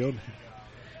the outfield.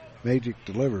 Magic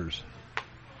delivers.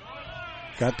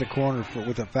 Got the corner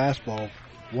with a fastball.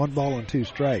 1 ball and 2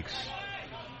 strikes.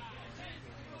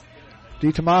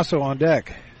 DiTomaso on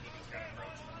deck.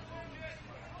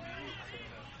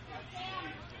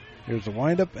 Here's a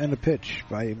windup and a pitch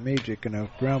by Magic and a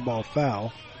ground ball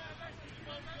foul.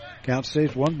 Count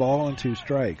stays 1 ball and 2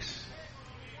 strikes.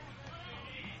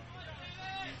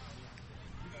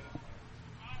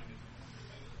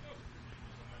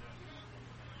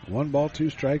 One ball, 2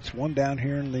 strikes, 1 down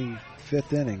here in the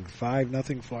 5th inning.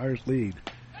 5-0 Flyers lead.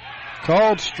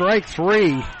 Called strike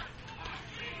 3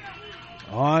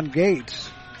 on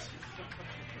Gates.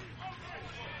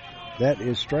 That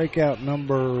is strikeout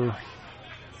number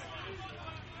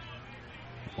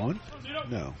 1?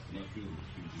 No.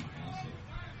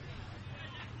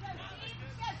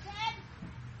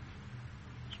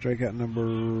 Strikeout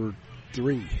number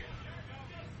 3.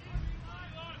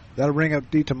 That'll bring up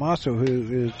DiTomaso,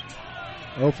 who is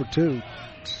 0 for 2.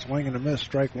 Swing and a miss,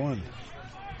 strike 1.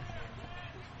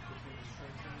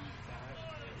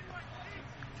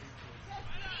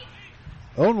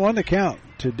 Oh, 1 to count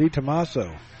to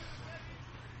DiTomaso.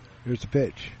 Here's the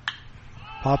pitch.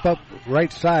 Pop up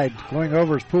right side, going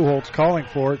over is Pujols, calling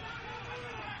for it,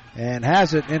 and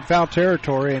has it in foul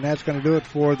territory, and that's going to do it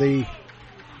for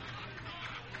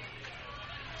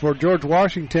George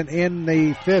Washington in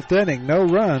the 5th inning. No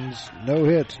runs, no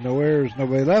hits, no errors,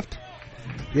 nobody left.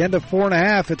 The end of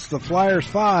 4.5, it's the Flyers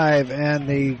 5 and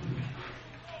the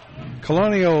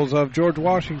Colonials of George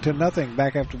Washington nothing.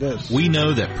 Back after this. We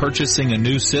know that purchasing a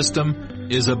new system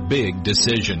is a big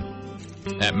decision.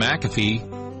 At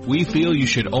McAfee, we feel you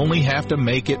should only have to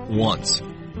make it once.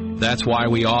 That's why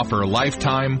we offer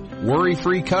lifetime,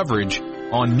 worry-free coverage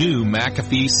on new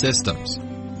McAfee systems.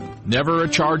 Never a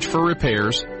charge for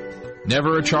repairs,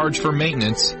 never a charge for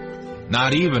maintenance,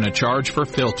 not even a charge for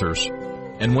filters.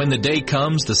 And when the day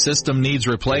comes the system needs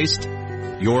replaced,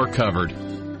 you're covered.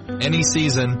 Any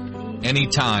season, any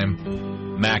time,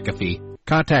 McAfee.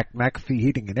 Contact McAfee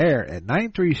Heating and Air at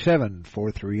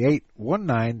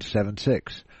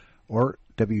 937-438-1976 or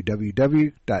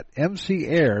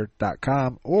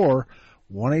www.mcair.com or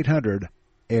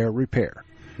 1-800-AIR-REPAIR.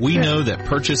 We know that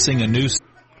purchasing a new...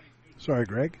 Sorry,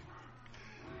 Greg.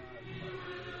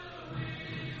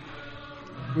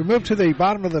 We move to the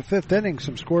bottom of the 5th inning.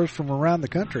 Some scores from around the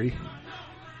country.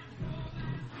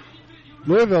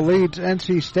 Louisville leads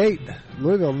NC State.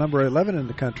 Louisville, number 11 in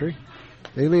the country.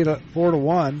 They lead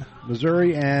 4-1.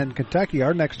 Missouri and Kentucky,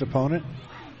 our next opponent.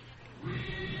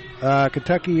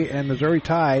 Kentucky and Missouri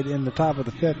tied in the top of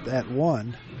the 5th at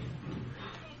 1.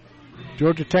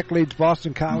 Georgia Tech leads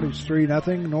Boston College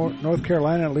 3-0. North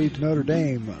Carolina leads Notre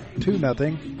Dame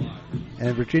 2-0.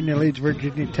 And Virginia leads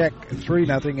Virginia Tech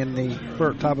 3-0 in the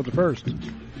top of the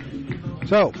 1st.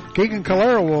 So, Keegan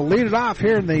Calero will lead it off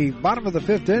here in the bottom of the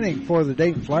 5th inning for the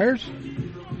Dayton Flyers.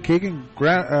 Keegan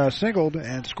singled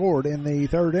and scored in the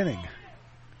 3rd inning.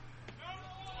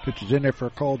 Pitch is in there for a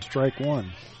called strike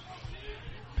 1.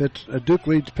 Duke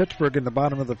leads Pittsburgh in the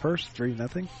bottom of the 1st,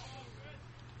 3-0.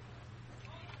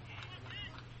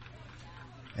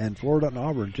 And Florida and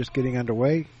Auburn just getting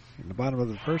underway. In the bottom of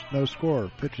the 1st, no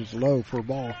score. Pitch is low for a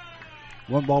ball.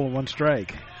 1 ball and 1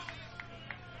 strike.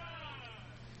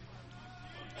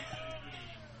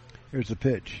 Here's the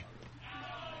pitch.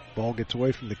 Ball gets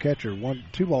away from the catcher.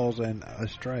 2 balls and a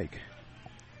strike.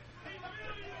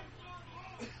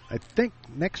 I think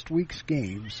next week's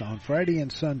games on Friday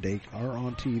and Sunday are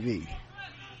on TV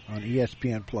on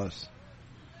ESPN+.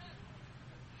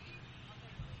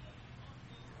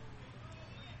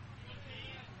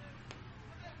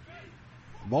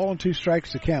 Ball and 2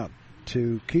 strikes to count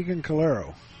to Keegan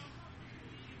Calero,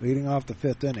 leading off the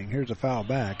 5th inning. Here's a foul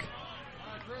back.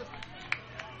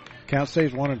 Count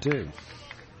stays 1-2.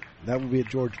 That will be at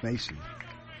George Mason.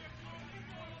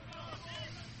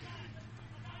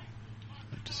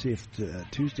 To see if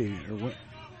Tuesday or what.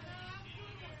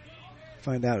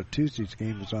 Find out if Tuesday's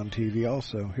game is on TV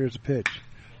also. Here's a pitch.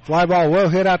 Fly ball well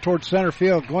hit out towards center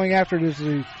field. Going after it is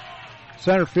the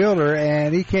center fielder,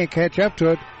 and he can't catch up to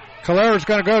it. Calero's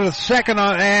going to go to the second,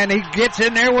 and he gets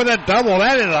in there with a double.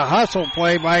 That is a hustle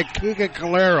play by Keegan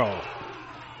Calero.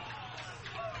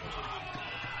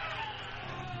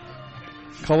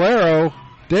 Calero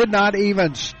did not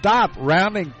even stop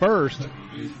rounding first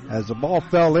as the ball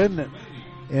fell in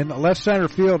left center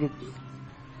field.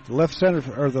 The left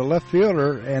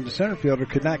fielder and the center fielder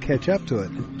could not catch up to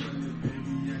it.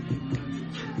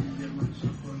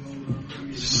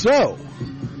 So,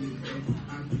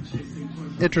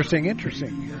 interesting.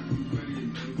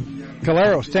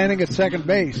 Calero standing at second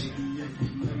base.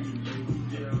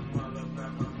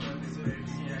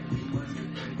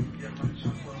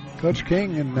 Coach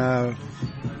King and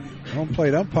home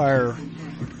plate umpire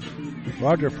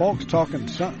Roger Falks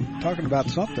talking about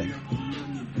something.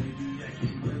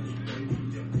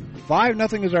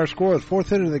 5-0 is our score. The 4th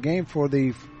hit of the game for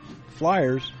the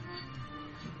Flyers.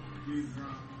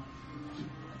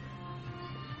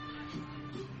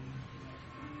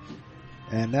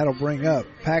 And that'll bring up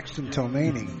Paxton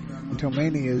Tomani.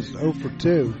 Tomani is 0 for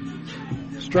 2.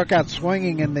 Struck out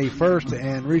swinging in the 1st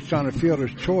and reached on a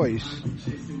fielder's choice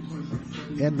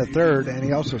in the 3rd, and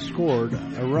he also scored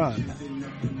a run.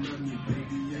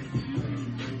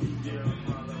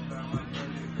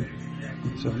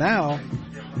 So now,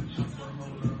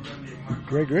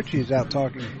 Greg Ritchie is out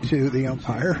talking to the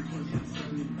umpire.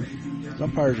 The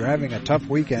umpires are having a tough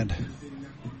weekend.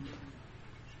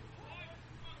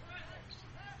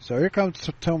 So here comes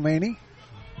Tomani.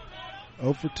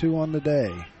 0 for 2 on the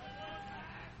day.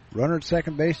 Runner at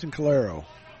second base and Calero.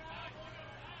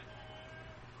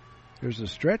 Here's a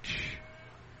stretch.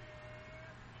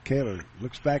 Kaler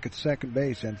looks back at second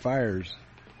base and fires.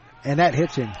 And that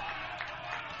hits him.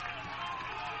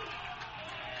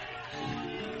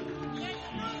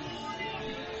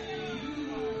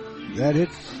 That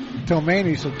hits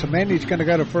Tomani, so Tomani's going to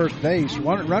go to first base.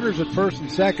 Runners at first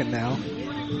and second now.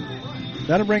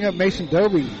 That'll bring up Mason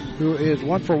Dobie, who is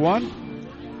 1 for 1.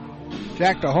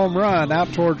 Jacked a home run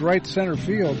out towards right center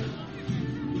field.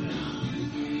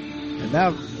 And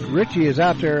now Ritchie is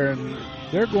out there, and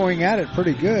they're going at it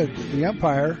pretty good, the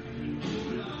umpire.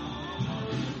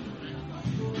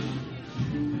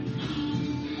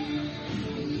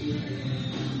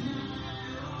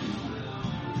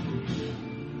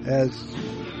 As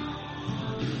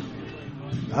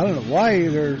I don't know why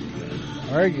they're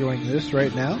arguing this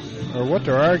right now, or what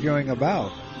they're arguing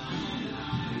about.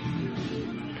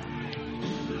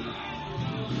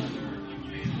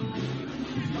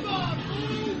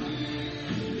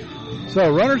 So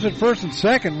runners at first and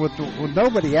second with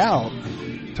nobody out.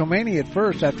 Tomani at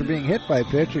first after being hit by a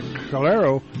pitch, and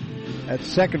Calero at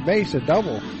second base, a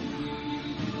double.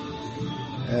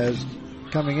 As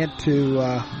coming in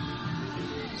to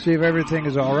see if everything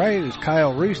is all right is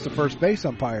Kyle Reese, the first base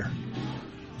umpire.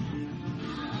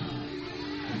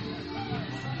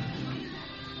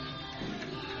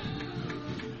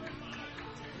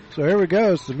 So here we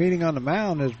go. The meeting on the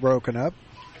mound is broken up.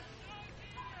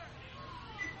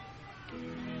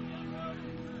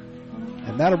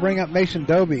 And that'll bring up Mason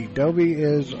Doby. Doby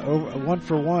is 1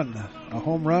 for 1. A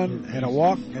home run and a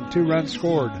walk and 2 runs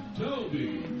scored.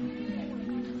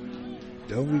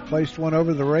 Doby placed one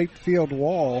over the right field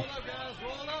wall.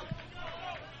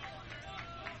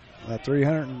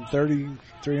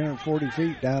 340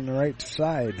 feet down the right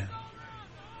side.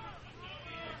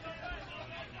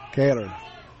 Kaler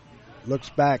looks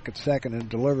back at second and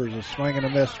delivers a swing and a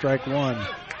miss, strike one.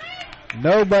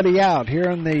 Nobody out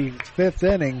here in the 5th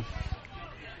inning.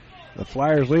 The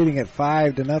Flyers leading at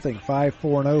 5-0,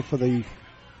 5-4-0 for the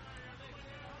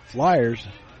Flyers.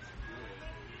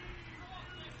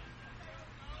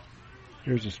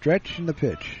 Here's a stretch and the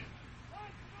pitch.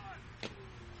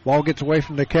 Ball gets away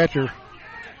from the catcher.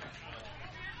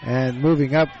 And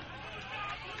moving up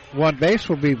one base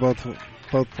will be both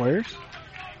players.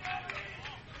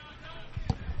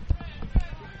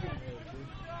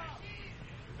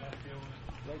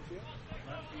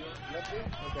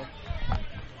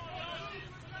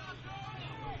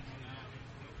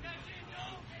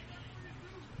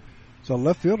 So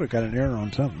left fielder got an error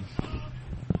on something.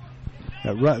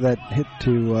 That hit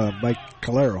to by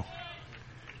Calero.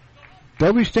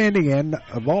 Doby standing in,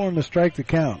 a ball and a strike to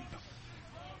count.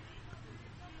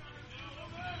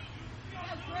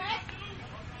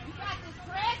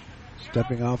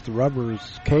 Stepping off the rubber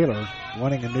is Kaler,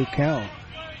 wanting a new count.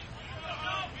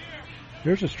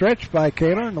 Here's a stretch by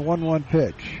Kaler and the 1-1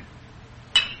 pitch.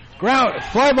 Ground,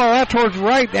 fly ball out towards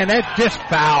right, and that's just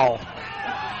foul.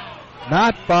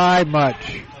 Not by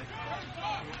much.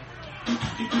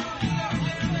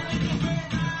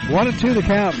 1-2 the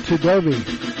count to Doby.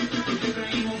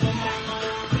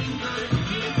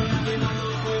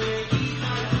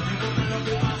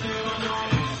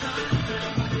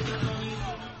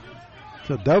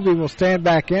 So Doby will stand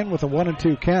back in with a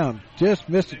 1-2 count. Just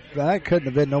missed it. That couldn't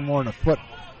have been no more than a foot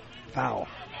foul.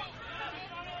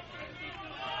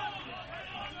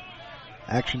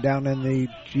 Action down in the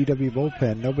GW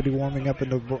bullpen. Nobody warming up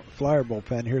in the Flyer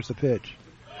bullpen. Here's the pitch.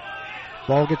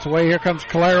 Ball gets away. Here comes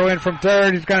Calero in from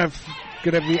third. He's gonna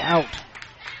be out.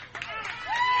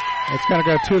 It's gonna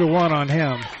go 2-1 on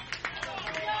him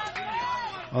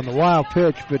on the wild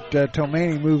pitch. But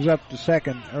Tomani moves up to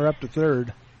second or up to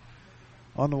third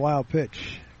on the wild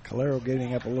pitch. Calero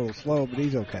getting up a little slow, but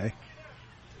he's okay.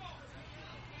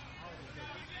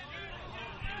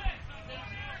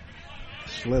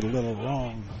 Slid a little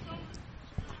wrong.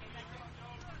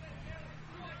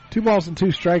 2 balls and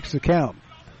 2 strikes to count.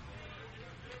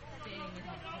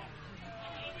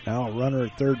 Now a runner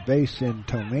at third base in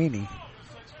Tomani.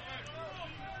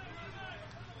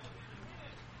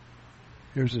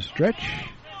 Here's a stretch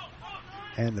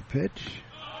and the pitch.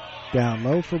 Down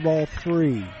low for ball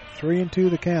 3. 3-2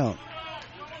 the count.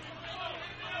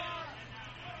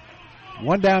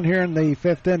 1 down here in the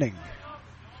 5th inning.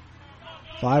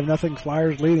 5-0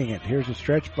 Flyers leading it. Here's a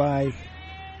stretch by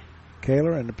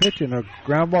Kaler and the pitch and a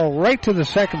ground ball right to the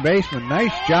second baseman.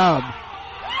 Nice job.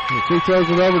 He throws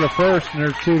it over to first and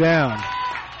there's 2 down.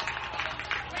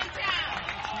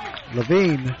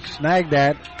 Levine snagged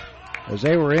that as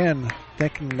they were in,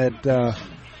 thinking that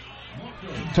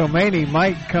Tomani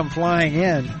might come flying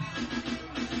in.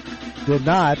 Did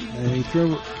not, and he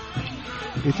threw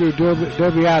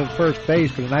Doby out at first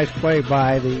base, but a nice play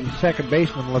by the second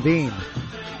baseman, Levine.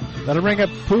 That'll bring up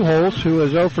Pujols, who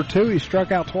is 0 for 2. He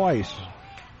struck out twice.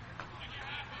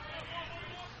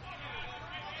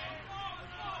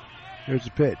 Here's the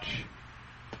pitch.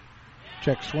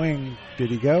 Check swing.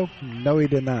 Did he go? No, he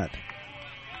did not.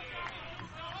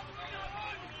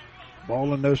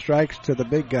 Ball and no strikes to the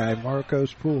big guy,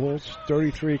 Marcos Pujols.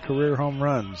 33 career home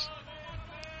runs.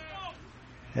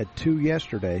 Had 2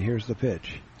 yesterday. Here's the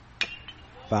pitch.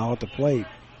 Foul at the plate.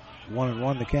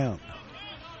 1-1 the count.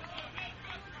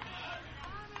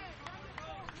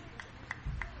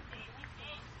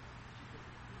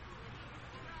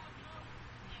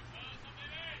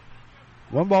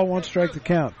 One ball, 1 strike to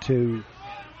count to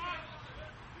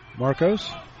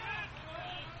Marcos.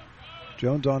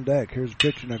 Jones on deck. Here's a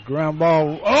pitch and a ground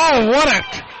ball. Oh, what a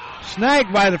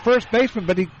snag by the first baseman,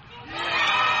 but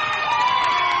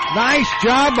nice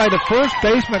job by the first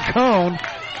baseman, Cone.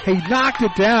 He knocked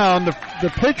it down. The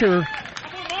pitcher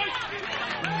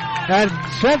had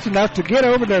sense enough to get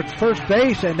over to first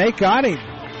base, and they got him.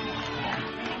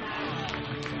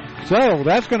 So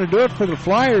that's going to do it for the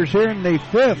Flyers here in the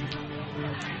 5th.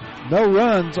 No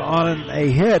runs on a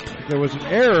hit. There was an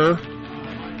error.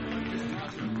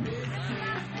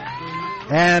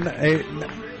 And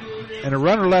a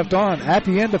runner left on. At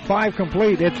the end of 5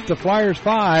 complete, it's the Flyers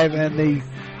 5 and the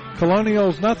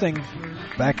Colonials nothing.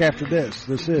 Back after this.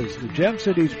 This is the Gem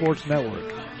City Sports Network.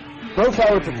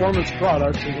 Profiler Performance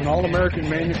Products is an all-American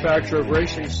manufacturer of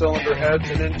racing cylinder heads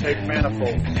and intake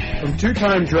manifolds. From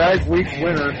two-time Drag Week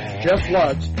winner Jeff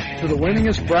Lutz to the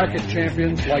winningest bracket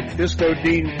champions like Disco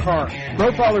Dean Karn,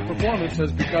 Profiler Performance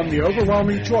has become the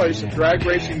overwhelming choice of drag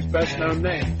racing's best-known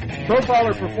name.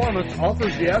 Profiler Performance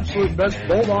offers the absolute best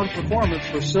bolt-on performance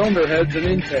for cylinder heads and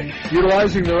intake,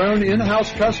 utilizing their own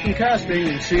in-house custom casting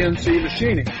and CNC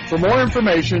machining. For more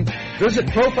information, visit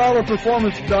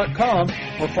ProfilerPerformance.com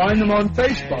or find them on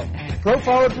Facebook.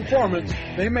 Profiler Performance,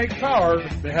 they make power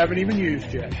they haven't even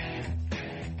used yet.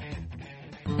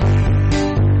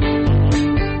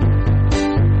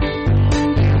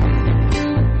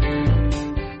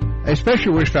 A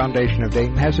Special Wish Foundation of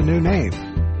Dayton has a new name.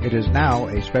 It is now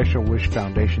a Special Wish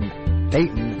Foundation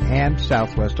Dayton and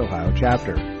Southwest Ohio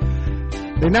chapter.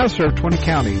 They now serve 20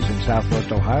 counties in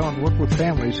Southwest Ohio and work with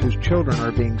families whose children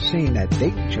are being seen at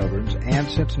Dayton Children's and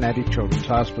Cincinnati Children's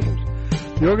Hospitals.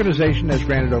 The organization has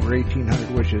granted over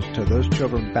 1,800 wishes to those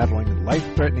children battling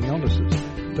life-threatening illnesses.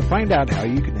 To find out how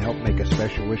you can help make a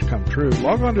special wish come true,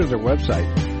 log on to their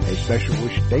website,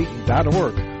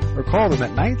 aspecialwishdayton.org, or call them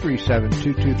at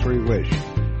 937-223-WISH.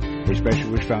 A Special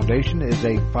Wish Foundation is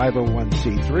a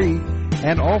 501c3,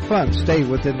 and all funds stay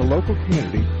within the local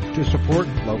community to support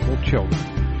local children.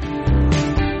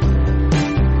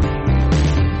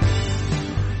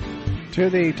 To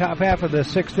the top half of the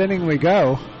sixth inning we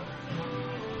go.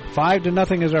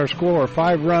 5-0 is our score.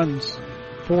 5 runs,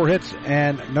 4 hits,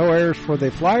 and no errors for the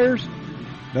Flyers.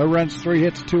 No runs, 3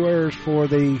 hits, 2 errors for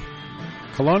the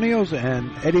Colonials,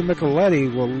 and Eddie Micheletti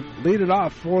will lead it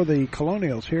off for the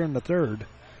Colonials here in the third.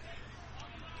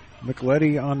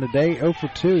 Micheletti on the day, 0 for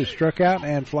 2, struck out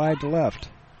and flied to left.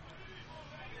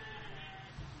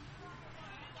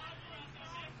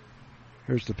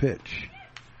 Here's the pitch.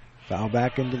 Foul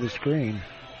back into the screen.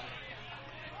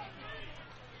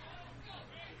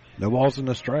 No balls and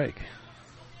a strike.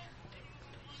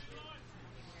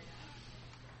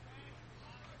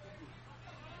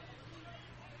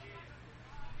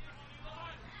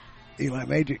 Eli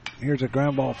Magic, here's a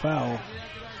ground ball foul.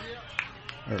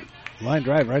 Or line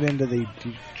drive right into the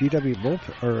GW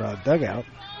bullpen, or dugout.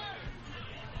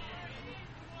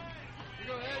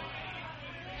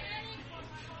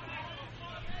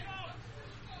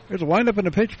 There's a windup and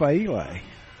a pitch by Eli.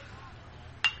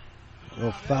 A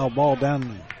little foul ball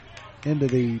down into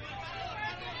the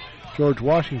George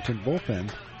Washington bullpen.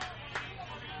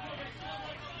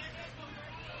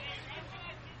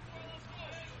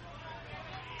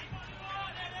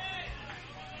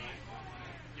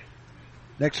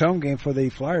 Next home game for the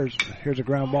Flyers. Here's a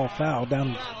ground ball foul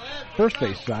down first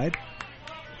base side.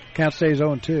 Count stays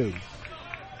 0-2.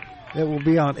 It will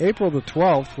be on April the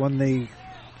 12th when the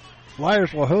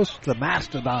Flyers will host the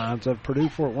Mastodons of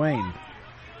Purdue-Fort Wayne.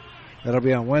 That'll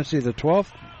be on Wednesday the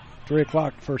 12th, 3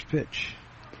 o'clock, first pitch.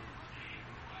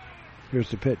 Here's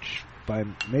the pitch by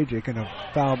Magic and a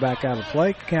foul back out of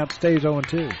play. Count stays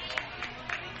 0-2.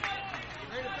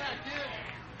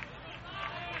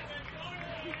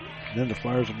 Then the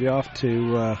Flyers will be off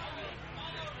to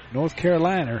North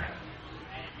Carolina.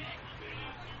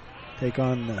 Take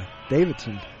on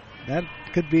Davidson. That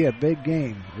could be a big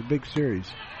game, a big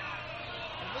series.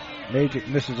 Magic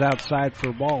misses outside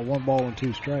for a ball. 1 ball and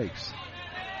 2 strikes.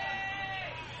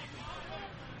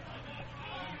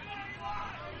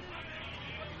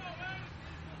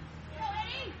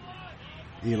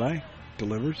 Eli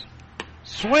delivers.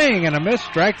 Swing and a miss.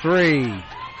 Strike 3.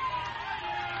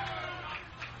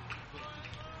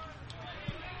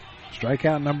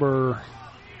 Strikeout number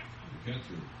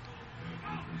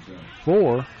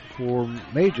 4 for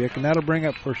Magic, and that'll bring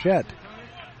up Purchett.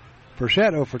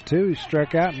 Purchett 0 for 2. He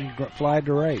struck out and flied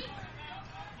to right.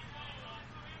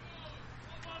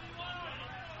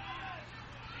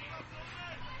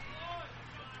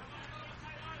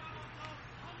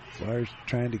 Flyers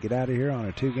trying to get out of here on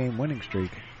a 2-game winning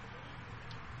streak.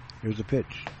 Here's the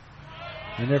pitch.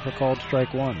 And therefore called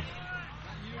strike 1.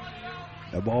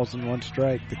 No balls and 1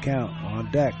 strike. The count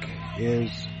on deck is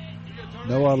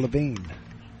Noah Levine.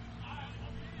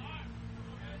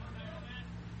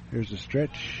 Here's the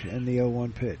stretch and the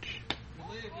 0-1 pitch.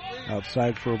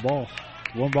 Outside for a ball.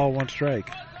 1 ball, 1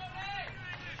 strike.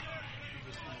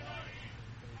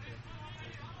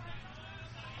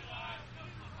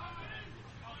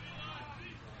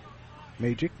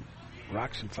 Magic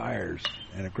rocks and fires.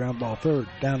 And a ground ball third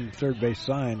down the third base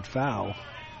sign. Foul.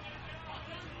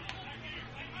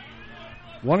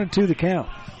 1-2 the count.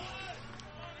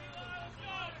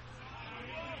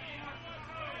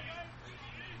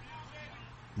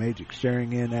 Magic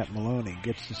staring in at Maloney.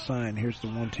 Gets the sign. Here's the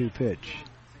 1-2 pitch.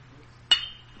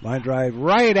 Line drive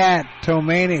right at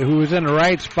Tomani, who was in the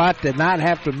right spot, did not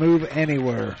have to move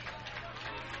anywhere.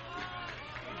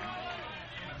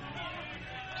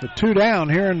 So 2 down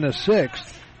here in the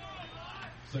 6th.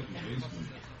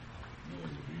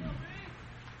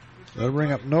 They'll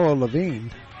bring up Noah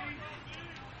Levine.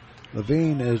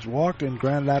 Levine is walked and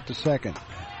grounded out to second.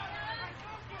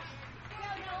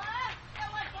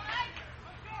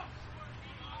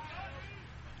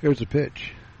 Here's the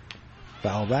pitch.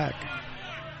 Foul back.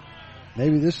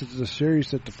 Maybe this is the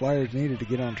series that the Flyers needed to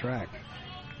get on track.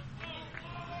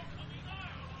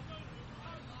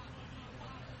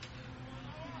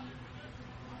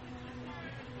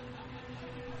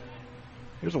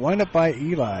 Here's a windup by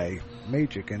Eli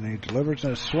Magic, and he delivers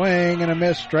a swing and a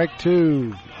miss. Strike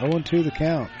 2. 0-2 the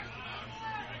count.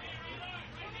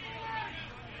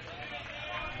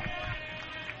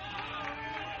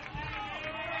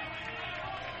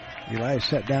 Eli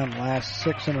set down the last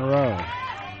 6 in a row.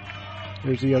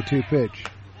 Here's the 0-2 pitch.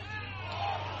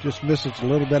 Just misses a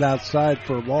little bit outside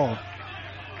for a ball.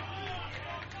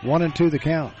 1-2 the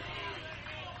count.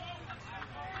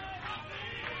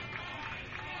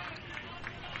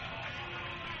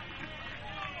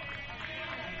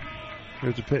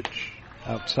 Here's a pitch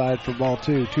outside for ball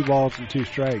 2. 2 balls and 2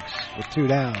 strikes with 2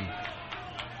 down.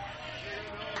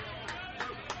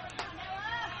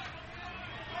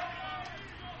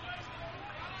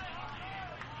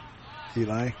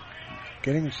 Eli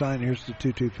getting the sign. Here's the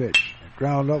 2-2 pitch.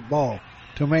 Ground up ball.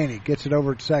 Tomani gets it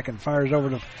over at second. Fires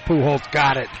over to Pujols.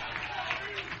 Got it.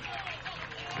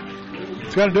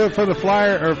 It's going to do it for the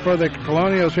for the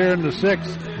Colonials here in the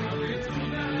 6th.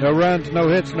 No runs, no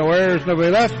hits, no errors, nobody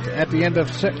left. At the end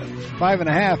of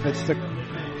 5.5, it's the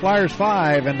Flyers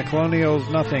 5 and the Colonials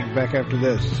nothing back after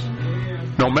this.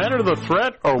 No matter the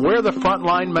threat or where the front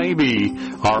line may be,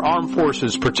 our armed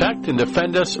forces protect and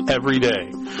defend us every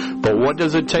day. But what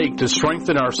does it take to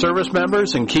strengthen our service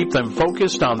members and keep them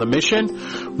focused on the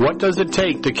mission? What does it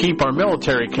take to keep our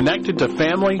military connected to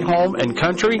family, home, and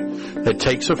country? It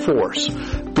takes a force.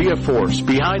 Be a force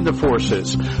behind the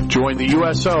forces. Join the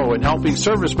USO in helping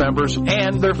service members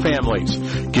and their families.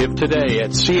 Give today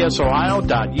at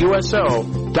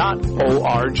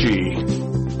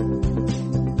csohio.uso.org.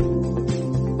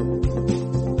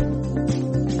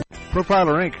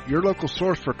 Profiler Inc., your local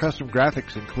source for custom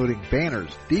graphics including banners,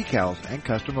 decals, and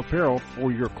custom apparel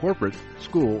for your corporate,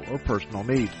 school, or personal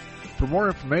needs. For more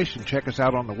information, check us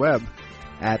out on the web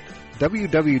at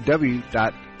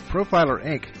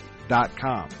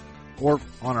www.profilerinc.com or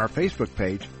on our Facebook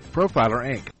page, Profiler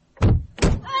Inc.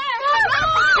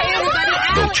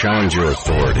 They'll challenge your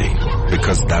authority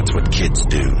because that's what kids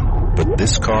do. But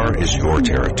this car is your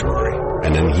territory,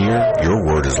 and in here, your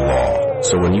word is law.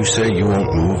 So when you say you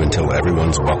won't move until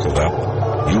everyone's buckled up,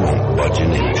 you won't budge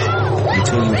an inch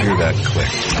until you hear that click.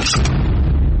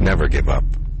 Never give up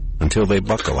until they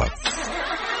buckle up.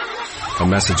 A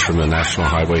message from the National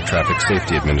Highway Traffic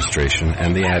Safety Administration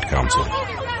and the Ad Council.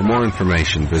 For more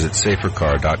information, visit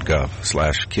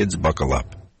safercar.gov/kidsbuckleup.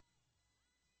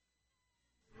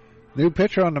 New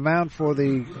pitcher on the mound for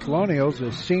the Colonials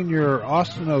is senior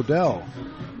Austin Odell.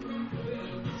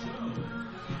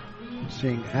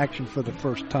 Seeing action for the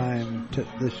first time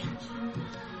this.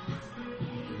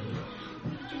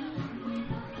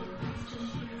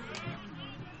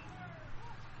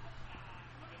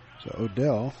 So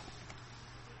Odell.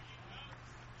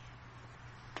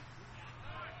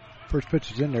 First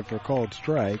pitch is in there for a called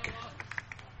strike.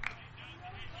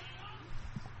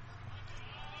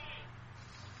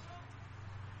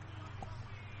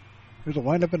 There's a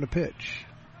windup in the pitch.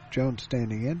 Jones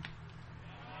standing in.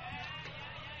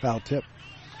 Foul tip.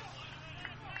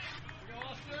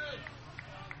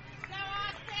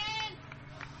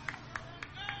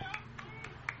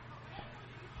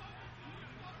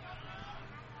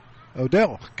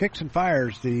 Odell kicks and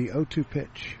fires the 0-2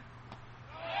 pitch.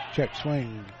 Check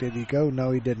swing. Did he go?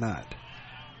 No, he did not.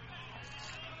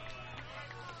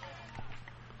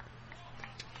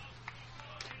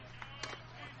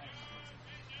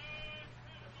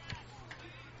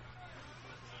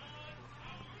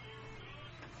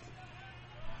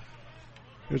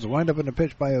 There's a windup in the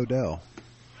pitch by Odell.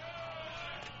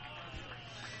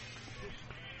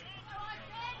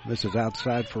 This is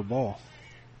outside for ball.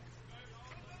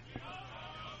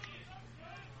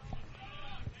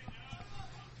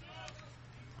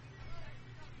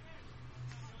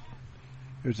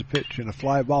 There's a pitch and a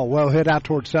fly ball. Well hit out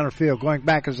towards center field. Going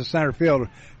back as a center fielder.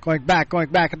 Going back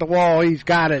at the wall. He's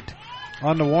got it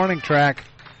on the warning track.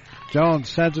 Jones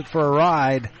sends it for a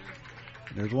ride.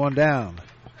 There's one down.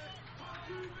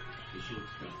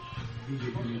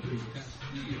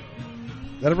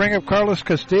 That'll bring up Carlos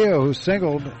Castillo, who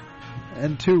singled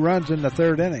and 2 runs in the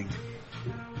 3rd inning.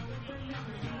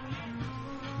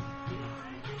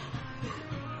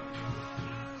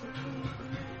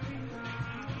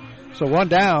 So 1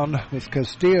 down with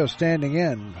Castillo standing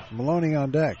in. Maloney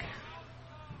on deck.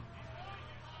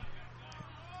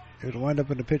 Here's a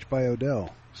windup in the pitch by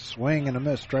Odell. Swing and a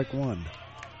miss, strike 1.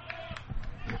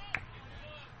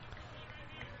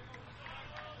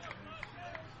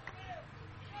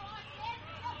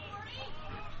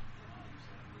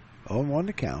 Oh, 1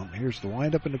 to count. Here's the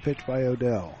windup in the pitch by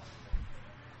Odell.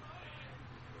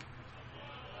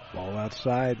 Ball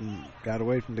outside and got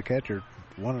away from the catcher.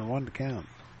 1-1 to count.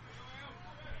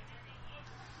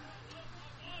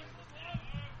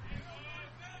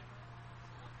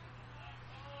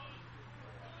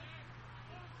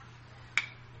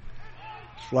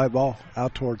 Fly ball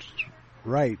out towards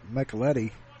right.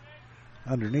 Micheletti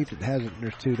underneath it has it, and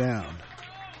there's 2 down.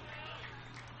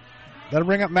 That'll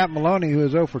bring up Matt Maloney, who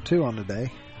is 0 for 2 on the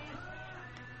day.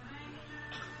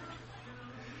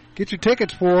 Get your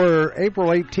tickets for April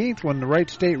 18th when the Wright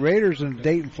State Raiders and the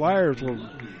Dayton Flyers will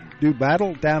do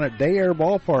battle down at Day Air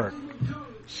Ballpark.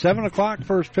 7 o'clock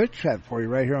first pitch have for you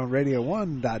right here on Radio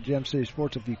 1. Gem City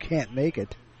Sports if you can't make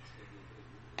it.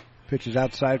 Pitches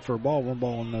outside for a ball, 1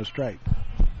 ball and no strike.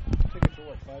 Tickets are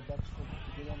what, $5 to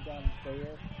get them down Day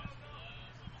Air?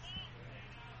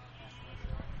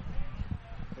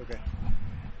 Okay.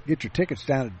 Get your tickets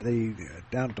down at the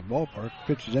ballpark.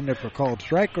 Pitches in there for a called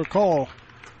strike or call.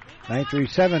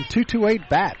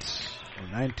 937-228-BATS.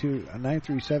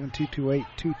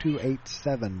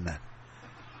 937-228-2287.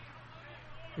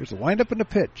 Here's the windup and the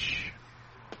pitch.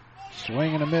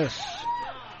 Swing and a miss.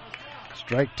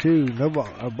 Strike 2. No ball.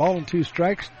 A ball and 2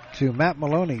 strikes to Matt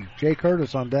Maloney. Jay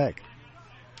Curtis on deck.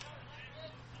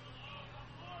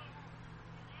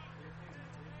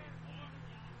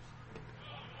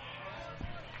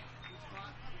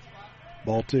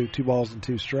 Ball 2. 2 balls and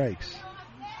 2 strikes.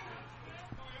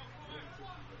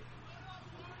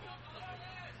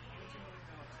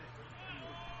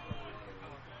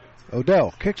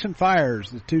 Odell kicks and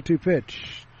fires the 2-2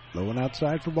 pitch. Low and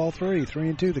outside for ball 3.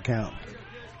 3-2 the count.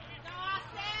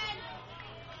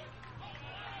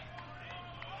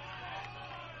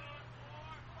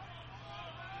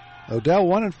 Odell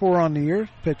 1-4 on the year.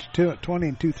 Pitched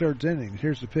 20 2/3 innings.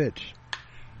 Here's the pitch.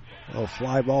 A little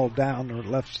fly ball down the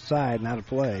left side and out of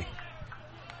play.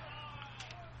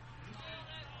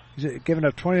 He's given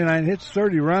up 29 hits,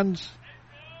 30 runs,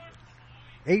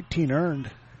 18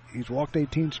 earned. He's walked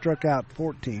 18, struck out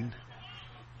 14,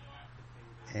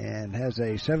 and has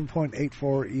a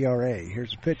 7.84 ERA.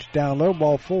 Here's a pitch down low,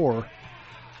 ball 4.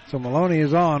 So Maloney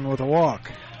is on with a walk.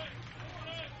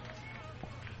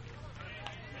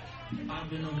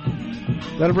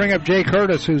 That'll bring up Jay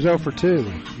Curtis, who's 0 for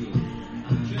 2.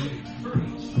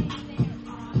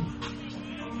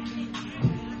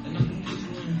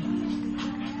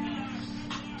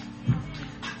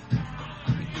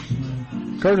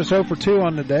 Curtis 0 for 2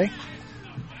 on the day.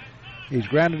 He's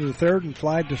grounded to third and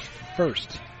flied to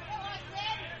first.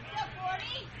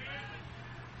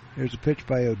 Here's a pitch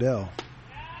by Odell.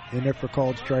 In there for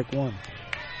called strike 1.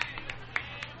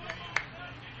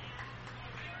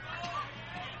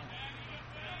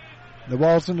 The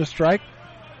ball's in the strike.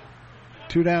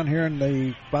 2 down here in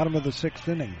the bottom of the 6th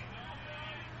inning.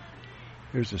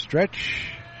 Here's a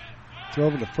stretch. Throw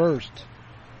over to first.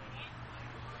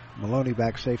 Maloney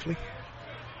back safely.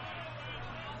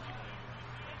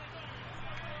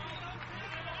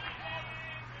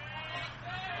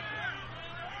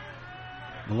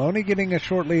 Maloney getting a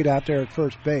short lead out there at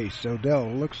first base.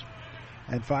 Odell looks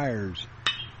and fires.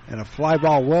 And a fly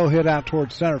ball well hit out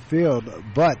towards center field,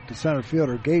 but the center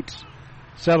fielder Gates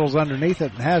settles underneath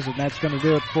it and has it, and that's going to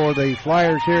do it for the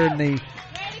Flyers here in the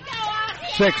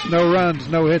 6th. No runs,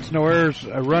 no hits, no errors,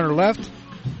 a runner left.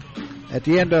 At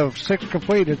the end of 6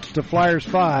 complete, it's the Flyers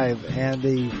 5 and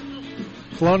the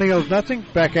Colonials nothing.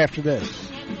 Back after this.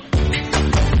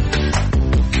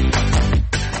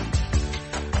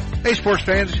 Hey, sports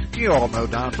fans, you all know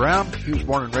Don Brown. He was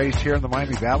born and raised here in the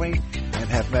Miami Valley and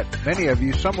have met many of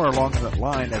you somewhere along that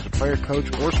line as a player,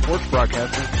 coach, or sports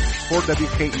broadcaster for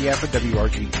WKEF and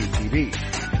WRGT-TV.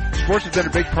 Sports has been a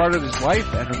big part of his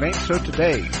life and remains so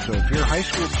today. So if your high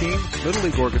school team, little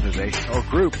league organization, or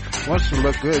group wants to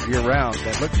look good year-round,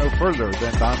 then look no further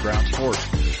than Don Brown Sports.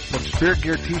 From Spirit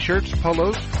Gear t-shirts,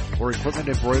 polos, or equipment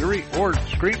embroidery, or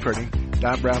screen printing,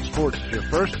 Don Brown Sports is your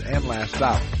first and last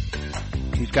stop.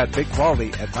 He's got big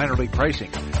quality at minor league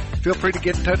pricing. Feel free to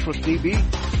get in touch with DB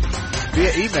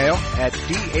via email at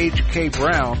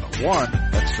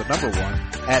dhkbrown1, that's the number 1,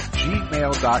 at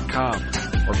gmail.com.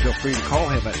 or feel free to call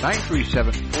him at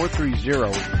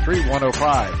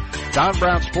 937-430-3105. Don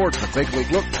Brown Sports, a big league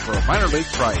look for a minor league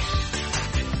price.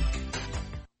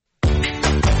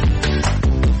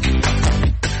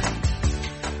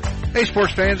 Hey,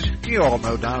 sports fans, you all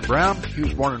know Don Brown. He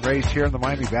was born and raised here in the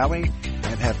Miami Valley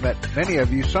and have met many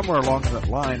of you somewhere along that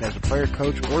line as a player,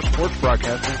 coach, or sports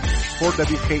broadcaster for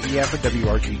WKEF and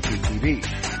WRGT-TV.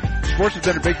 Sports has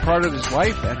been a big part of his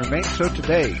life and remains so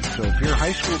today. So if your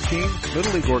high school team,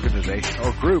 little league organization,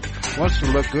 or group wants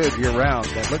to look good year-round,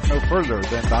 then look no further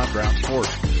than Don Brown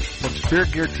Sports. From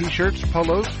Spirit Gear t-shirts,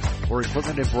 polos, or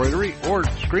equipment embroidery, or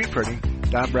screen printing,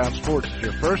 Don Brown Sports is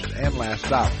your first and last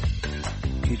stop.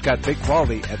 He's got big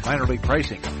quality at minor league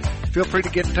pricing. Feel free to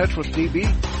get in touch with DB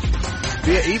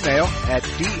via email at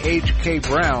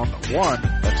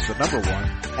dhkbrown1, that's the number 1,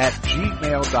 at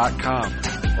gmail.com.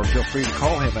 Or feel free to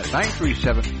call him at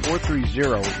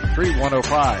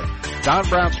 937-430-3105. Don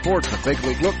Brown Sports, a big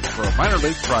league look for a minor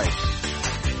league price.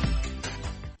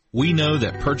 We know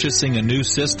that purchasing a new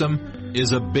system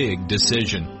is a big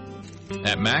decision.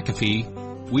 At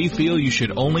McAfee, we feel you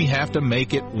should only have to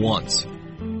make it once.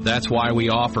 That's why we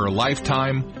offer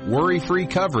lifetime, worry-free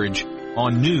coverage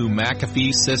on new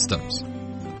McAfee systems.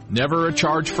 Never a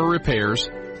charge for repairs,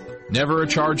 never a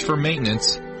charge for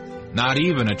maintenance, not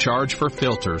even a charge for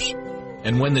filters.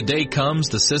 And when the day comes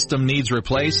the system needs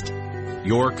replaced,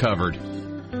 you're covered.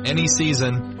 Any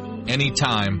season, any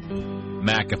time,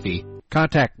 McAfee.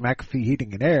 Contact McAfee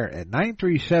Heating and Air at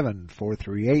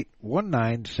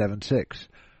 937-438-1976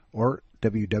 or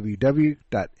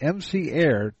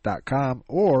www.mcair.com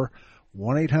or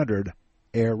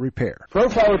 1-800-AIR-REPAIR.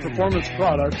 Profiler Performance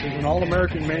Products is an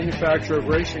all-American manufacturer of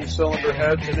racing cylinder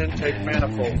heads and intake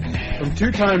manifolds. From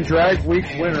two-time Drag Week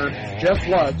winner Jeff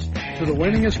Lutz to the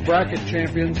winningest bracket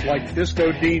champions like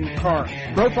Disco Dean Karn,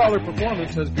 Profiler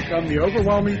Performance has become the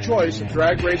overwhelming choice of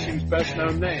drag racing's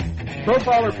best-known name.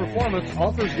 Profiler Performance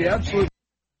offers the absolute...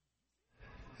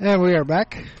 And we are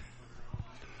back.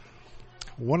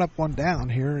 1 up, 1 down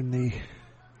here in the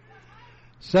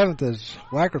 7th as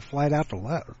Whacker flied out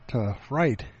to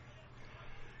right.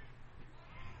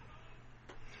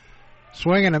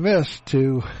 Swing and a miss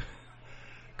to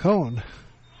Cohn,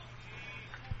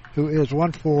 who is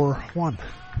 1 for 1.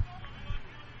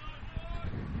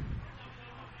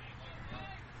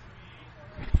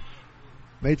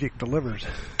 Magic delivers.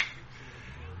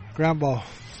 Ground ball.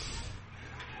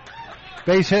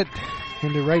 Base hit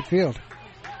into right field.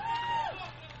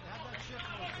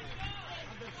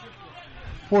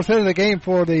 4th hit of the game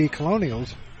for the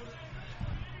Colonials.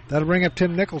 That'll bring up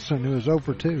Tim Nicholson, who is 0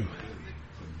 for 2.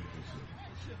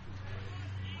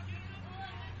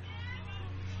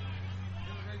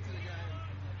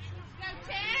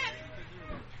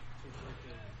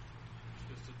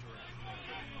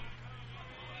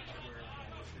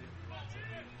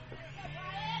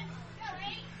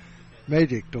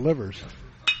 Magic delivers.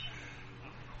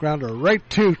 Grounder right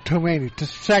to Tomani to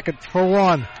second for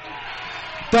 1.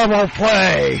 Double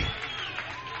play.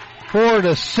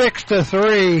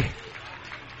 4-6-3.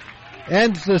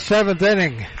 Ends the 7th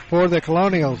inning for the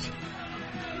Colonials.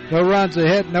 No runs, a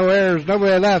hit, no errors,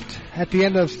 nobody left at the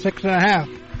end of 6.5.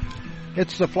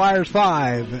 It's the Flyers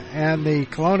 5 and the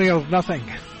Colonials nothing.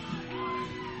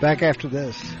 Back after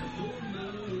this.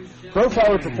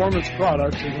 Profiler Performance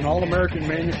Products is an all-American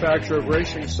manufacturer of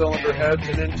racing cylinder heads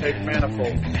and intake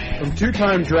manifolds. From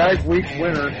two-time Drag Week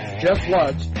winner Jeff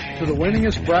Lutz to the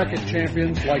winningest bracket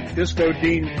champions like Disco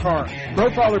Dean Karn,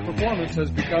 Profiler Performance has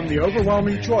become the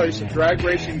overwhelming choice of drag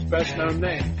racing's best-known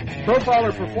name.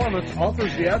 Profiler Performance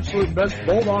offers the absolute best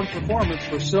bolt-on performance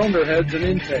for cylinder heads and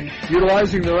intake,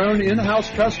 utilizing their own in-house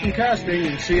custom casting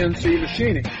and CNC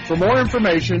machining. For more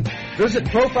information, visit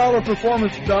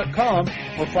ProfilerPerformance.com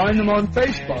or find them on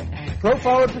Facebook.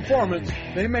 Profiler Performance,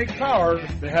 they make power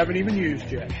they haven't even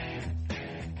used yet.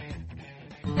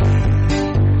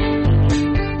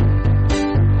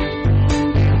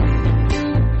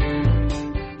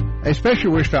 A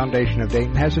Special Wish Foundation of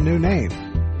Dayton has a new name.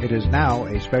 It is now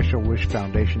a Special Wish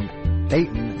Foundation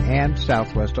Dayton and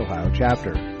Southwest Ohio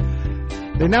chapter.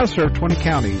 They now serve 20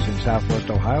 counties in Southwest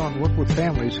Ohio and work with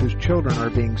families whose children are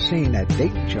being seen at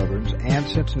Dayton Children's and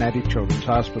Cincinnati Children's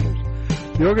Hospitals.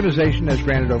 The organization has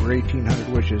granted over 1,800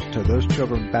 wishes to those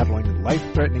children battling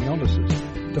life-threatening illnesses.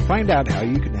 To find out how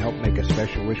you can help make a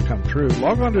special wish come true,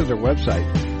 log on to their website,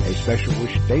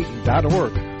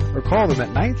 aspecialwishdayton.org, or call them at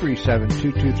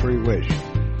 937-223-WISH.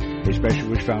 A Special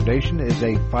Wish Foundation is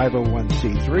a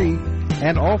 501c3,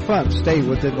 and all funds stay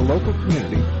within the local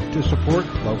community to support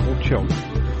local children.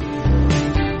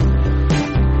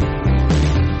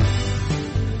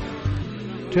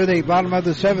 To the bottom of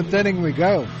the 7th inning we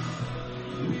go.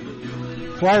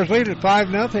 Flyers lead at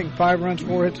 5-0. 5 runs,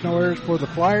 4 hits, no errors for the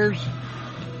Flyers.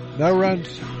 No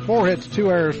runs, 4 hits,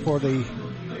 2 errors for the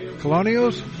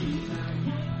Colonials.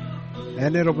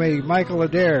 And it'll be Michael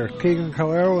Adair, Keegan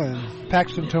Calero, and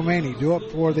Paxton Tomani due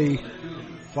up for the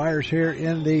Flyers here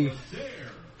in the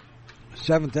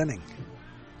 7th inning.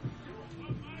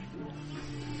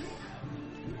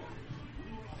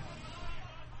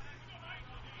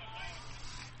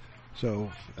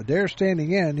 So Adair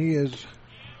standing in. He is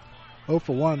 0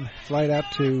 for 1. Flight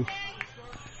out to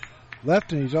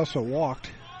left, and he's also walked.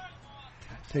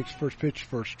 Takes first pitch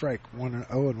for a strike.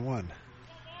 0-1.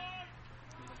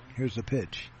 Here's the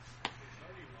pitch.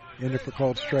 In there for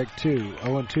called strike 2.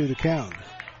 0-2 the count.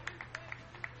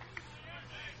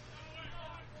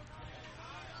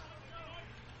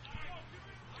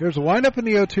 Here's a windup in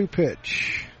the 0-2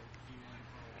 pitch.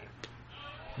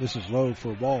 This is low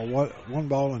for a ball. 1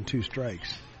 ball and 2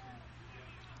 strikes.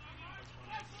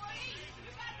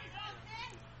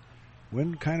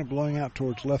 Wind kind of blowing out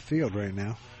towards left field right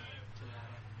now.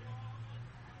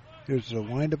 Here's a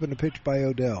windup in the pitch by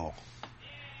Odell.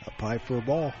 Up high for a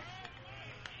ball.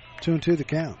 2-2 the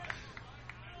count.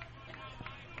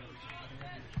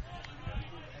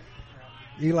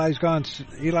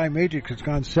 Eli Magic has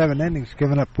gone 7 innings,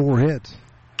 giving up 4 hits.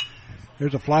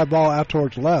 There's a fly ball out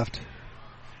towards left.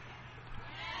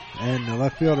 And the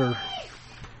left fielder,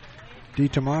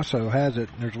 DiTomaso, has it,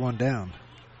 and there's 1 down.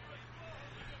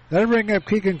 That'll bring up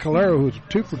Keegan Calero, who's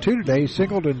 2 for 2 today. He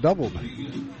singled and doubled.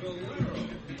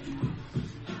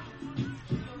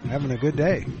 Having a good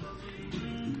day.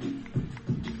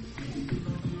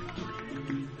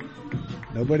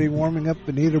 Nobody warming up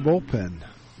in either bullpen.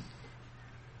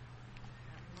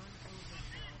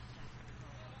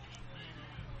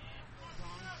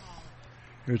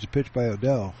 Here's a pitch by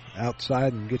Odell.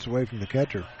 Outside and gets away from the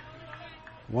catcher.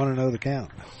 1-0 the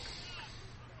count.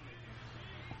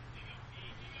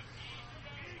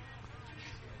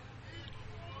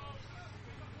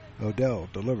 Odell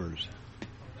delivers.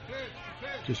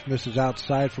 Just misses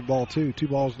outside for ball 2. 2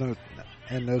 balls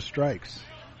and no strikes.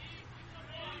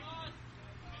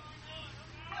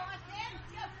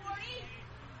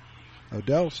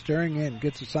 Odell staring in,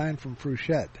 gets a sign from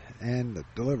Fruchette and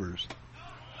delivers.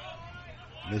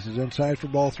 Misses inside for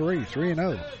ball 3.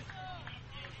 3-0.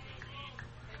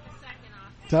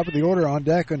 Top of the order on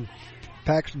deck and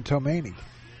Paxton Tomani.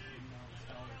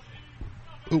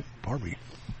 Oh, pardon me.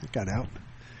 It got out.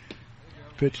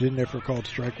 Pitch in there for called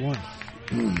strike 1.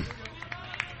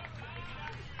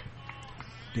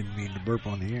 Didn't mean to burp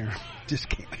on the air. Just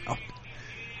came out.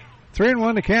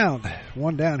 3-1 to count.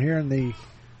 1 down here in the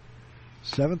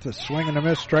 7th. A swing and a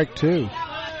miss, strike 2.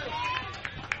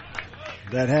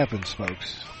 That happens,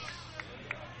 folks.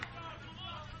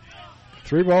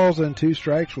 3 balls and 2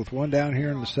 strikes with 1 down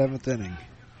here in the 7th inning.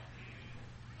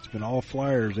 It's been all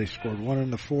Flyers. They scored 1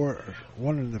 in the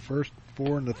 1st,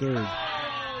 4 in the 3rd.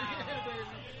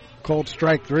 Cold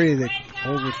strike 3. They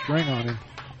hold the string on him.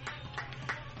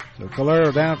 So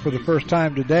Calero down for the first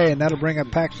time today, and that'll bring up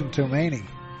Paxton Tomani.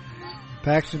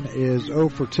 Paxton is 0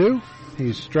 for 2.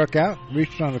 He's struck out,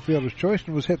 reached on the fielder's choice,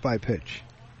 and was hit by pitch.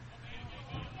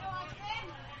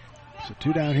 So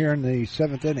 2 down here in the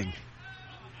 7th inning.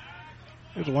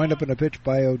 There's a windup and a pitch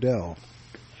by Odell.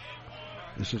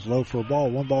 This is low for a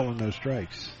ball. 1 ball and no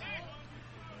strikes.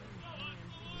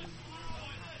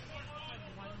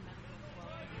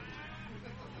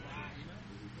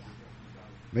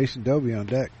 Mason Dobie on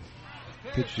deck.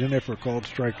 Pitches in there for a called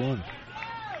strike 1.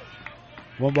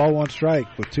 1 ball, 1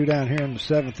 strike with 2 down here in the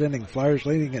 7th inning. Flyers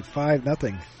leading at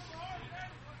 5-0.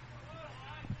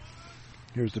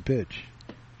 Here's the pitch.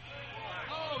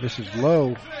 This is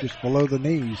low, just below the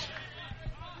knees.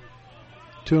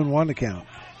 2-1 to count.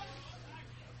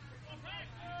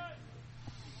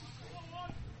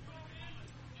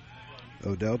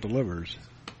 Odell delivers.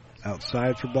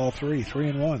 Outside for ball 3.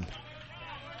 3-1.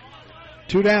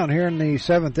 2 down here in the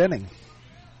 7th inning.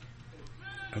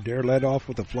 Adair led off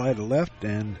with a fly to left,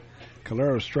 and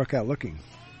Calero struck out looking.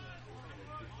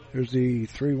 Here's the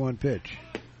 3-1 pitch.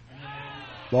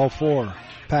 Ball 4.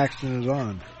 Paxton is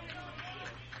on.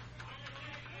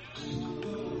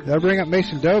 That'll bring up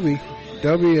Mason Dobie.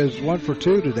 Dobie is 1 for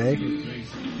 2 today.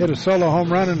 Hit a solo home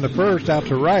run in the 1st out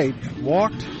to right.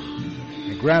 Walked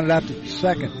and grounded out to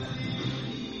 2nd.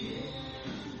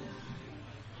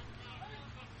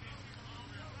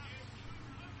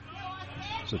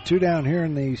 So 2 down here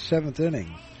in the 7th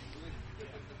inning.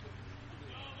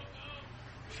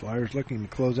 Flyers looking to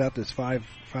close out this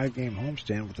five-game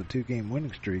homestand with a 2-game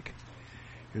winning streak.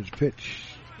 Here's a pitch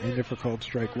in there for called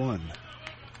strike 1.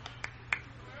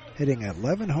 Hitting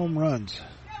 11 home runs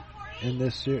in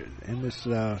this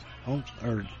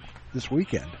this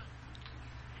weekend.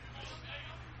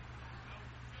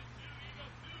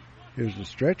 Here's the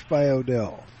stretch by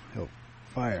Odell. He'll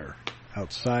fire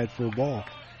outside for a ball.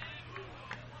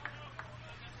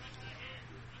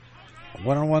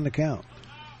 1-1 the count.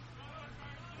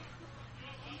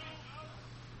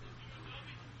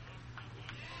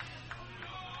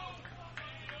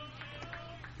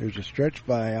 Here's a stretch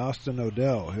by Austin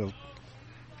Odell. He'll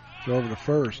throw over to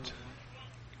first.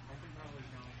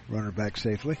 Runner back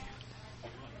safely.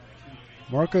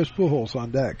 Marcos Pujols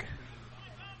on deck.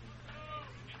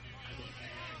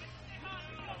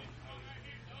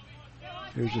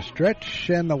 Here's a stretch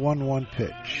and the 1-1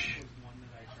 pitch.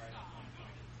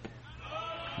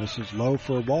 This is low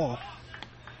for a ball.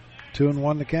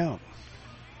 2-1 the count.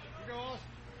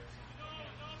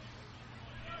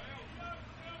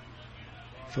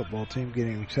 Football team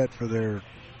getting set for their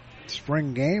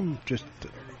spring game just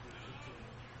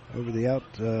over the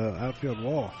outfield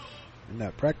wall in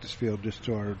that practice field just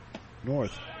to our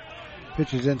north.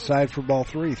 Pitch is inside for ball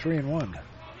 3, 3-1.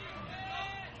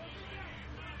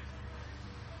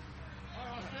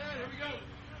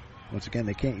 Once again,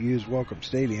 they can't use Welcome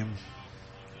Stadium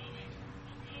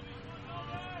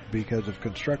because of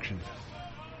construction.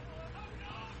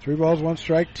 3 balls, 1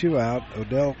 strike, 2 out.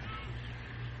 Odell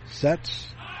sets,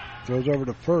 throws over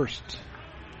to first.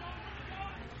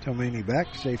 Tomini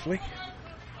back safely.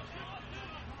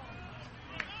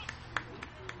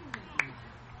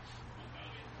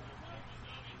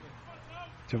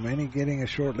 Tomini getting a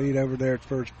short lead over there at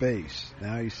first base.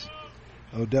 Now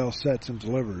Odell sets and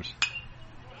delivers.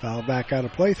 Foul back out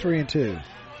of play, 3-2.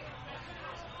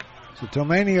 So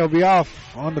Tomini will be off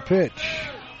on the pitch.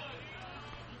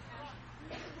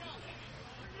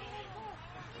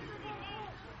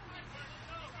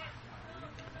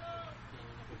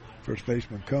 First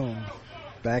baseman Cone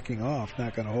backing off,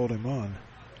 not going to hold him on.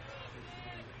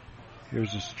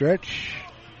 Here's a stretch.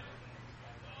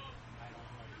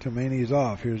 Tomini's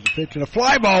off. Here's the pitch and a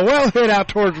fly ball, well hit out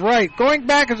towards right. Going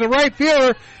back as a right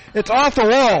fielder, it's off the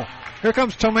wall. Here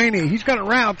comes Tomini. He's going to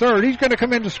round third. He's going to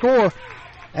come in to score.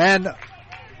 And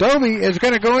Doby is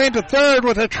going to go into third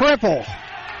with a triple.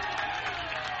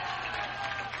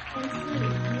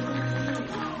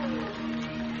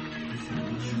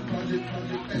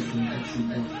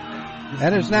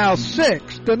 And it's now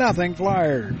 6-0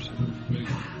 Flyers.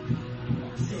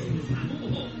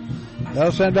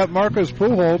 They'll send up Marcos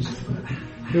Pujols,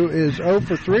 who is 0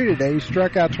 for 3 today. He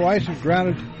struck out twice and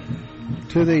grounded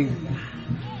to the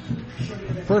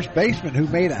first baseman, who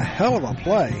made a hell of a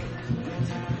play.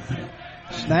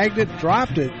 Snagged it,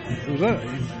 dropped it. He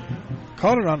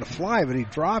caught it on the fly, but he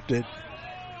dropped it.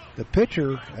 The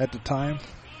pitcher at the time,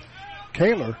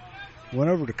 Kaler, went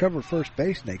over to cover first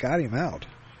base, and they got him out.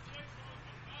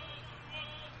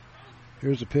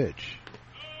 Here's a pitch.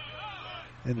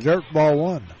 And the dirt, ball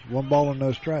 1. 1 ball and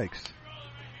no strikes.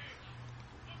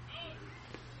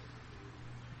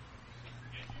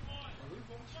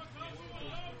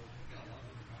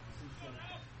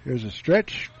 Here's a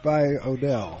stretch by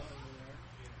Odell.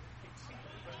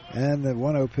 And the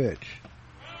 1-0 pitch.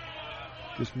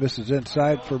 Just misses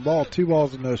inside for ball. 2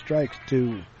 balls and no strikes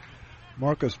to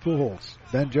Marcos Pujols.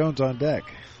 Ben Jones on deck.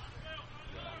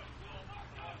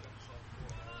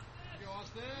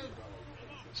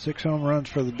 Six home runs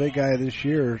for the big guy this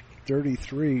year.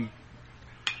 33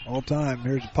 all time.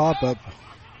 Here's a pop-up.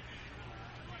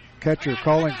 Catcher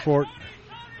calling for it.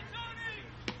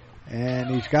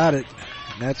 And he's got it.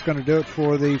 And that's going to do it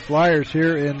for the Flyers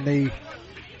here in the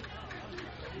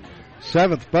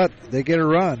 7th. But they get a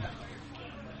run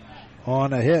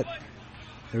on a hit.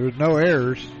 There was no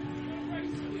errors.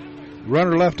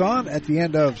 Runner left on at the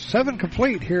end of 7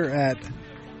 complete here at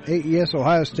AES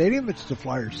Ohio Stadium. It's the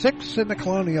Flyers 6 and the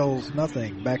Colonials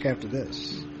nothing. Back after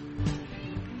this.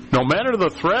 No matter the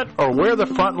threat or where the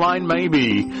front line may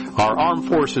be, our armed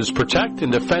forces protect and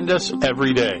defend us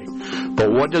every day. But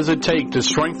what does it take to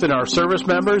strengthen our service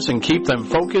members and keep them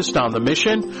focused on the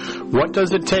mission? What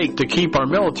does it take to keep our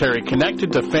military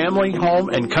connected to family, home,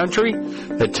 and country?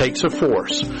 It takes a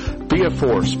force. Be a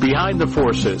force behind the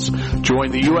forces.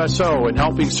 Join the USO in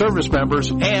helping service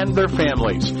members and their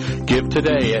families. Give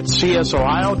today at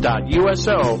csohio.uso.org.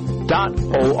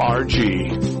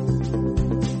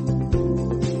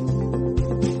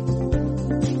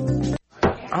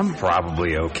 I'm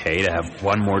probably okay to have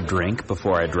one more drink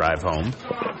before I drive home.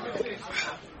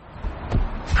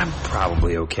 I'm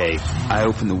probably okay. I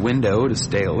open the window to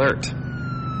stay alert.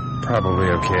 Probably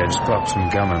okay. I just popped some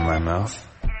gum in my mouth.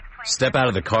 Step out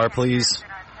of the car, please.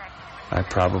 I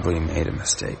probably made a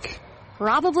mistake.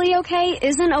 Probably okay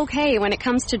isn't okay when it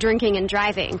comes to drinking and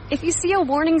driving. If you see a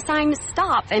warning sign,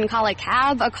 stop and call a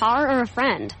cab, a car, or a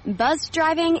friend. Buzzed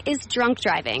driving is drunk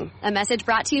driving. A message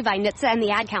brought to you by NHTSA and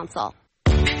the Ad Council.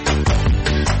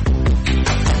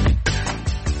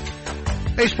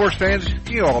 Hey, sports fans,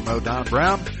 you all know Don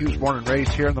Brown. He was born and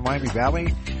raised here in the Miami Valley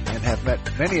and have met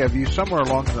many of you somewhere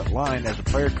along that line as a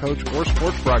player, coach, or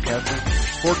sports broadcaster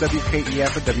for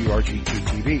WKEF and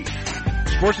WRGT-TV.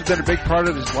 Sports has been a big part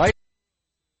of his life.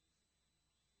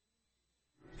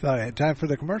 Thought I had time for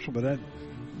the commercial, but that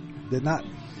did not.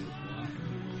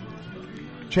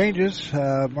 Changes.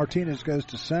 Martinez goes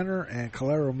to center, and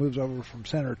Calero moves over from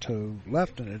center to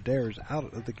left, and Adair is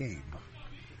out of the game.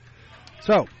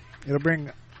 So, it'll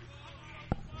bring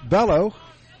Bello,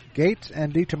 Gates,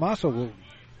 and DiTomaso will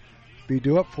be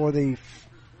due up for the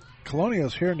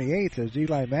Colonials here in the 8th as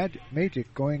Eli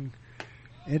Magic going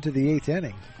into the 8th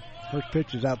inning. First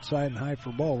pitch is outside and high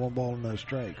for ball, 1 ball and no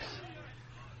strikes.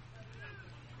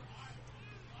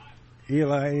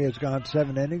 Eli has gone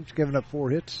 7 innings, given up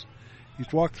 4 hits.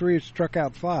 He's walked 3 and struck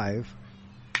out 5.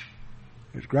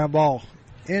 There's ground ball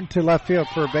into left field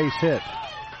for a base hit.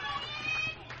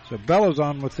 So Bello's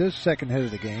on with his second hit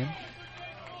of the game.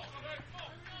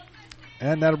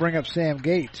 And that'll bring up Sam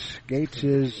Gates. Gates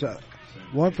is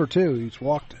 1 for 2. He's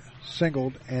walked,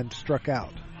 singled, and struck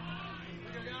out.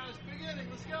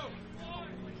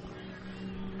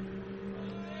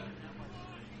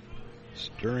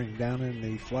 Stirring down in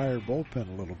the Flyer bullpen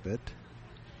a little bit.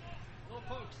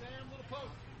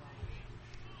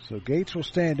 So Gates will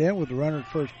stand in with the runner at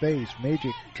first base.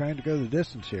 Magic trying to go the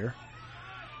distance here.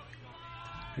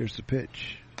 Here's the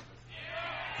pitch.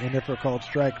 In there for a called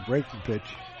strike, a breaking pitch.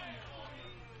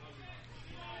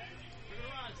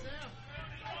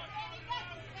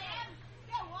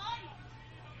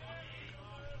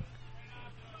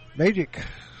 Magic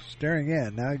staring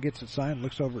in. Now he gets it signed,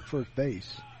 looks over at first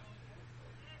base.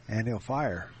 And he'll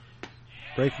fire.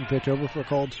 Breaking pitch over for a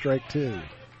called strike 2.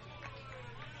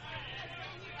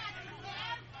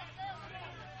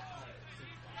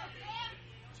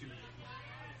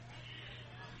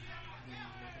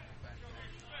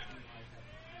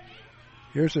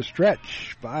 Here's a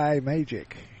stretch by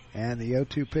Magic. And the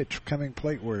 0-2 pitch coming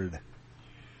plateward.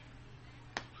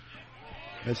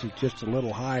 This is just a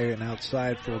little high and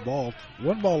outside for a ball.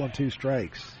 1 ball and 2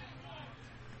 strikes.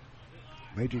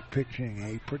 Magic pitching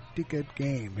a pretty good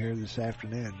game here this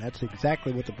afternoon. That's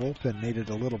exactly what the bullpen needed,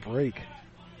 a little break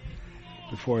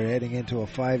before heading into a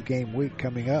 5-game week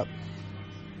coming up.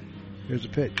 Here's a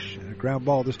pitch. And a ground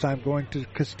ball, this time going to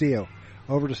Castillo.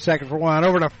 Over to second for 1.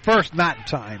 Over to first, not in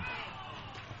time.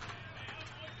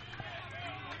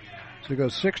 So it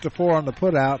goes 6-4 on the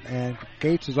putout, and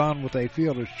Gates is on with a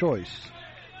fielder's choice.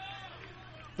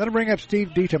 That'll bring up Steve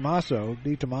DiTomaso.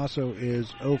 DiTomaso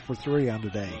is 0 for 3 on the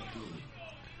day.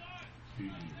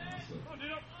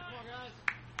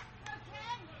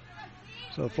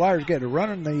 So the Flyers get a run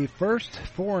in the first,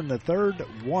 4 in the third,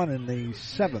 1 in the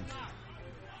 7th.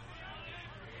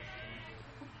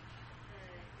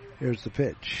 Here's the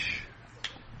pitch.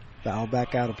 Foul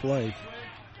back out of play.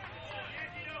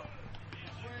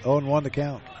 0-1 the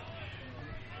count.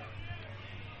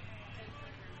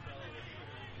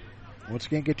 Once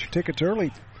again, get your tickets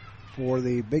early for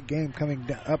the big game coming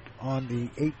up on the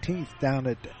 18th down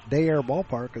at Day Air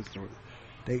Ballpark as the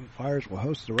Dayton Flyers will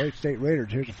host the Wright State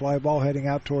Raiders. Here's a fly ball heading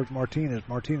out towards Martinez.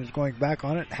 Martinez going back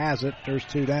on it. Has it. There's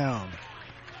 2 down.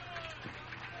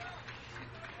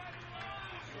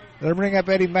 They'll bring up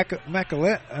Eddie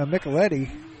Micheletti.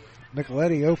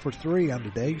 Micheletti 0 for 3 on the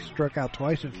day. Struck out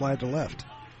twice and fly to left.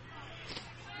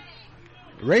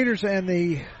 The Raiders and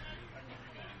the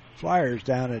Flyers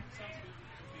down at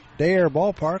Day Air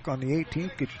Ballpark on the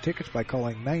 18th. Get your tickets by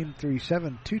calling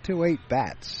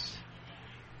 937-228-BATS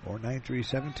or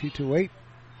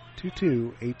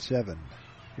 937-228-2287.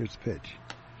 Here's the pitch.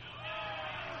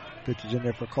 Pitch is in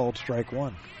there for called strike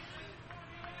 1.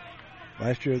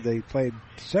 Last year they played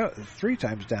 3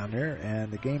 times down there,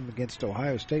 and the game against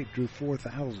Ohio State drew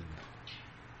 4,000.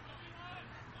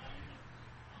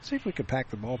 Let's see if we can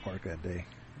pack the ballpark that day.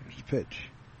 Here's the pitch.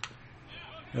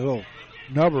 A little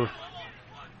nubber.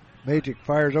 Magic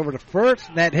fires over to first,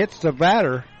 and that hits the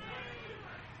batter.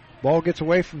 Ball gets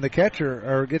away from the catcher,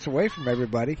 or gets away from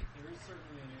everybody.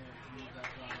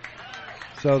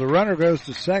 So the runner goes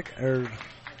to second, or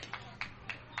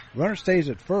runner stays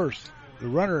at first. The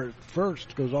runner at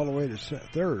first goes all the way to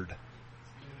third.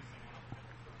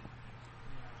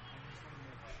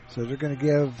 So they're going to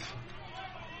give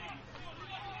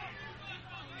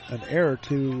an error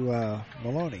to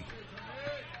Maloney.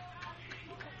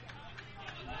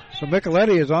 So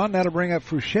Micheletti is on. That'll bring up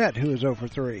Fouchette, who is 0 for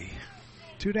 3.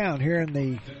 Two down here in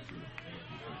the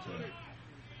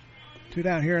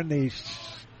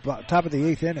top of the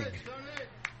 8th inning.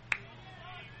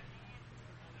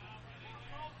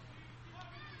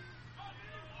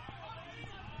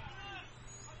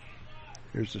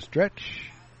 Here's the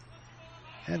stretch.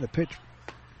 And the pitch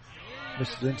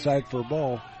misses inside for a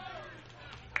ball.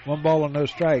 1 ball and no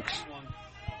strikes.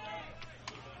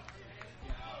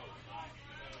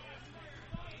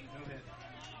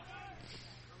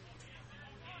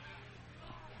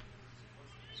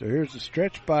 So here's the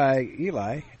stretch by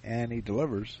Eli, and he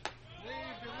delivers.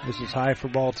 This is high for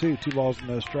ball 2. 2 balls and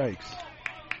no strikes.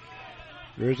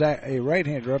 There's a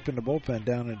right-hander up in the bullpen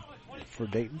down for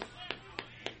Dayton.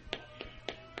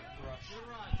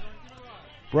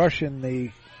 Brush in the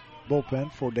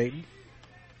bullpen for Dayton.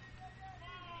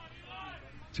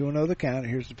 2-0 the count.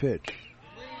 Here's the pitch.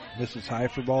 This is high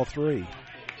for ball 3.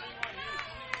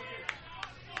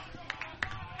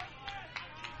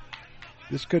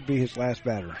 This could be his last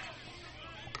batter.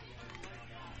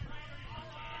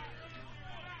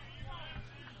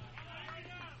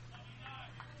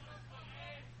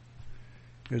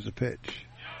 Here's the pitch.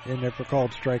 In there for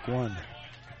called strike 1.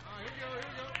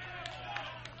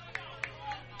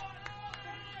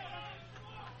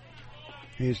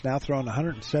 He's now thrown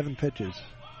 107 pitches.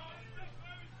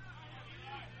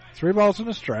 3 balls and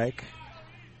a strike.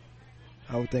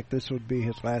 I would think this would be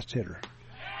his last hitter.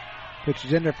 Pitch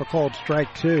is in there for called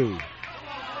strike 2.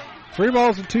 3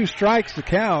 balls and 2 strikes to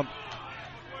count.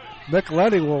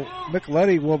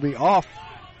 Micheletti will be off.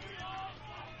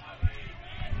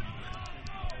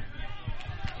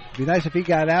 It'd be nice if he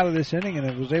got out of this inning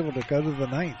and was able to go to the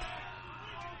 9th.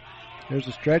 There's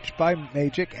a stretch by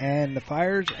Magic and the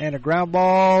Flyers and a ground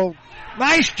ball.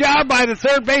 Nice job by the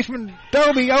third baseman,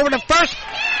 Dobie, over to first.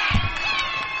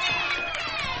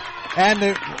 And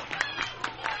the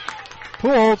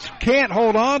Pujols can't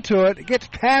hold on to it. It gets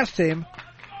past him.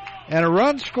 And a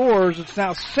run scores. It's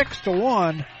now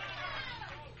 6-1.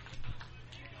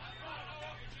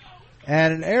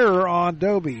 And an error on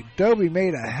Dobie. Dobie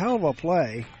made a hell of a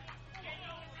play.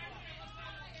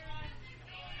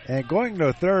 And going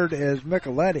to third is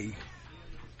Micheletti.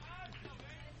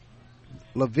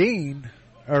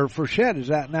 Frechette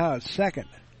is out now at second.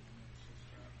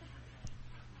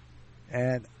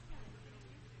 And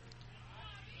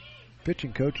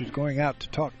pitching coach is going out to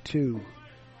talk to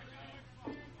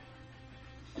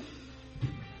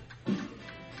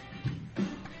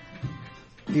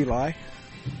Eli.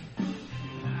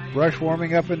 Brush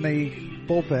warming up in the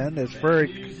bullpen as Ferrick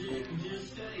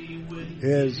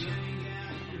is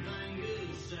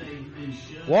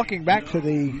walking back to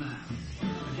the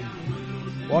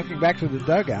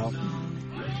dugout.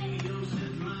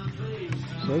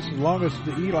 So this is the longest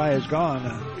the Eli has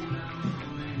gone.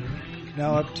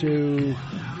 Now up to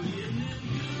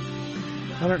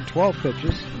 112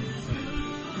 pitches.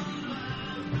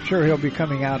 I'm sure he'll be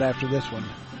coming out after this one,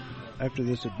 after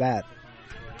this at bat.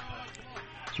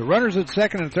 So runners at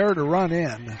second and third are run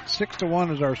in.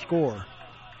 6-1 is our score.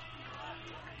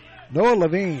 Noah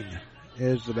Levine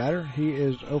is the batter. He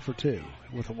is 0 for 2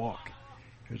 with a walk.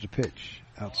 Here's a pitch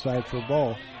outside for a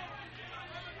ball.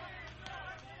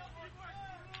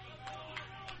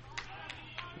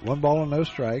 One ball and no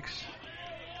strikes.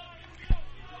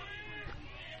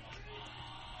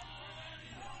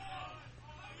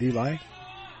 Eli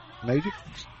Magic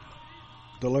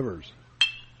delivers.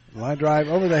 Line drive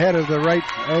over the head of over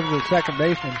the second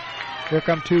baseman. Here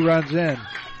come 2 runs in.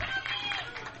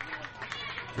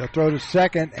 They'll throw to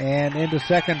second, and into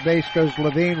second base goes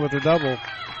Levine with a double.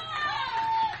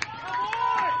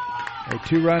 A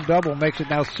 2-run double makes it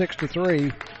now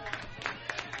 6-3.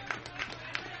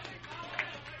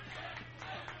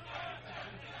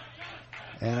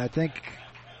 And I think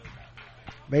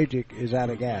Magic is out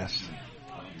of gas.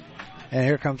 And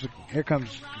here comes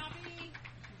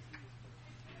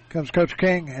Coach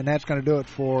King, and that's going to do it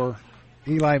for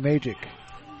Eli Magic.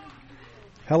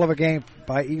 Hell of a game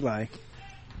by Eli.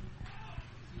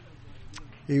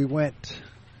 He went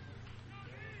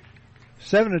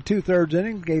 7 2/3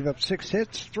 innings, gave up 6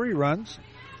 hits, 3 runs.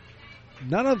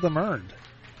 None of them earned.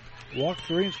 Walked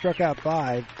 3 and struck out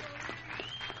 5.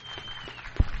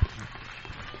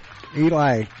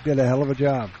 Eli did a hell of a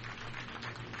job.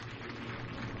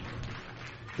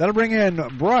 That'll bring in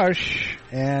Brush,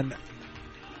 and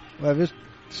we'll have his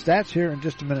stats here in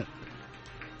just a minute.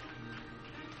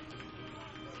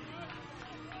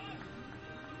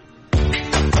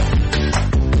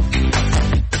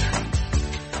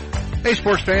 Hey,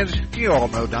 sports fans, you all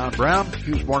know Don Brown.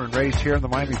 He was born and raised here in the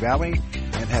Miami Valley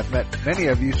and have met many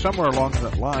of you somewhere along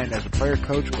that line as a player,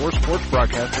 coach, or sports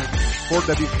broadcaster for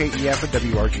WKEF and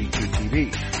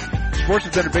WRGT-TV. Sports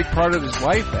has been a big part of his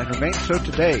life and remains so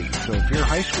today. So if your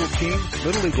high school team,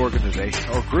 little league organization,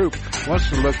 or group wants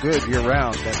to look good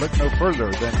year-round, then look no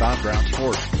further than Don Brown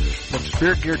Sports. From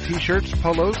spirit gear t-shirts,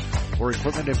 polos, or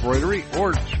equipment embroidery,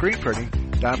 or screen printing,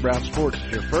 Don Brown Sports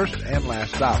is your first and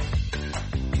last stop.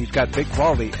 He's got big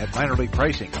quality at minor league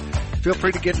pricing. Feel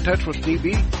free to get in touch with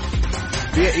DB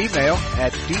via email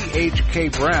at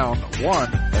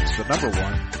dhkbrown1, that's the number 1,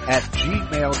 at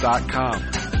gmail.com.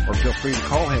 Or feel free to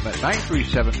call him at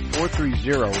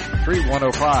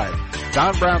 937-430-3105.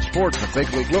 Don Brown Sports, a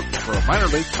big league look for a minor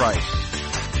league price.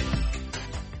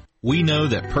 We know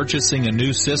that purchasing a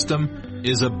new system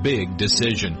is a big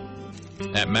decision.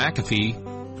 At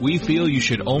McAfee, we feel you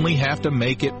should only have to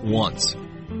make it once.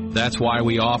 That's why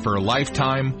we offer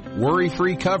lifetime,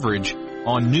 worry-free coverage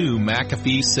on new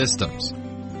McAfee systems.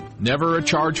 Never a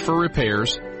charge for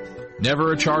repairs,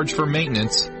 never a charge for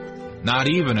maintenance, not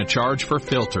even a charge for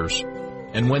filters.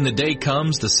 And when the day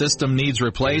comes the system needs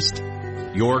replaced,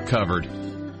 you're covered.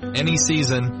 Any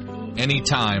season, any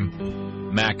time,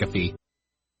 McAfee.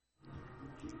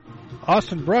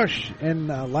 Austin Brush in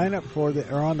lineup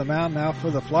on the mound now for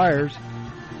the Flyers.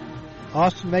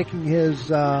 Austin making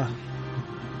his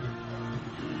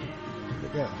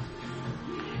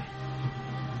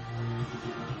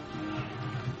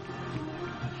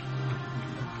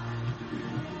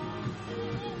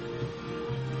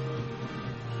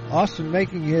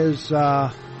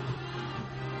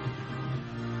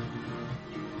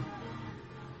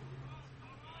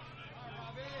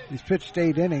he's pitched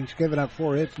 8 innings, given up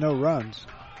 4 hits, no runs,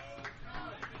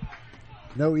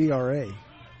 no ERA.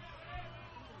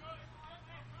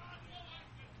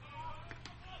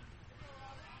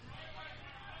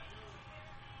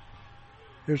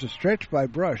 Here's a stretch by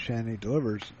Brush, and he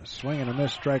delivers a swing and a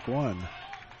miss, strike 1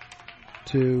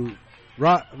 to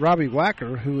Robbie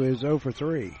Wacker, who is 0 for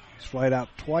 3. He's flied out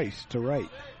twice to right.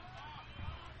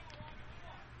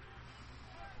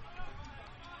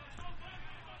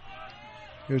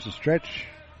 Here's a stretch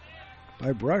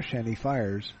by Brush, and he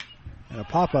fires. And a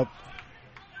pop-up,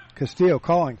 Castillo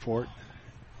calling for it.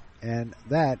 And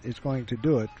that is going to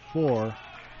do it for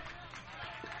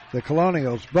the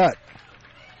Colonials. But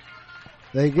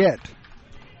they get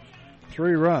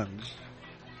 3 runs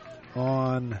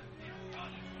on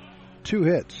 2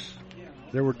 hits.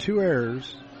 There were 2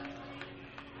 errors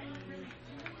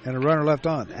and a runner left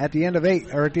on. At the end of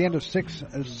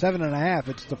 7 and a half,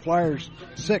 it's the Flyers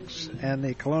 6 and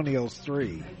the Colonials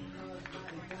 3.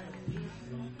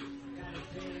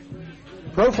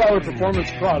 Profiler Performance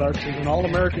Products is an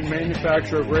all-American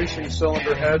manufacturer of racing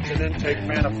cylinder heads and intake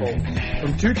manifolds.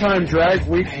 From 2-time Drag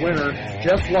Week winner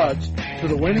Jeff Lutz to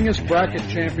the winningest bracket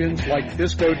champions like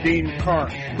Disco Dean Karn,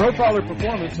 Profiler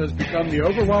Performance has become the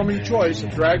overwhelming choice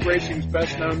of drag racing's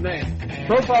best-known name.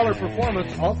 Profiler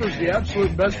Performance offers the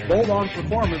absolute best bolt-on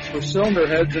performance for cylinder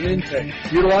heads and intake,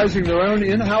 utilizing their own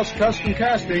in-house custom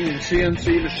casting and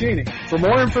CNC machining. For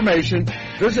more information,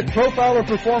 visit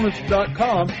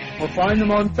profilerperformance.com or find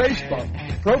them on Facebook.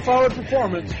 Profiler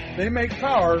Performance, they make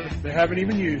power they haven't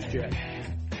even used yet.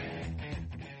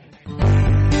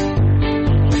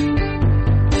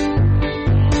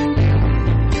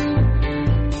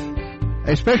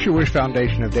 A Special Wish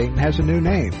Foundation of Dayton has a new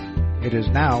name. It is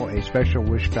now a Special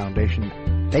Wish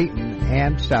Foundation Dayton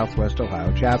and Southwest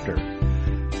Ohio chapter.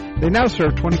 They now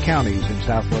serve 20 counties in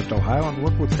Southwest Ohio and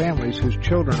work with families whose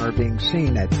children are being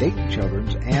seen at Dayton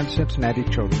Children's and Cincinnati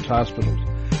Children's Hospitals.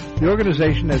 The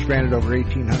organization has granted over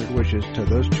 1,800 wishes to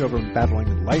those children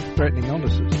battling life-threatening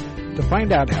illnesses. To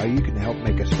find out how you can help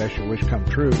make a special wish come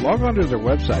true, log on to their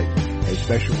website,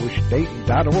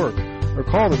 aspecialwishdayton.org, or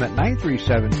call them at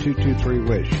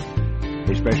 937-223-WISH.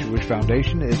 A Special Wish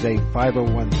Foundation is a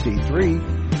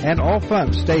 501c3, and all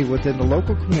funds stay within the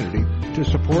local community to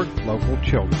support local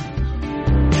children.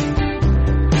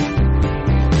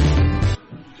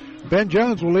 Ben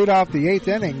Jones will lead off the 8th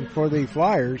inning for the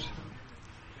Flyers.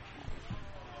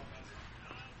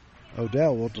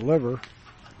 Odell will deliver.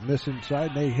 Miss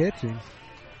inside, and they hit him.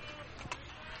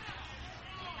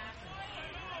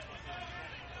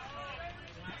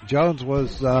 Jones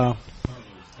was 0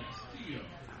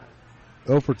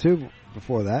 for 2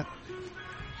 before that.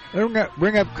 They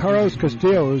bring up Carlos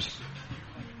Castillo,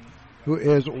 who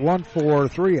is 1 for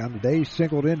 3 on the day. He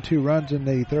singled in 2 runs in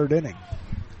the 3rd inning.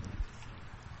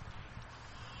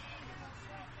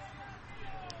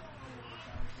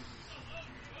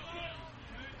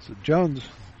 So Jones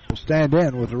will stand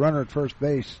in with the runner at first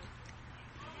base.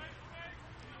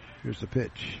 Here's the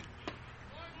pitch.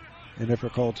 And if a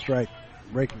called strike.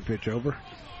 breaking pitch over.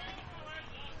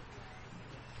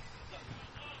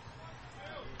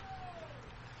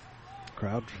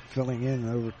 Crowd filling in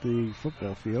over at the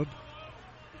football field.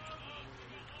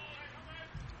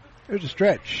 There's a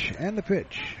stretch and the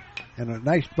pitch. And a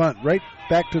nice bunt right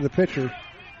back to the pitcher.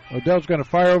 Odell's going to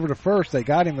fire over to first. They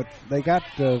got him. They got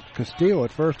Castillo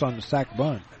at first on the sack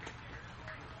bunt.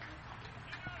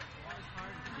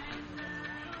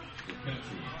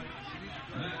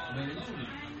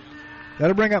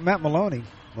 That'll bring up Matt Maloney.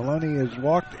 Maloney is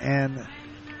walked and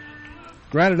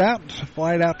grounded out,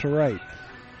 flied out to right.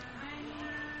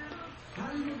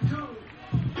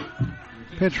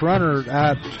 Pitch runner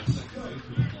at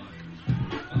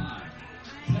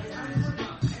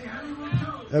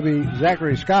that'll be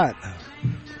Zachary Scott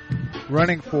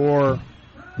running for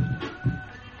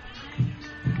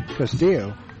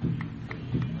Castillo.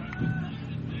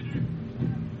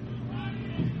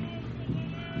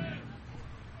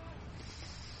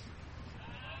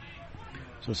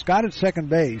 So Scott at second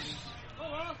base.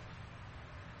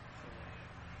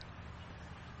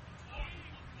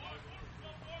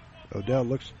 Odell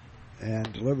looks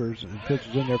and delivers and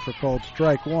pitches in there for called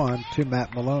strike one to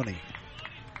Matt Maloney.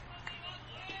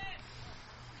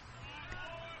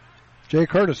 Jay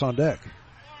Curtis on deck.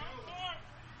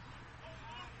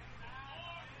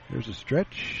 There's a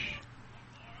stretch.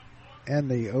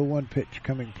 And the 0-1 pitch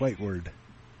coming plateward.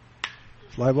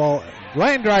 Fly ball,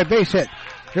 line drive, base hit.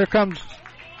 Here comes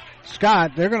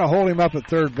Scott. They're going to hold him up at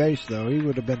third base, though. He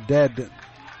would have been dead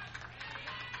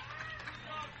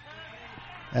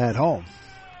at home.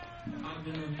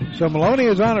 So Maloney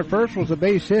is on at first with a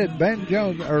base hit. Ben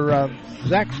Jones, or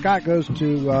Zach Scott goes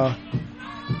to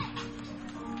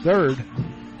third.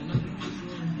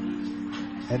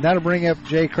 And that'll bring up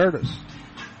Jay Curtis.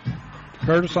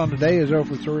 Curtis on the day is 0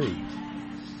 for 3.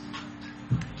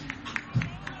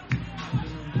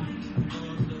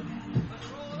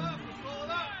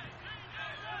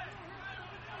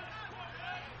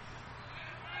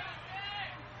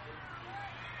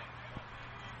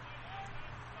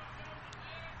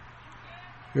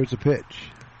 Here's a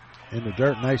pitch in the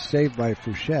dirt. Nice save by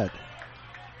Fouchette.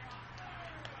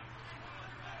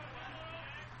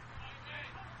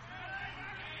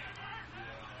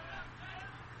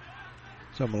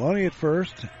 So Maloney at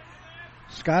first,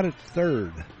 Scott at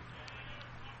third.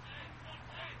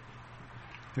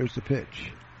 Here's the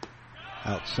pitch.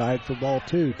 Outside for ball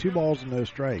two. 2 balls and no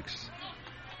strikes.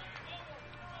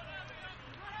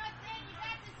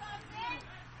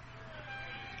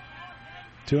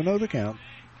 Two and 0 the count.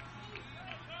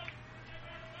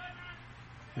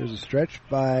 There's a stretch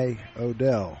by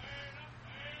Odell.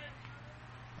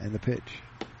 And the pitch.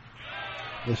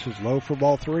 This is low for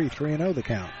ball 3. 3-0 the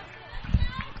count.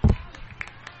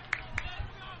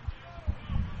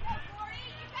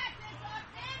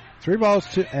 Three balls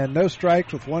and no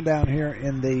strikes with one down here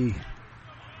in the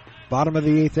bottom of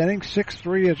the 8th inning.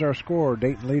 6-3 is our score.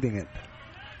 Dayton leading it.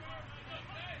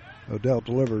 Odell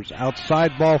delivers.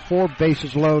 Outside ball 4.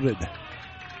 Bases loaded.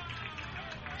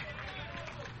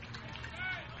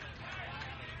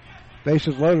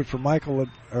 Bases loaded for Michael,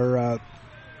 or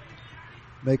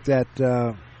make that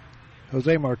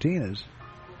Jose Martinez.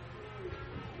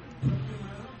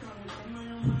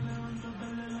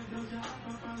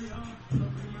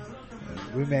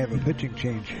 We may have a pitching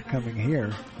change coming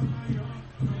here.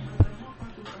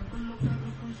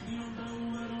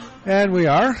 And we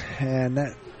are. And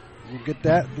we'll get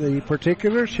the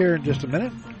particulars here in just a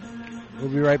minute. We'll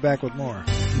be right back with more.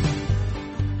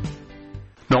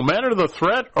 No matter the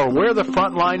threat or where the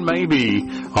front line may be,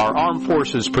 our armed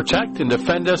forces protect and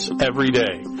defend us every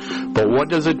day. But what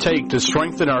does it take to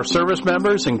strengthen our service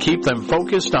members and keep them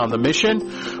focused on the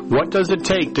mission? What does it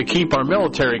take to keep our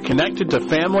military connected to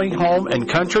family, home, and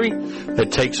country?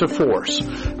 It takes a force.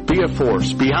 Be a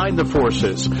force behind the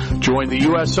forces. Join the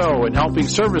USO in helping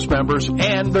service members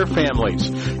and their families.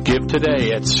 Give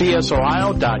today at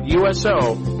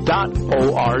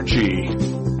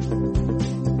csohio.uso.org.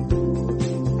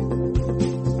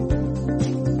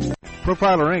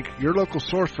 Profiler Inc., your local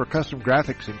source for custom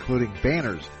graphics including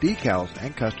banners, decals,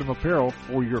 and custom apparel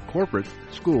for your corporate,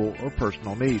 school, or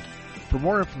personal needs. For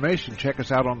more information, check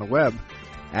us out on the web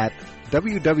at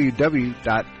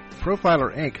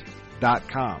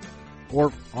www.profilerinc.com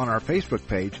or on our Facebook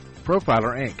page,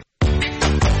 Profiler Inc.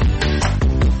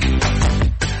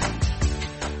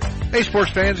 Hey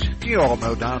sports fans, you all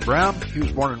know Don Brown. He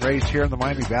was born and raised here in the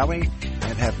Miami Valley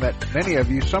and have met many of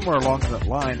you somewhere along that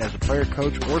line as a player,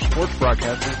 coach, or sports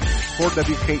broadcaster for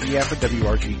WKEF and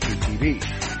WRGT-TV.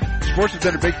 Sports has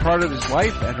been a big part of his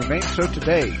life and remains so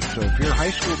today. So if your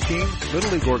high school team,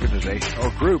 little league organization,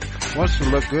 or group wants to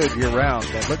look good year-round,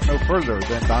 then look no further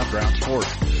than Don Brown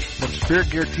Sports. From spirit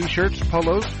gear t-shirts,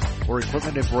 polos, or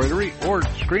equipment embroidery, or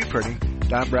screen printing,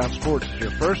 Don Brown Sports is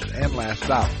your first and last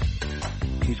stop.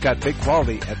 He's got big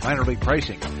quality at minor league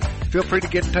pricing. Feel free to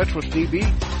get in touch with DB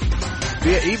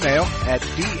via email at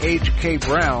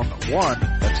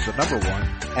dhkbrown1, that's the number 1,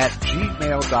 at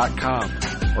gmail.com.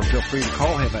 Or feel free to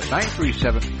call him at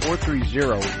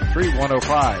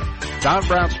 937-430-3105. Don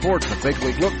Brown Sports, a big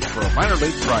league look for a minor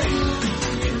league price.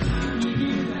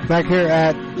 Back here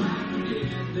at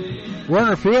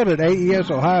Werner Field at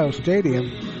AES Ohio Stadium.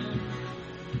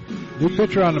 New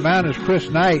pitcher on the mound is Chris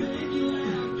Knight.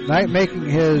 Knight making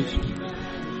his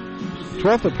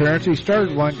 12th appearance. He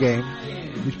started one game.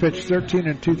 He's pitched 13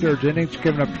 and 2/3 innings,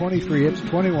 given up 23 hits,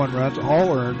 21 runs,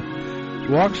 all earned. He's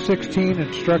walked 16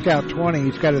 and struck out 20.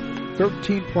 He's got a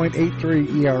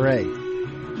 13.83 ERA.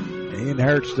 He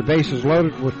inherits the bases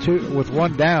loaded with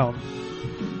one down.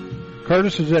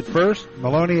 Curtis is at first,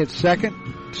 Maloney at second,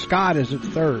 Scott is at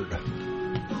third.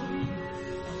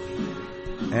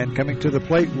 And coming to the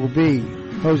plate will be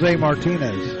Jose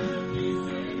Martinez.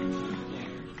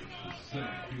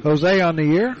 Jose on the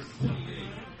year.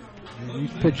 And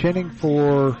he's pitch hitting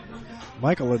for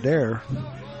Michael Adair.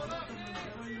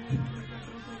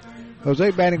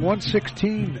 Jose batting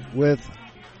 116 with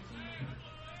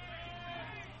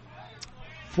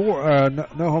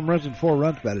no home runs and 4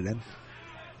 runs batted in.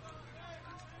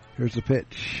 Here's the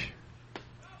pitch.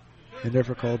 And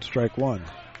therefore called strike one.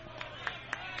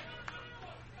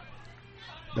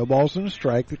 No balls and a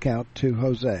strike, the count to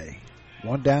Jose.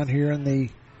 One down here in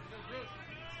the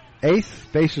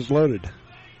 8th, bases loaded.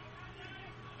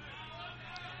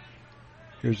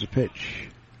 Here's the pitch.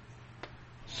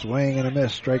 Swing and a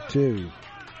miss, strike two.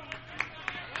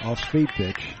 Off-speed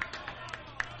pitch.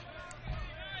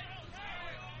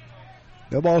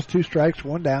 No balls, 2 strikes,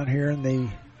 1 down here in the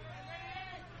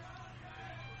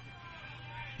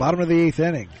bottom of the 8th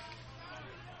inning.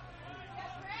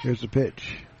 Here's the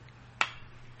pitch.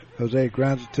 Jose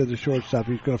grounds it to the shortstop.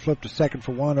 He's going to flip to second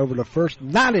for 1, over to first.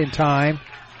 Not in time.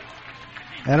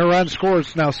 And a run scores.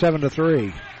 It's now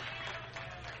 7-3.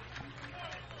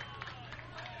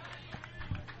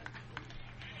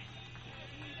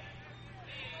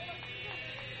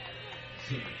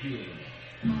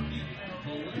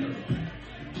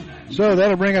 So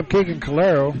that'll bring up Keegan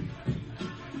Calero.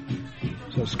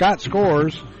 So Scott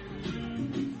scores.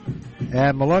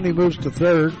 And Maloney moves to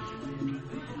third.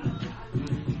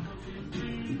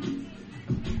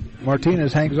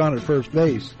 Martinez hangs on at first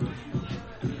base.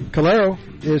 Calero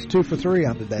is 2 for 3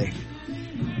 on the day.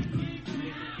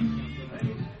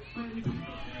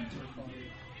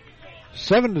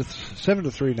 Seven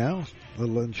to 3 now.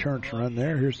 Little insurance run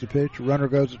there. Here's the pitch. Runner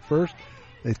goes at first.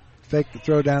 They fake the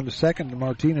throw down to second, and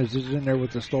Martinez is in there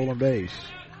with the stolen base.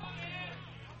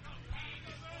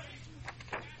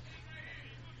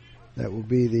 That will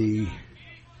be the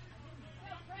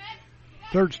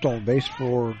 3rd stolen base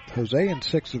for Jose in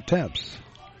 6 attempts.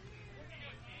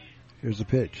 Here's the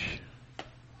pitch.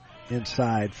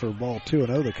 Inside for ball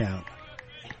 2-0 the count.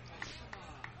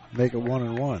 Make it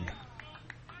 1-1.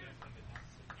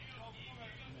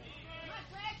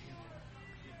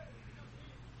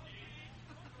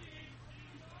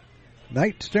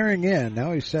 Knight staring in.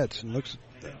 Now he sets and looks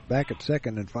back at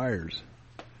second and fires.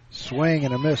 Swing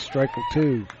and a miss. Strike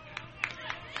 2.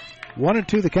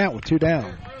 1-2 the count with 2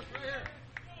 down.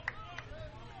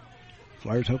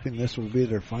 Flyers hoping this will be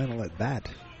their final at bat.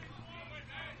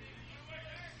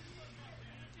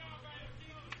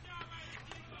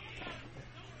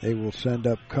 They will send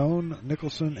up Cone,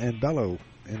 Nicholson, and Bello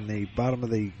in the bottom of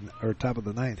the, or top of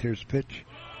the 9th. Here's the pitch.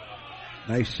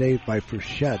 Nice save by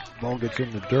Frechette. Ball gets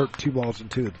in the dirt. 2 balls and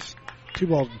 2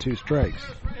 strikes.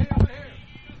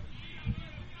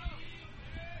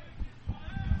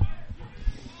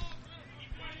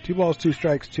 Two balls, 2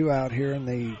 strikes, 2 out here in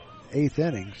the 8th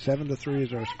inning. 7-3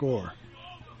 is our score.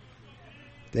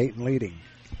 Dayton leading.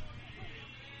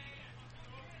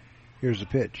 Here's the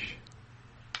pitch.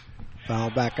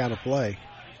 Foul back out of play.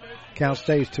 Count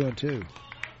stays 2-2.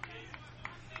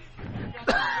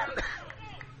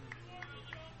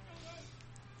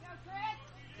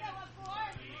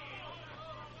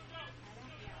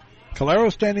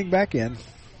 Calero standing back in.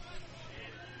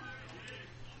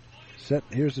 Set.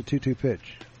 Here's the 2-2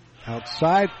 pitch.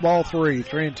 Outside, ball 3.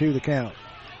 3-2 the count.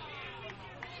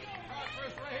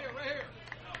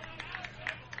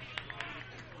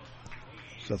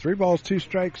 So 3 balls, 2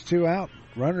 strikes, 2 out.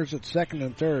 Runners at second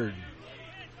and third.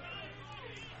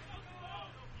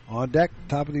 On deck,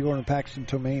 top of the order, Paxton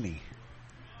Tomani.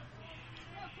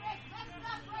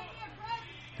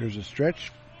 Here's a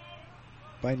stretch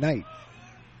by Knight,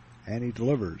 and he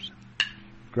delivers.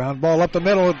 Ground ball up the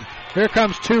middle. Here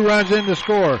comes 2 runs in to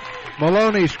score.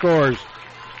 Maloney scores.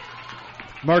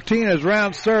 Martinez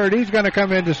rounds third. He's going to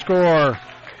come in to score.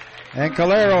 And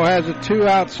Calero has a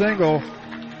 2-out single.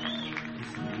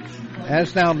 And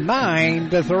it's now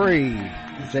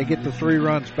 9-3. They get the 3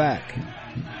 runs back.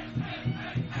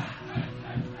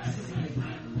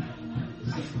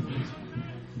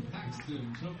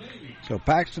 So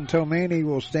Paxton Tomani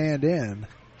will stand in.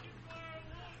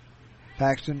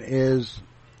 Paxton is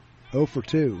 0 for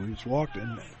 2. He's walked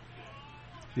and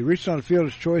he reached on the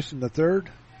fielder's choice in the third.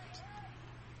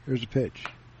 Here's a pitch.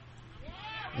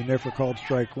 And therefore called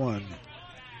strike 1.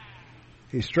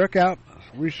 He struck out,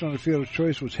 reached on the fielder's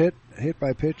choice, was hit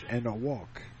by pitch and a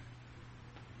walk.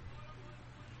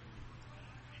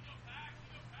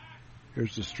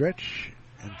 Here's the stretch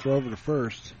and throw over to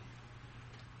first.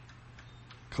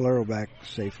 Calero back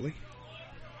safely.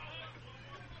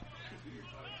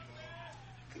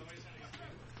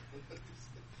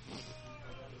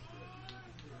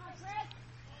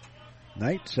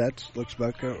 Knight sets, looks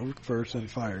back over first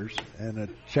and fires. And a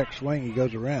check swing, he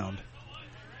goes around.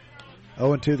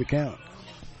 0-2 the count.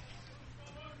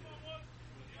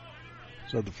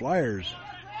 So the Flyers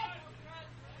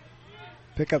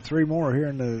pick up 3 more here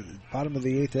in the bottom of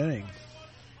the 8th inning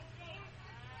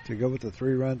to go with the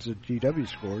 3 runs that GW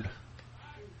scored.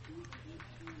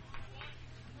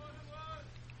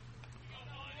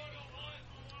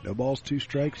 No balls, 2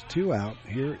 strikes, 2 out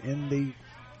here in the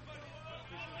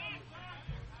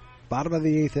bottom of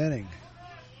the 8th inning.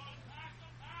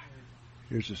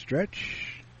 Here's a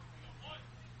stretch.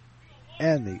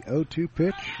 And the 0-2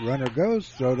 pitch. Runner goes.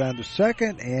 Throw down to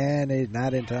second. And he's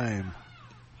not in time.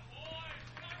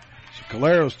 So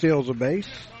Calero steals a base.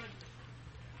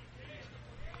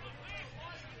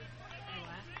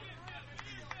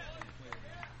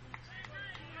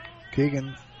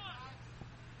 Keegan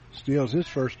steals his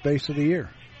first base of the year.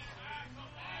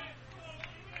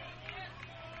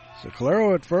 So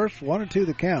Calero at first, 1-2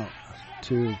 the count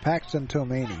to Paxton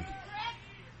Tomani.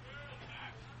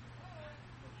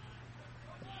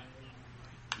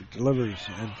 He delivers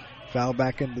and foul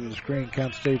back into the screen.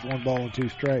 Count stays 1 ball and 2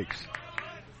 strikes.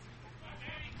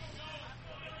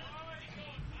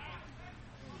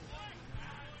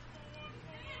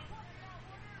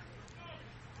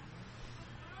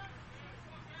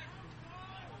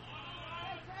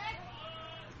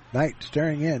 Knight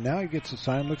staring in. Now he gets a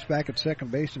sign, looks back at second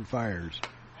base and fires.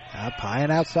 Up high and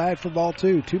outside for ball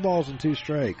 2. 2 balls and 2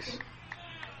 strikes.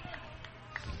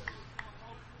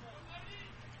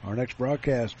 Our next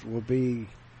broadcast will be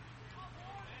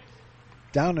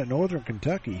down in northern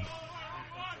Kentucky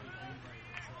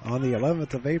on the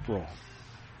 11th of April.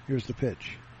 Here's the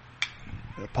pitch.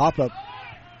 A pop-up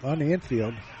on the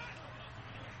infield.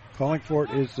 Calling for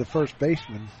it is the first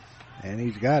baseman, and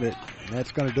he's got it. And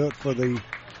that's going to do it for the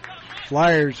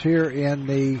Flyers here in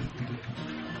the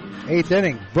 8th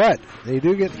inning. But they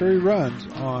do get 3 runs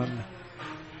on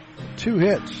 2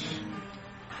 hits.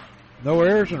 No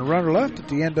errors and a runner left at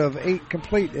the end of 8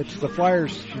 complete. It's the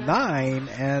Flyers 9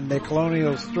 and the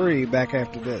Colonials 3 back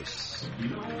after this.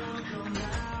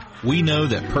 We know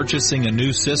that purchasing a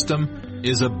new system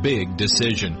is a big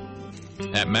decision.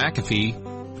 At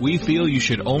McAfee, we feel you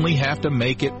should only have to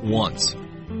make it once.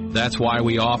 That's why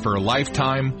we offer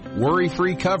lifetime,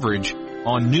 worry-free coverage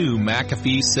on new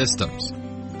McAfee systems.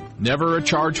 Never a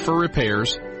charge for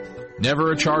repairs,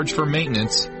 never a charge for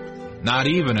maintenance, not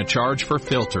even a charge for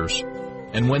filters.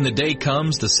 And when the day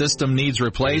comes the system needs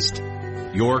replaced,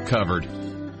 you're covered.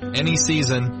 Any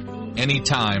season, any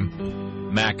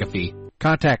time, McAfee.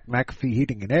 Contact McAfee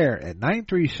Heating and Air at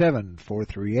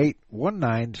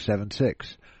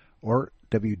 937-438-1976 or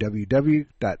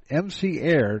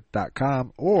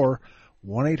www.mcair.com or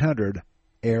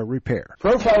 1-800-AIR-REPAIR.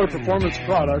 Profiler Performance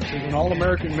Products is an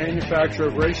all-American manufacturer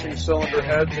of racing cylinder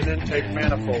heads and intake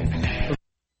manifolds.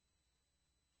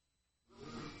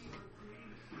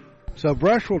 So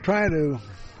Brush will try to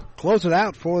close it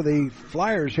out for the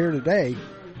Flyers here today.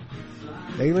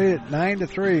 They lead it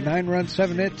 9-3, 9 runs,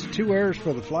 7 hits, 2 errors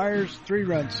for the Flyers, 3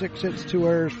 runs, 6 hits, 2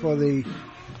 errors for the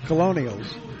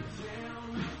Colonials.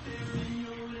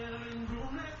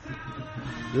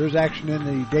 There's action in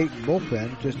the Dayton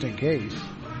bullpen, just in case.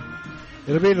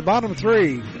 It'll be the bottom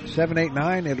 3, 7, 8,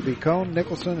 9. It'll be Cone,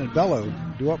 Nicholson, and Bellow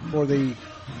due up for the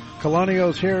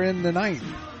Colonials here in the 9th.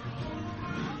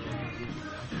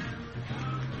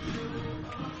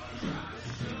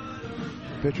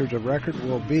 Pitchers of record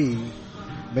will be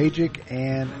Magic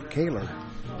and Kaler.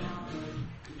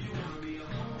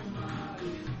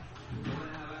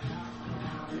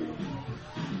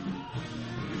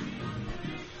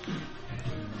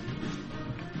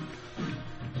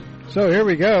 So here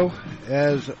we go,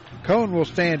 as Cone will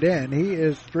stand in. He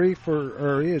is 2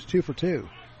 for 2.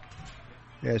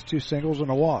 He has 2 singles and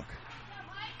a walk.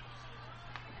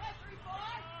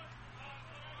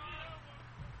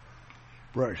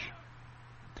 Brush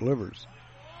delivers.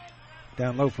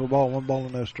 Down low for a ball, 1 ball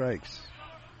and no strikes.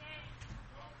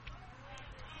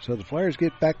 So the Flyers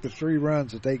get back the 3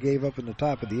 runs that they gave up in the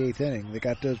top of the 8th inning. They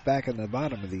got those back in the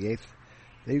bottom of the 8th.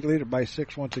 They lead it by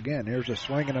 6 once again. Here's a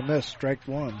swing and a miss, strike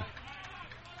 1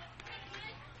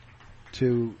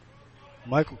 to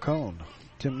Michael Cone.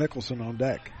 Tim Nicholson on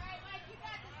deck.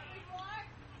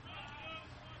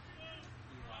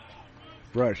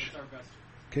 Brush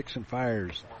kicks and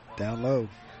fires down low.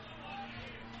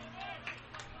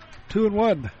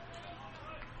 2-1.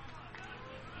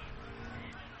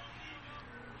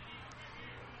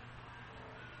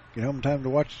 Get home in time to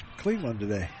watch Cleveland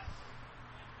today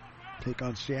take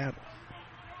on Seattle.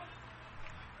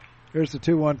 Here's the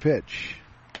 2-1 pitch.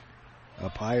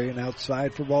 Up high and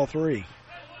outside for ball 3.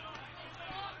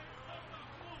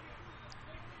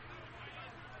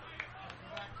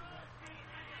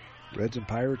 Reds and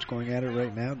Pirates going at it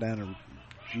right now down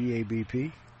at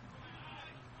GABP.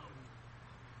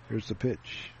 Here's the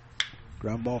pitch.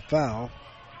 Ground ball foul.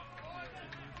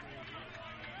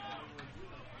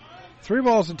 3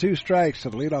 balls and 2 strikes to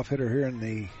the leadoff hitter here in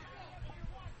the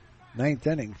 9th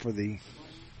inning for the.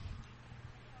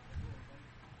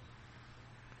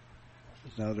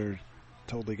 Now they're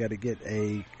told they got to get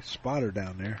a spotter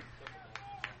down there.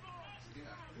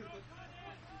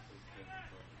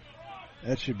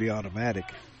 That should be automatic.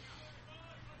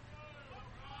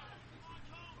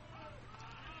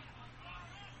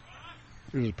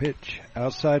 There's a pitch.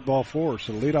 Outside ball 4,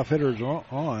 so the leadoff hitter is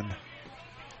on.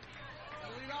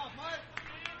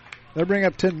 They bring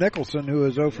up Tim Nicholson, who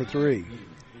is 0 for 3.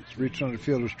 He's reached on the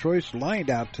fielder's choice, lined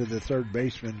out to the third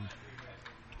baseman,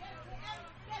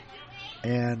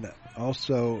 and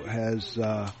also has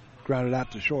grounded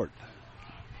out to short.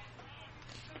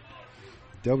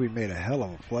 Dobie made a hell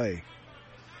of a play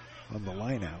on the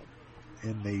line out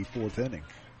in the 4th inning.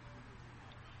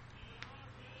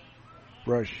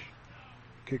 Brush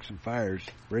kicks and fires.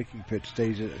 Breaking pitch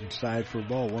stays inside for a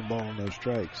ball. 1 ball and no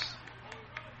strikes.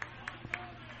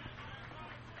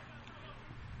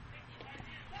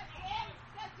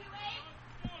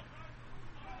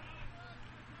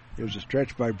 There's a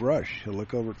stretch by Brush. He'll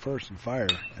look over at first and fire.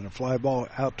 And a fly ball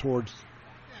out towards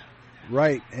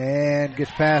right and gets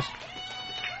past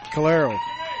Calero.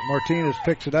 Martinez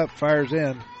picks it up, fires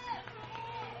in.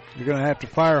 You're going to have to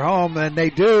fire home, and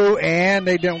they do, and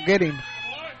they don't get him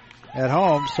at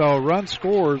home. So run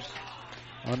scores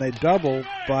on a double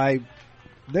by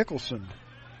Nicholson.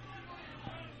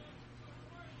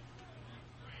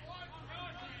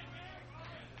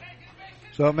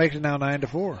 So it makes it now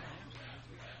 9-4.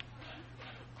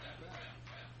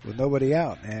 With nobody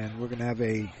out, and we're going to have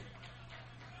a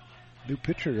new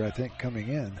pitcher, I think, coming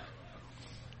in.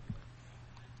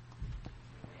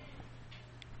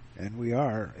 And we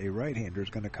are. A right-hander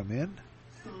is going to come in.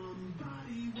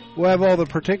 We'll have all the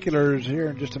particulars here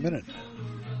in just a minute.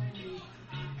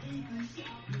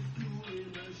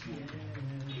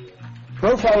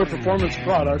 Profiler Performance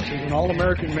Products is an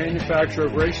all-American manufacturer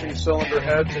of racing cylinder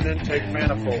heads and intake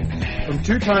manifolds. From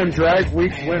 2-time Drag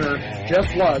Week winner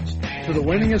Jeff Lutz to the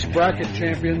winningest bracket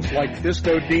champions like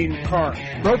Disco Dean Karn,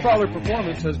 Profiler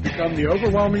Performance has become the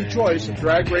overwhelming choice of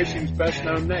drag racing's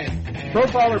best-known name.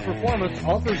 Profiler Performance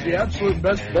offers the absolute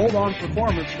best bolt-on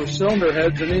performance for cylinder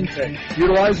heads and intake,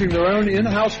 utilizing their own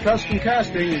in-house custom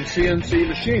casting and CNC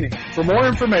machining. For more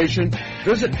information,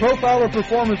 visit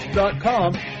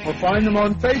ProfilerPerformance.com or find them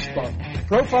on Facebook.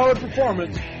 Profiler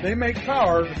Performance, they make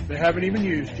power they haven't even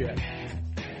used yet.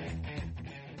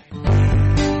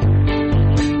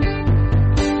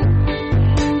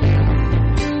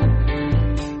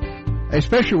 A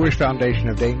Special Wish Foundation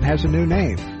of Dayton has a new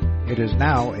name. It is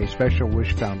now a Special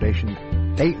Wish Foundation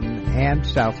Dayton and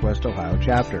Southwest Ohio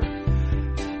chapter.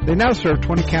 They now serve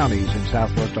 20 counties in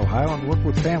Southwest Ohio and work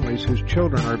with families whose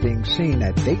children are being seen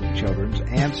at Dayton Children's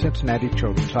and Cincinnati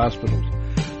Children's Hospitals.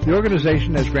 The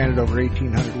organization has granted over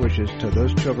 1,800 wishes to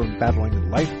those children battling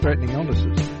life-threatening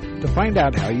illnesses. To find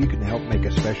out how you can help make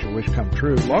a special wish come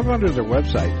true, log on to their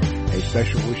website,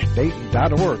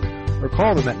 aspecialwishdayton.org, or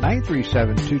call them at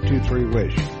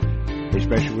 937-223-WISH. A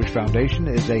Special Wish Foundation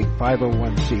is a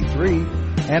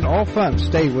 501c3, and all funds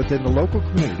stay within the local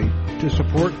community to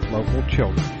support local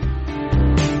children.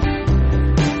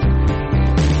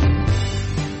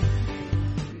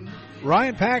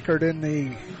 Ryan Packard on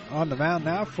the mound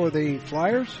now for the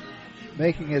Flyers,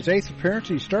 making his 8th appearance.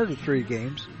 He started 3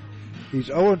 games. He's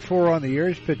 0-4 on the year.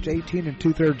 He's pitched 18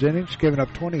 2/3 innings, given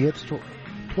up 20 hits,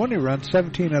 20 runs,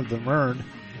 17 of them earned.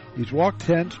 He's walked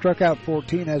 10, struck out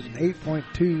 14, has an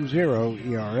 8.20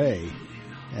 ERA,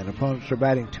 and opponents are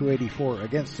batting .284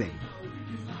 against him.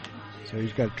 So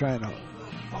he's got to try and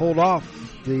hold off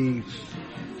the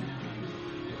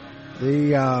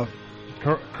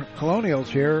Colonials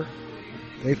here.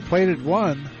 They've plated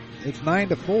one. It's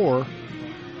 9-4.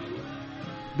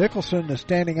 Nicholson is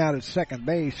standing out at second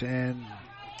base, and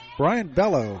Brian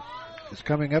Bello is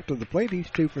coming up to the plate. He's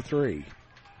 2 for 3.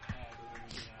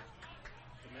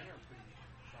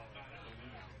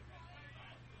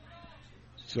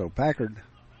 So Packard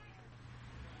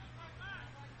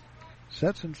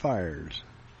sets and fires.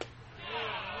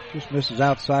 Just misses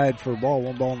outside for a ball.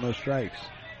 1 ball, no strikes.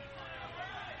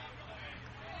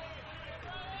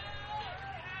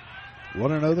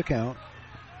 1-0 the count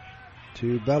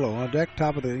to Bello. On deck,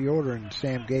 top of the order, and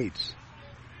Sam Gates.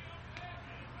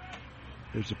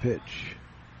 There's a pitch.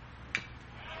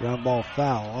 Ground ball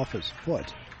foul off his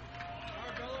foot.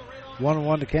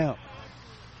 1-1 to count.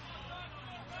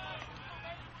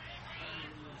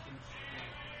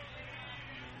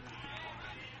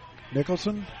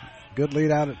 Nicholson, good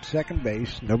lead out at second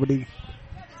base. Nobody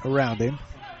around him.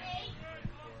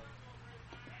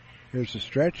 Here's the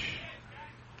stretch.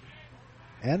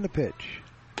 And the pitch.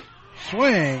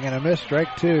 Swing and a miss,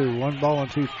 strike 2. 1 ball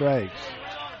and 2 strikes.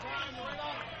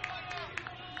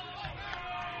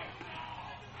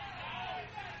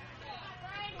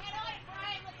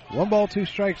 One ball, 2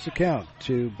 strikes to count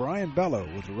to Brian Bello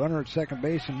with a runner at second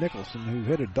base and Nicholson, who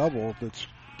hit a double that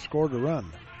scored a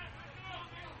run.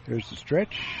 Here's the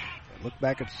stretch. Look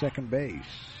back at second base.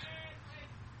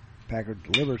 Packard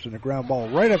delivers in a ground ball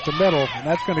right up the middle, and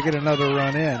that's going to get another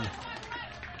run in.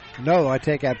 No, I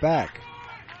take that back.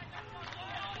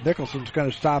 Nicholson's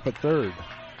going to stop at third.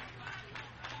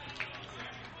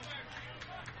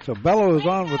 So Bello is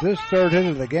on with his third hit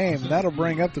of the game, and that'll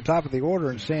bring up the top of the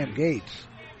order in Sam Gates.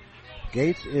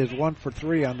 Gates is 1 for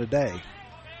 3 on the day.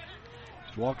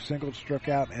 He's walked, singled, struck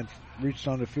out, and reached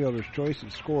on the fielder's choice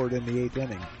and scored in the 8th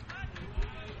inning.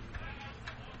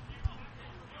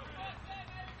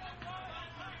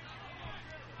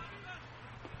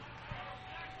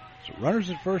 So runners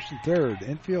at first and third.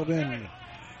 Infield in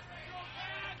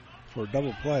for a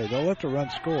double play. They'll let the run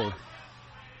score.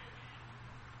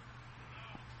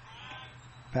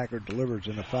 Packard delivers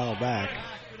in a foul back.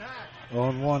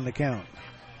 0-1 the count.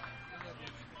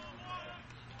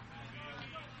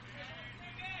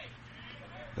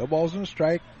 No balls and a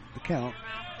strike, the count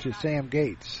to Sam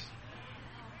Gates.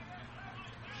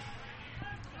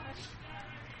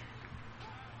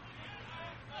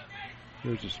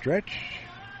 Here's a stretch.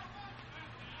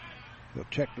 He'll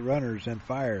check the runners and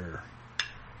fire.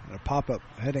 And a pop-up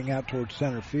heading out towards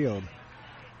center field.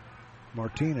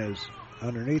 Martinez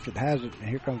underneath it has it, and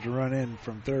here comes a run in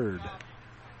from third.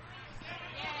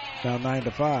 Now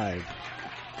 9-5.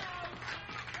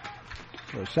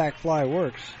 So sac fly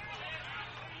works.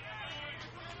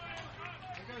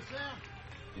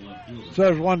 So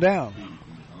there's one down.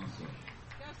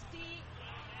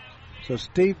 So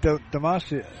Steve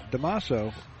DiTomaso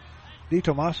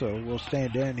will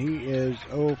stand in. He is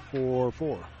 0 for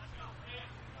 4.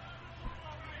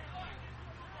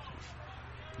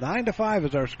 9-5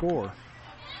 is our score.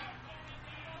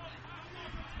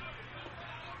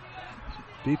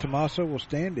 DiTomaso will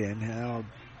stand in. Now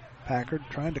Packard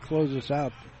trying to close this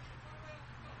out.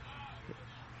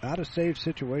 Not a save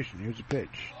situation. Here's a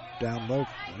pitch. Down low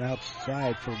and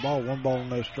outside for a ball. 1 ball,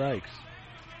 no strikes.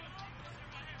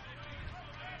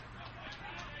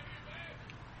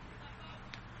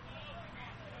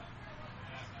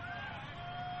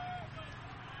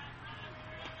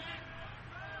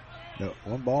 No,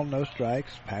 1 ball, no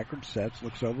strikes. Packard sets,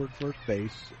 looks over at first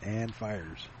base, and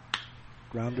fires.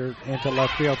 Grounder into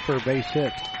left field for a base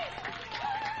hit.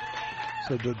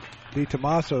 So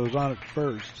DiTomaso is on at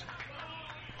first.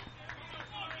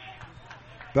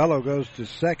 Bello goes to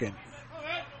second.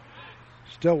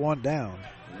 Still 1 down.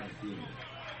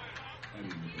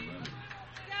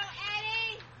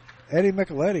 Eddie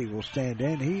Micheletti will stand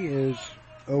in. He is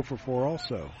 0 for 4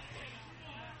 also.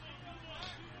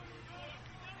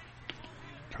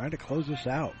 Trying to close this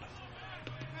out.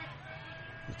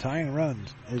 The tying run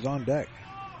is on deck.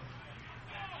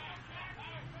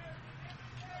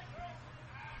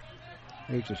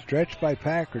 There's a stretch by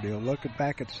Packard. He'll look it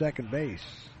back at second base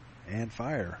and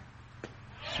fire.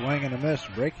 Swing and a miss.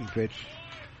 Breaking pitch.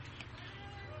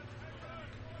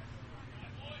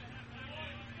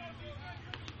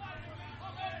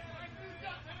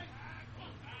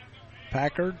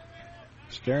 Packard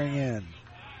staring in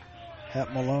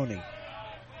at Maloney.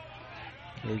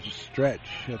 There's a stretch.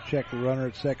 He'll check the runner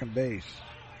at second base.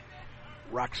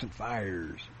 Rocks and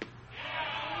fires.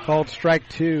 Called strike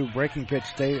 2. Breaking pitch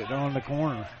stayed on the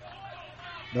corner.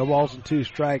 No balls and 2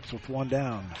 strikes with 1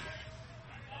 down.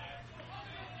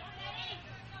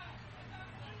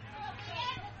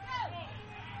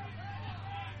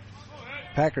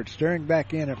 Packard staring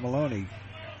back in at Maloney.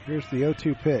 Here's the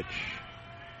 0-2 pitch.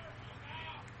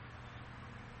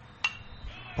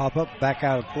 Pop up, back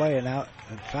out of play, and out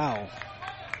and foul.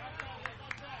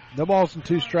 No balls and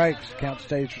 2 strikes. Count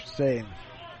stays the same.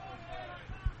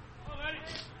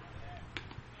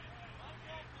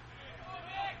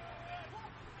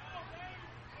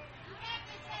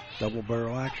 Double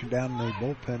barrel action down in the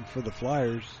bullpen for the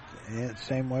Flyers, and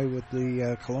same way with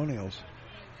the Colonials.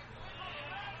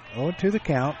 0-2 the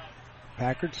count.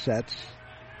 Packard sets.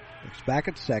 Looks back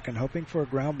at second, hoping for a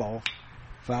ground ball.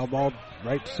 Foul ball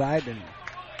right side and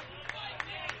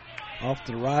off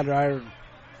the rod iron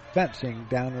fencing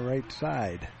down the right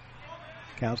side.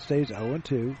 Count stays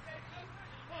 0-2.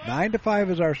 9-5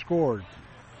 is our score.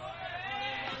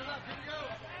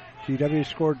 GW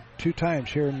scored 2 times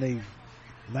here in the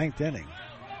 9th inning.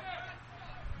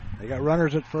 They got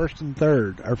runners at first and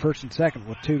second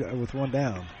with 1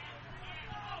 down.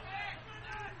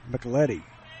 Micheletti.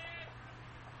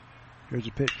 Here's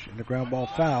a pitch and a ground ball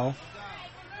foul.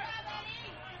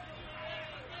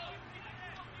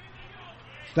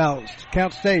 Now,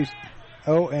 count stays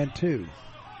 0-2.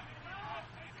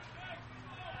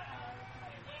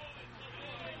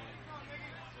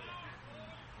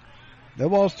 No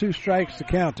balls, 2 strikes to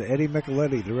count to Eddie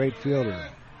Micheletti, the right fielder.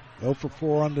 0 for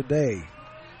 4 on the day.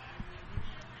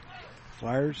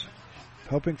 Flyers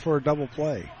hoping for a double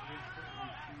play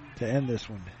to end this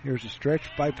one. Here's a stretch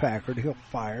by Packard. He'll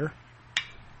fire.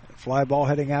 Fly ball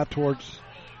heading out towards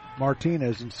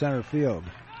Martinez in center field.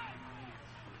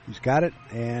 He's got it,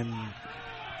 and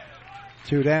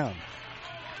 2 down.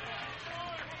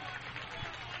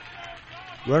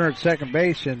 Runner at second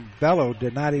base, and Bello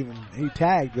he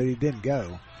tagged, but he didn't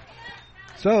go.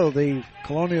 So the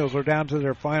Colonials are down to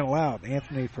their final out.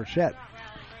 Anthony Frechette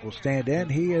will stand in.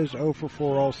 He is 0 for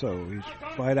 4 also. He's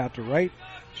flied out to right,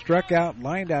 struck out,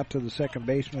 lined out to the second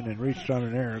baseman, and reached on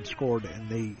an error and scored in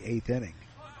the 8th inning.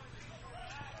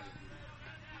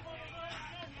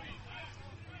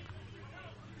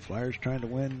 Flyers trying to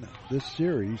win this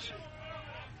series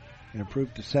and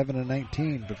improve to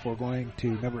 7-19 before going to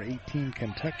number 18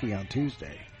 Kentucky on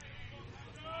Tuesday.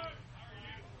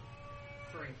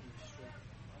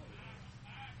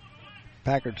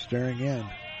 Packard staring in,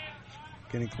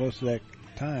 getting close to that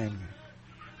time.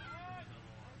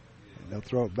 And they'll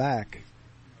throw it back.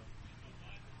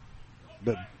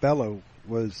 But Bello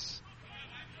was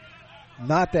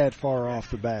not that far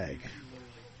off the bag.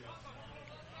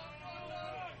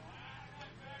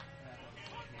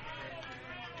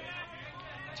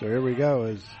 So here we go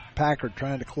as Packard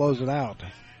trying to close it out.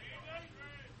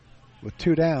 With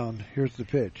 2 down, here's the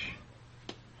pitch.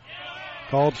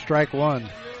 Called strike 1.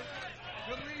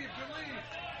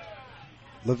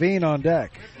 Levine on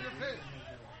deck.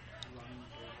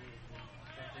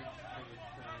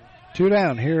 2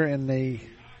 down here in the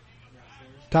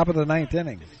top of the 9th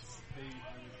inning.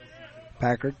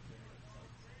 Packard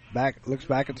looks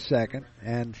back at second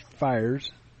and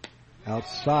fires.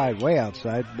 Outside, way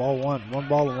outside, ball 1. 1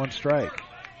 ball and 1 strike.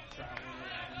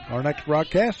 Our next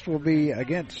broadcast will be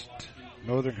against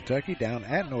Northern Kentucky, down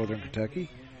at Northern Kentucky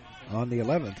on the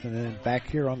 11th, and then back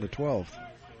here on the 12th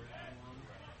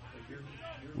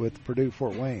with Purdue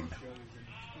Fort Wayne.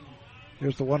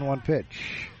 Here's the 1-1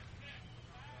 pitch.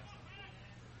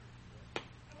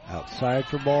 Outside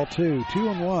for ball 2.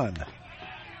 2-1.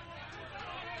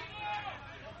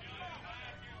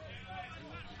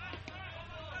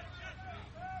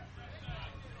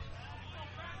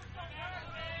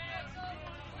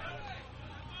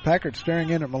 Packard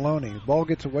staring in at Maloney. Ball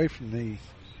gets away from the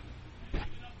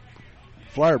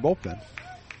Flyer bullpen.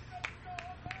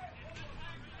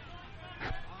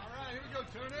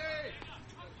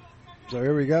 So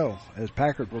here we go as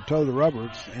Packard will toe the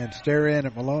rubbers and stare in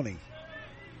at Maloney.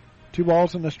 2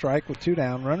 balls and a strike with 2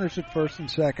 down. Runners at first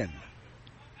and second.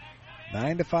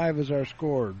 9-5 is our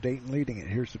score. Dayton leading it.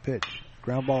 Here's the pitch.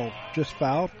 Ground ball just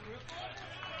fouled.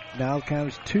 Now the count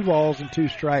is 2 balls and 2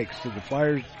 strikes. So the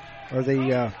Flyers or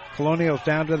the Colonials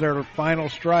down to their final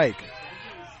strike.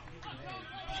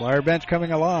 Flyer bench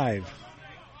coming alive.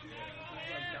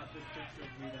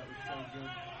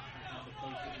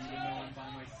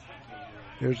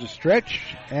 Here's a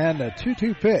stretch and a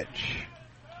 2-2 pitch.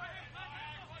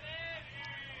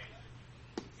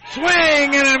 Swing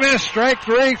and a miss. Strike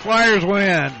 3. Flyers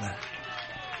win.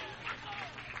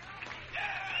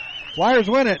 Flyers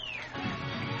win it.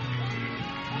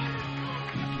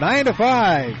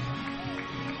 9-5.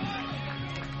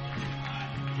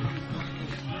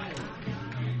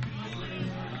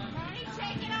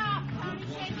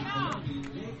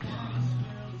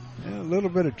 A little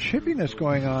bit of chippiness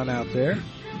going on out there.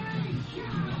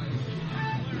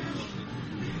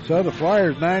 So the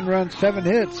Flyers, 9 runs, 7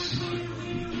 hits,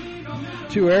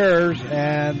 2 errors,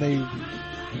 and the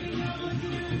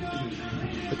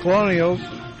Colonials,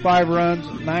 5 runs,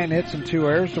 9 hits, and 2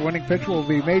 errors. The winning pitcher will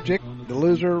be Magic. The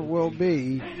loser will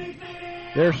be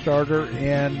their starter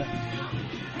in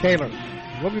Kaler.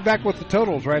 We'll be back with the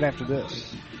totals right after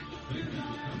this.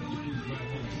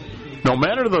 No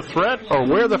matter the threat or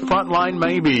where the front line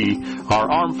may be,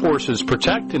 our armed forces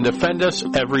protect and defend us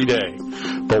every day.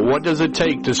 But what does it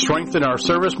take to strengthen our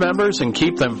service members and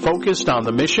keep them focused on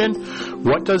the mission?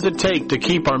 What does it take to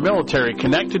keep our military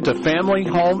connected to family,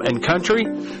 home, and country?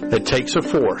 It takes a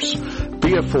force.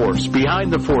 Be a force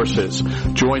behind the forces.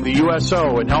 Join the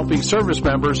USO in helping service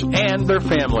members and their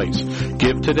families.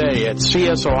 Give today at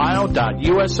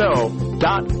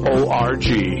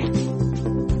csohio.uso.org.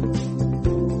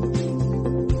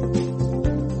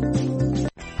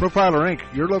 Profiler Inc.,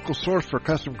 your local source for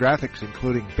custom graphics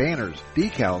including banners,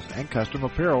 decals, and custom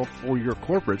apparel for your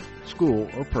corporate, school,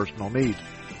 or personal needs.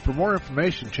 For more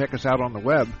information, check us out on the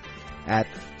web at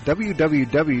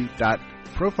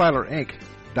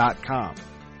www.profilerinc.com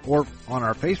or on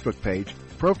our Facebook page,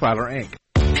 Profiler Inc.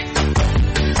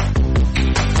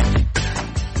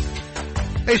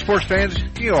 Hey sports fans,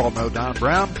 you all know Don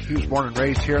Brown. He was born and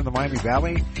raised here in the Miami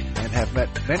Valley and have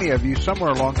met many of you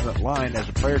somewhere along that line as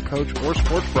a player, coach, or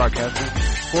sports broadcaster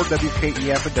for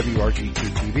WKEF and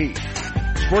WRGT-TV.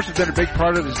 Sports has been a big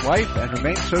part of his life and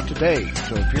remains so today.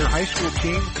 So if your high school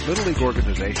team, little league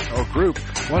organization, or group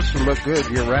wants to look good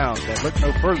year-round, then look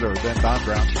no further than Don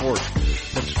Brown Sports.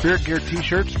 From Spirit Gear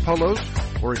t-shirts, polos,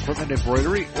 or equipment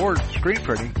embroidery, or screen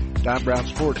printing, Don Brown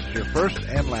Sports is your first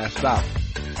and last stop.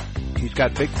 He's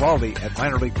got big quality at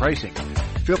minor league pricing.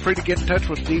 Feel free to get in touch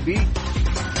with DB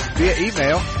via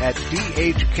email at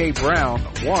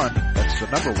dhkbrown1, that's the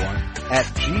number 1, at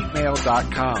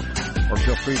gmail.com. Or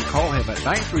feel free to call him at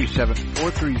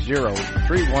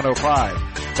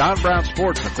 937-430-3105. Don Brown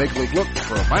Sports, a big league look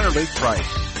for a minor league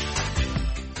price.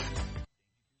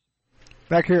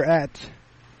 Back here at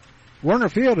Werner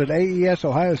Field at AES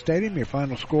Ohio Stadium, your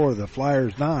final score, the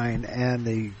Flyers 9 and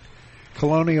the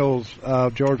Colonials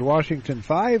of George Washington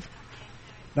 5.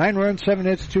 9 runs, 7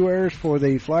 hits, 2 errors for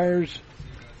the Flyers.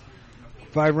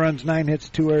 5 runs, 9 hits,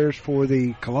 2 errors for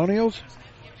the Colonials.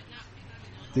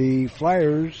 The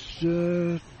Flyers,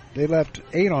 they left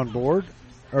 8 on board,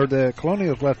 or the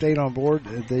Colonials left 8 on board.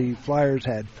 The Flyers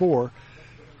had 4.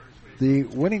 The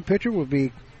winning pitcher will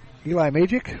be Eli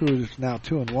Magic, who is now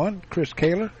 2-1. Chris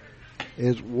Kaler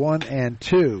is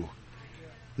 1-2.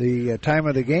 The time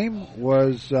of the game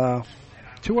was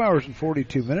 2 hours and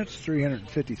 42 minutes.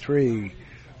 353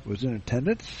 was in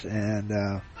attendance,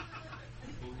 and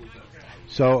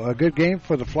so a good game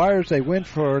for the Flyers. They win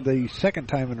for the second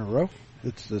time in a row.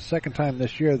 It's the second time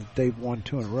this year that they've won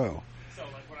 2 in a row.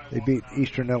 They beat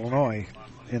Eastern Illinois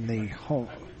in the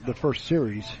first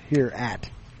series here at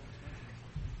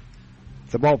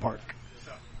the ballpark.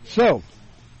 So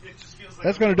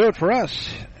that's going to do it for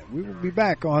us. We will be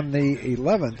back on the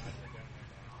 11th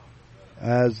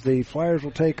as the Flyers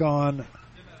will take on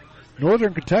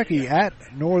Northern Kentucky at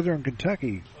Northern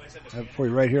Kentucky. Have it for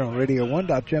you right here on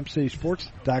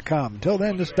radio1.gemcitysports.com. Until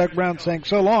then, this is Doug Brown saying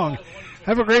so long.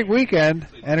 Have a great weekend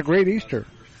and a great Easter.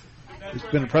 It's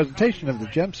been a presentation of the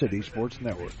Gem City Sports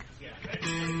Network.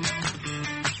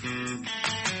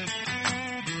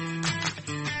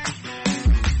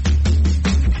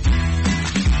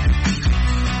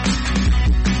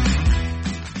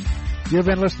 You've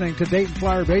been listening to Dayton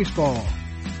Flyer Baseball.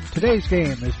 Today's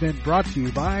game has been brought to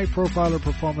you by Profiler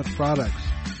Performance Products,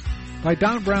 by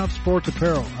Don Brown Sports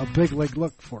Apparel, a big league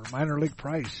look for a minor league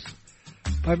price,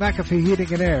 by McAfee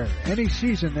Heating and Air, any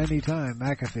season, anytime,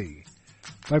 McAfee,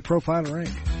 by Profiler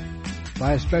Inc.,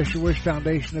 by a Special Wish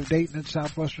Foundation of Dayton and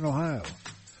Southwestern Ohio,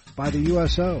 by the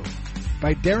USO,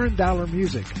 by Darren Dowler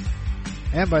Music,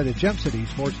 and by the Gem City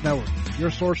Sports Network,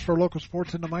 your source for local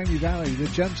sports in the Miami Valley, the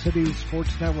Gem City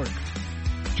Sports Network.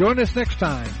 Join us next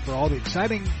time for all the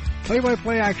exciting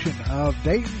play-by-play action of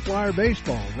Dayton Flyer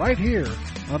Baseball right here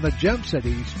on the Gem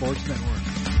City Sports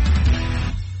Network.